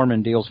crowd, and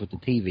Norman deals with the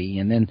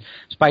TV. And then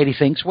Spidey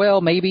thinks,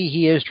 well, maybe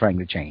he is trying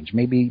to change.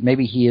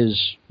 Maybe he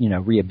is,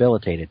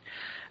 rehabilitated.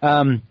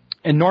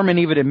 And Norman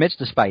even admits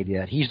to Spidey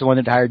that he's the one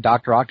that hired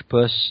Dr.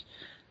 Octopus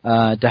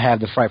to have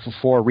the Frightful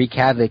Four wreak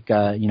havoc,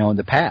 in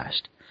the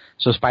past.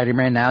 So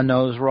Spider-Man now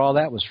knows where all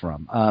that was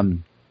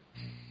from.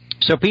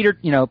 So Peter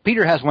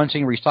has one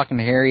scene where he's talking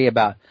to Harry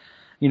about,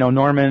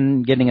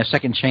 Norman getting a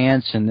second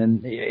chance, and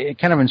then it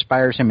kind of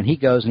inspires him, and he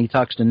goes and he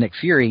talks to Nick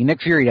Fury.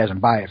 Nick Fury doesn't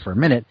buy it for a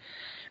minute,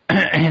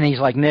 and he's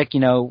like, Nick,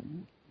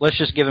 let's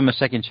just give him a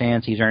second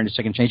chance. He's earned a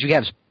second chance. You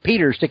have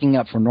Peter sticking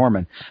up for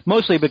Norman,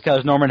 mostly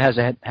because Norman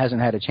hasn't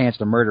had a chance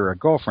to murder a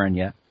girlfriend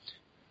yet.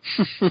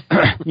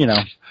 We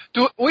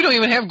don't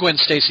even have Gwen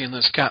Stacy in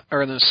this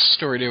in this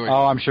story, do we?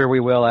 Oh, I'm sure we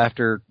will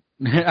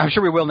I'm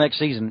sure we will next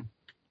season.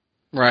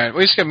 Right.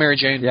 We just got Mary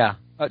Jane. Yeah.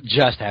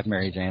 Just have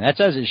Mary Jane. That's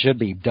as it should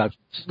be.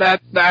 That's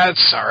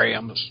sorry.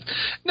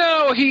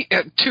 No,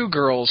 two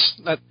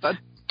girls.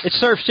 It's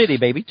Surf City,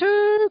 baby.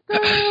 Two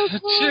girls.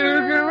 Two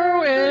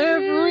girls,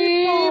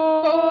 every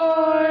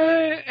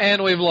boy.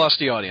 And we've lost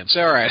the audience.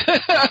 All right.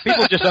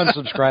 People just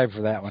unsubscribe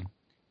for that one.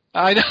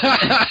 I know.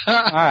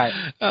 All right.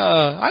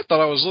 I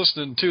thought I was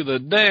listening to the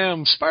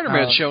damn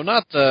Spider-Man show,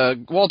 not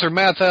the Walter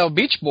Matthau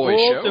Beach Boys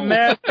show. Walter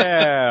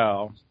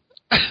Matthau.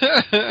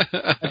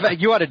 In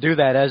fact, you ought to do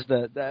that as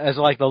the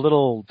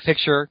little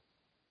picture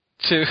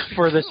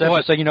for this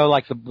episode.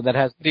 That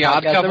has the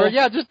Odd Couple.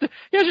 Yeah,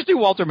 just do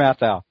Walter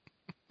Matthau.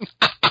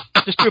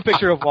 Just do a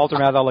picture of Walter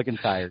Matthau looking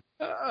tired.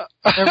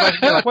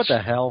 Everybody's like, what the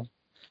hell?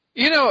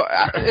 In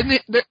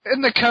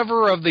the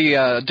cover of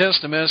the Dennis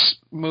the Menace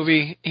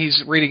movie,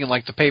 he's reading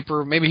like the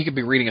paper. Maybe he could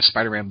be reading a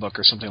Spider-Man book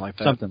or something like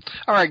that. Something.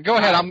 All right, go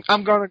ahead.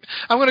 I'm gonna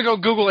go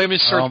Google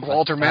image search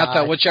Walter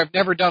Matthau, which I've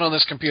never done on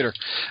this computer.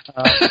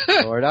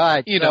 Lord,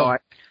 I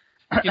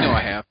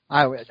have.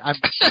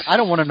 I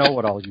don't want to know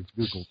what all you've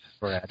Googled,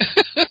 Brad.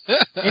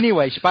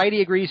 Anyway,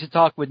 Spidey agrees to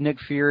talk with Nick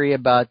Fury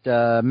about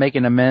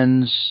making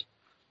amends,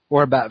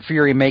 or about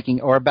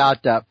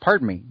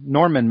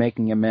Norman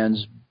making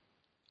amends.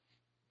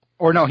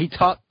 Or no,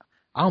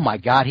 oh my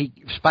God,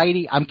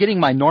 Spidey, I'm getting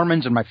my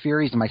Normans and my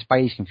Furies and my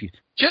Spideys confused.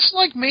 Just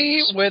like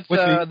me with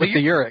the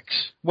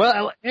Urics.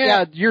 Well,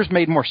 yeah, yours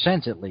made more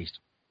sense at least.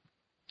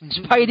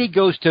 Mm-hmm. Spidey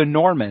goes to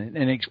Norman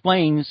and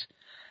explains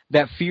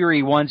that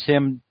Fury wants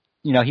him,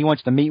 he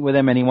wants to meet with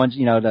him and he wants,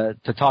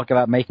 to talk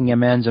about making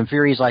amends. And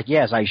Fury's like,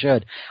 yes, I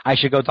should. I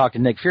should go talk to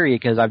Nick Fury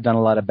because I've done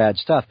a lot of bad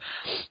stuff.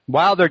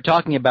 While they're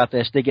talking about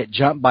this, they get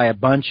jumped by a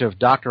bunch of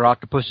Dr.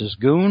 Octopus's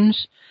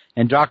goons.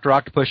 And Dr.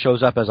 Octopus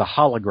shows up as a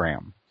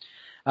hologram.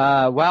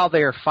 While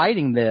they are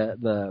fighting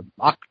the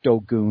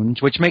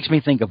Octo-goons, which makes me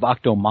think of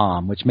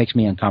Octomom, which makes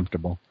me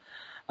uncomfortable.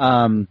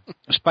 Oh,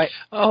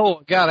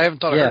 God, I haven't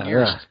thought of that in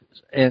years.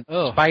 And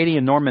Spidey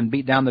and Norman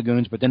beat down the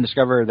goons, but then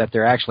discover that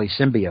they're actually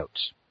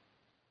symbiotes.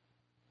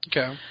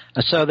 Okay.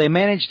 So they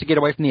manage to get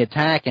away from the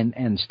attack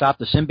and stop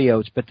the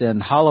symbiotes, but then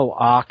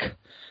Hollow-Ock,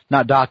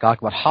 not Doc Ock,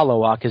 but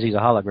Hollow-Ock, because he's a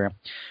hologram,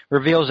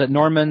 reveals that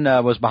Norman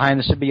was behind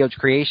the symbiote's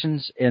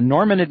creations, and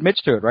Norman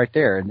admits to it right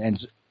there.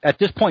 And at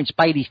this point,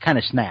 Spidey kind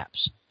of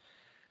snaps.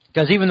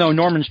 Because even though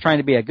Norman's trying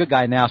to be a good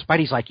guy now,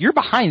 Spidey's like, you're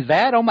behind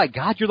that? Oh my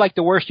God, you're like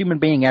the worst human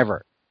being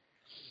ever.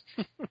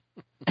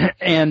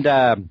 And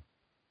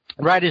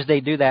Right as they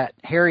do that,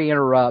 Harry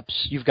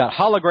interrupts. You've got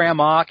Hologram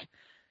Ock.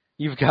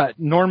 You've got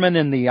Norman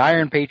and the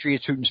Iron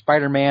Patriots shooting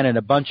Spider-Man and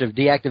a bunch of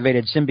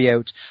deactivated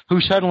symbiotes who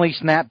suddenly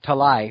snap to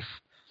life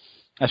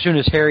as soon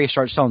as Harry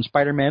starts telling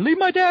Spider-Man, leave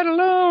my dad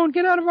alone,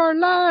 get out of our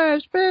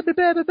lives, blah, blah,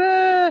 blah, blah,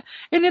 blah.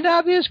 Isn't it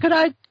obvious? Could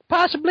I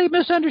possibly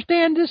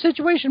misunderstand this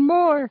situation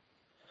more?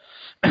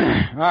 All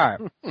right.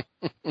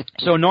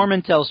 So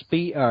Norman tells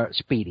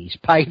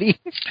Spidey.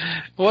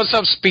 What's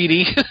up,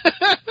 Speedy?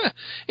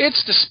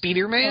 It's the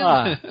Speeder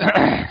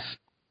Man.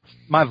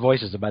 My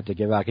voice is about to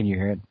give out. Can you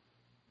hear it?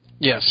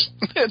 Yes.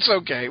 It's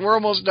okay. We're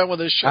almost done with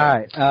this show. All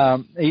right.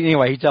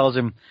 Anyway, he tells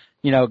him,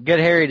 get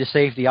Harry to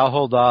safety. I'll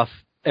hold off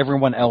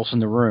everyone else in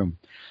the room.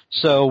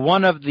 So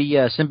one of the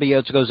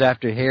symbiotes goes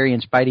after Harry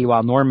and Spidey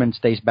while Norman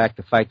stays back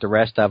to fight the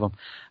rest of them.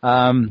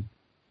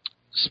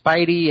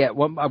 Spidey, at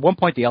one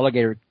point, the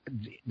elevator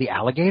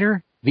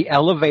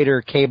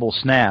cable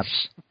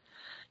snaps.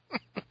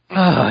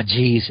 Oh,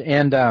 jeez.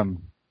 And,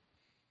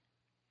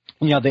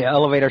 the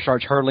elevator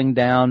starts hurtling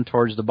down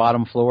towards the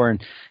bottom floor,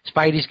 and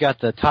Spidey's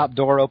got the top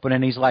door open,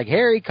 and he's like,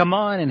 Harry, come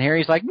on. And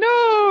Harry's like,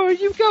 no,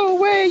 you go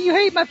away. You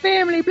hate my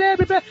family, blah,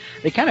 blah, blah.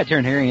 They kind of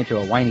turn Harry into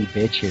a whiny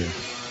bitch here.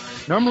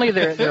 Normally,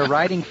 their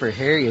writing for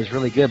Harry is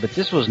really good, but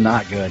this was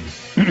not good.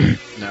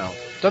 No,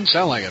 doesn't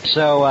sound like it.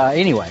 So,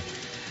 anyway,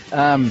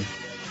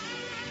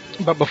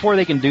 but before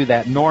they can do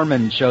that,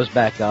 Norman shows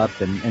back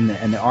up in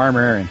the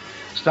armor and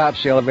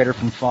stops the elevator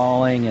from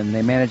falling, and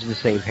they manage to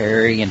save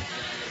Harry. And,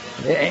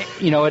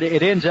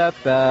 it ends up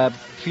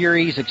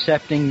Fury's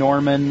accepting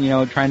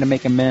Norman, trying to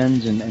make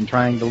amends and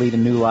trying to lead a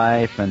new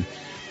life. And,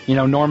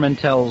 Norman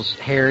tells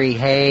Harry,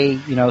 hey,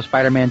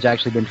 Spider-Man's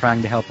actually been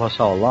trying to help us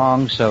all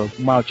along, so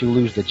why don't you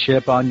lose the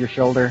chip on your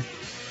shoulder?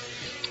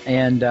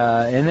 And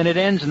then it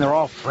ends, and they're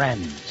all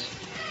friends.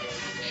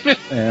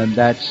 And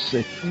that's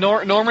it.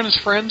 Norman's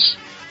friends?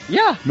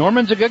 Yeah,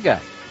 Norman's a good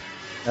guy.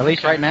 At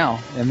least right now,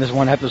 in this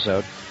one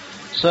episode.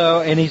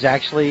 So, and he's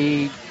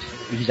actually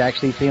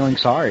feeling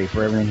sorry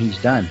for everything he's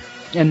done.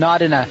 And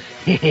not in a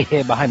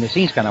behind the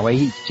scenes kind of way.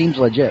 He seems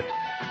legit.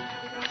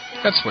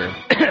 That's weird.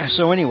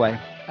 So anyway,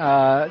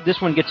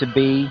 this one gets a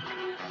B.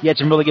 You had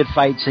some really good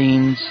fight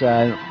scenes.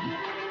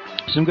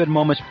 Some good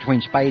moments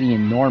between Spidey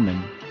and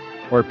Norman.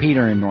 Or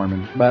Peter and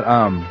Norman. But,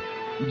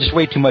 just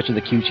way too much of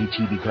the cutesy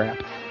TV crap.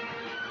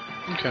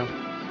 Okay.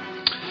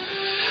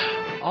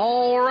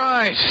 All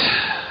right.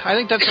 I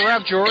think that's a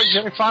wrap, George.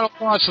 Any final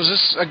thoughts? Was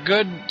this a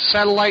good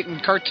satellite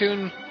and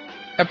cartoon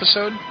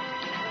episode?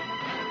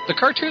 The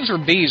cartoons were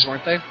B's,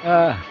 weren't they?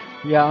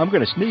 Yeah, I'm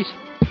going to sneeze.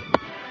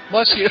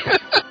 Bless you.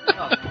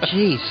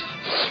 Jeez.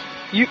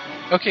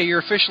 Okay, you're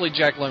officially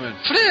Jack Lemmon.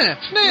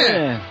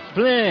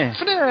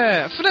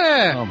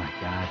 Oh, my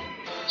God.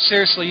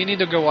 Seriously, you need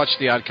to go watch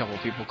The Odd Couple,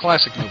 people.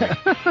 Classic movie.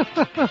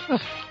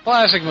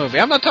 Classic movie.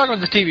 I'm not talking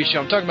about the TV show.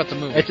 I'm talking about the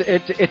movie.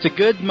 It's a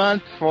good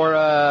month for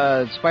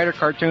spider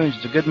cartoons.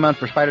 It's a good month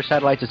for spider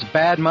satellites. It's a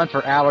bad month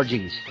for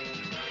allergies.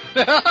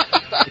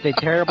 It's a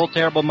terrible,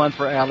 terrible month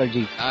for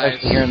allergies,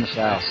 especially here in the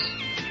South.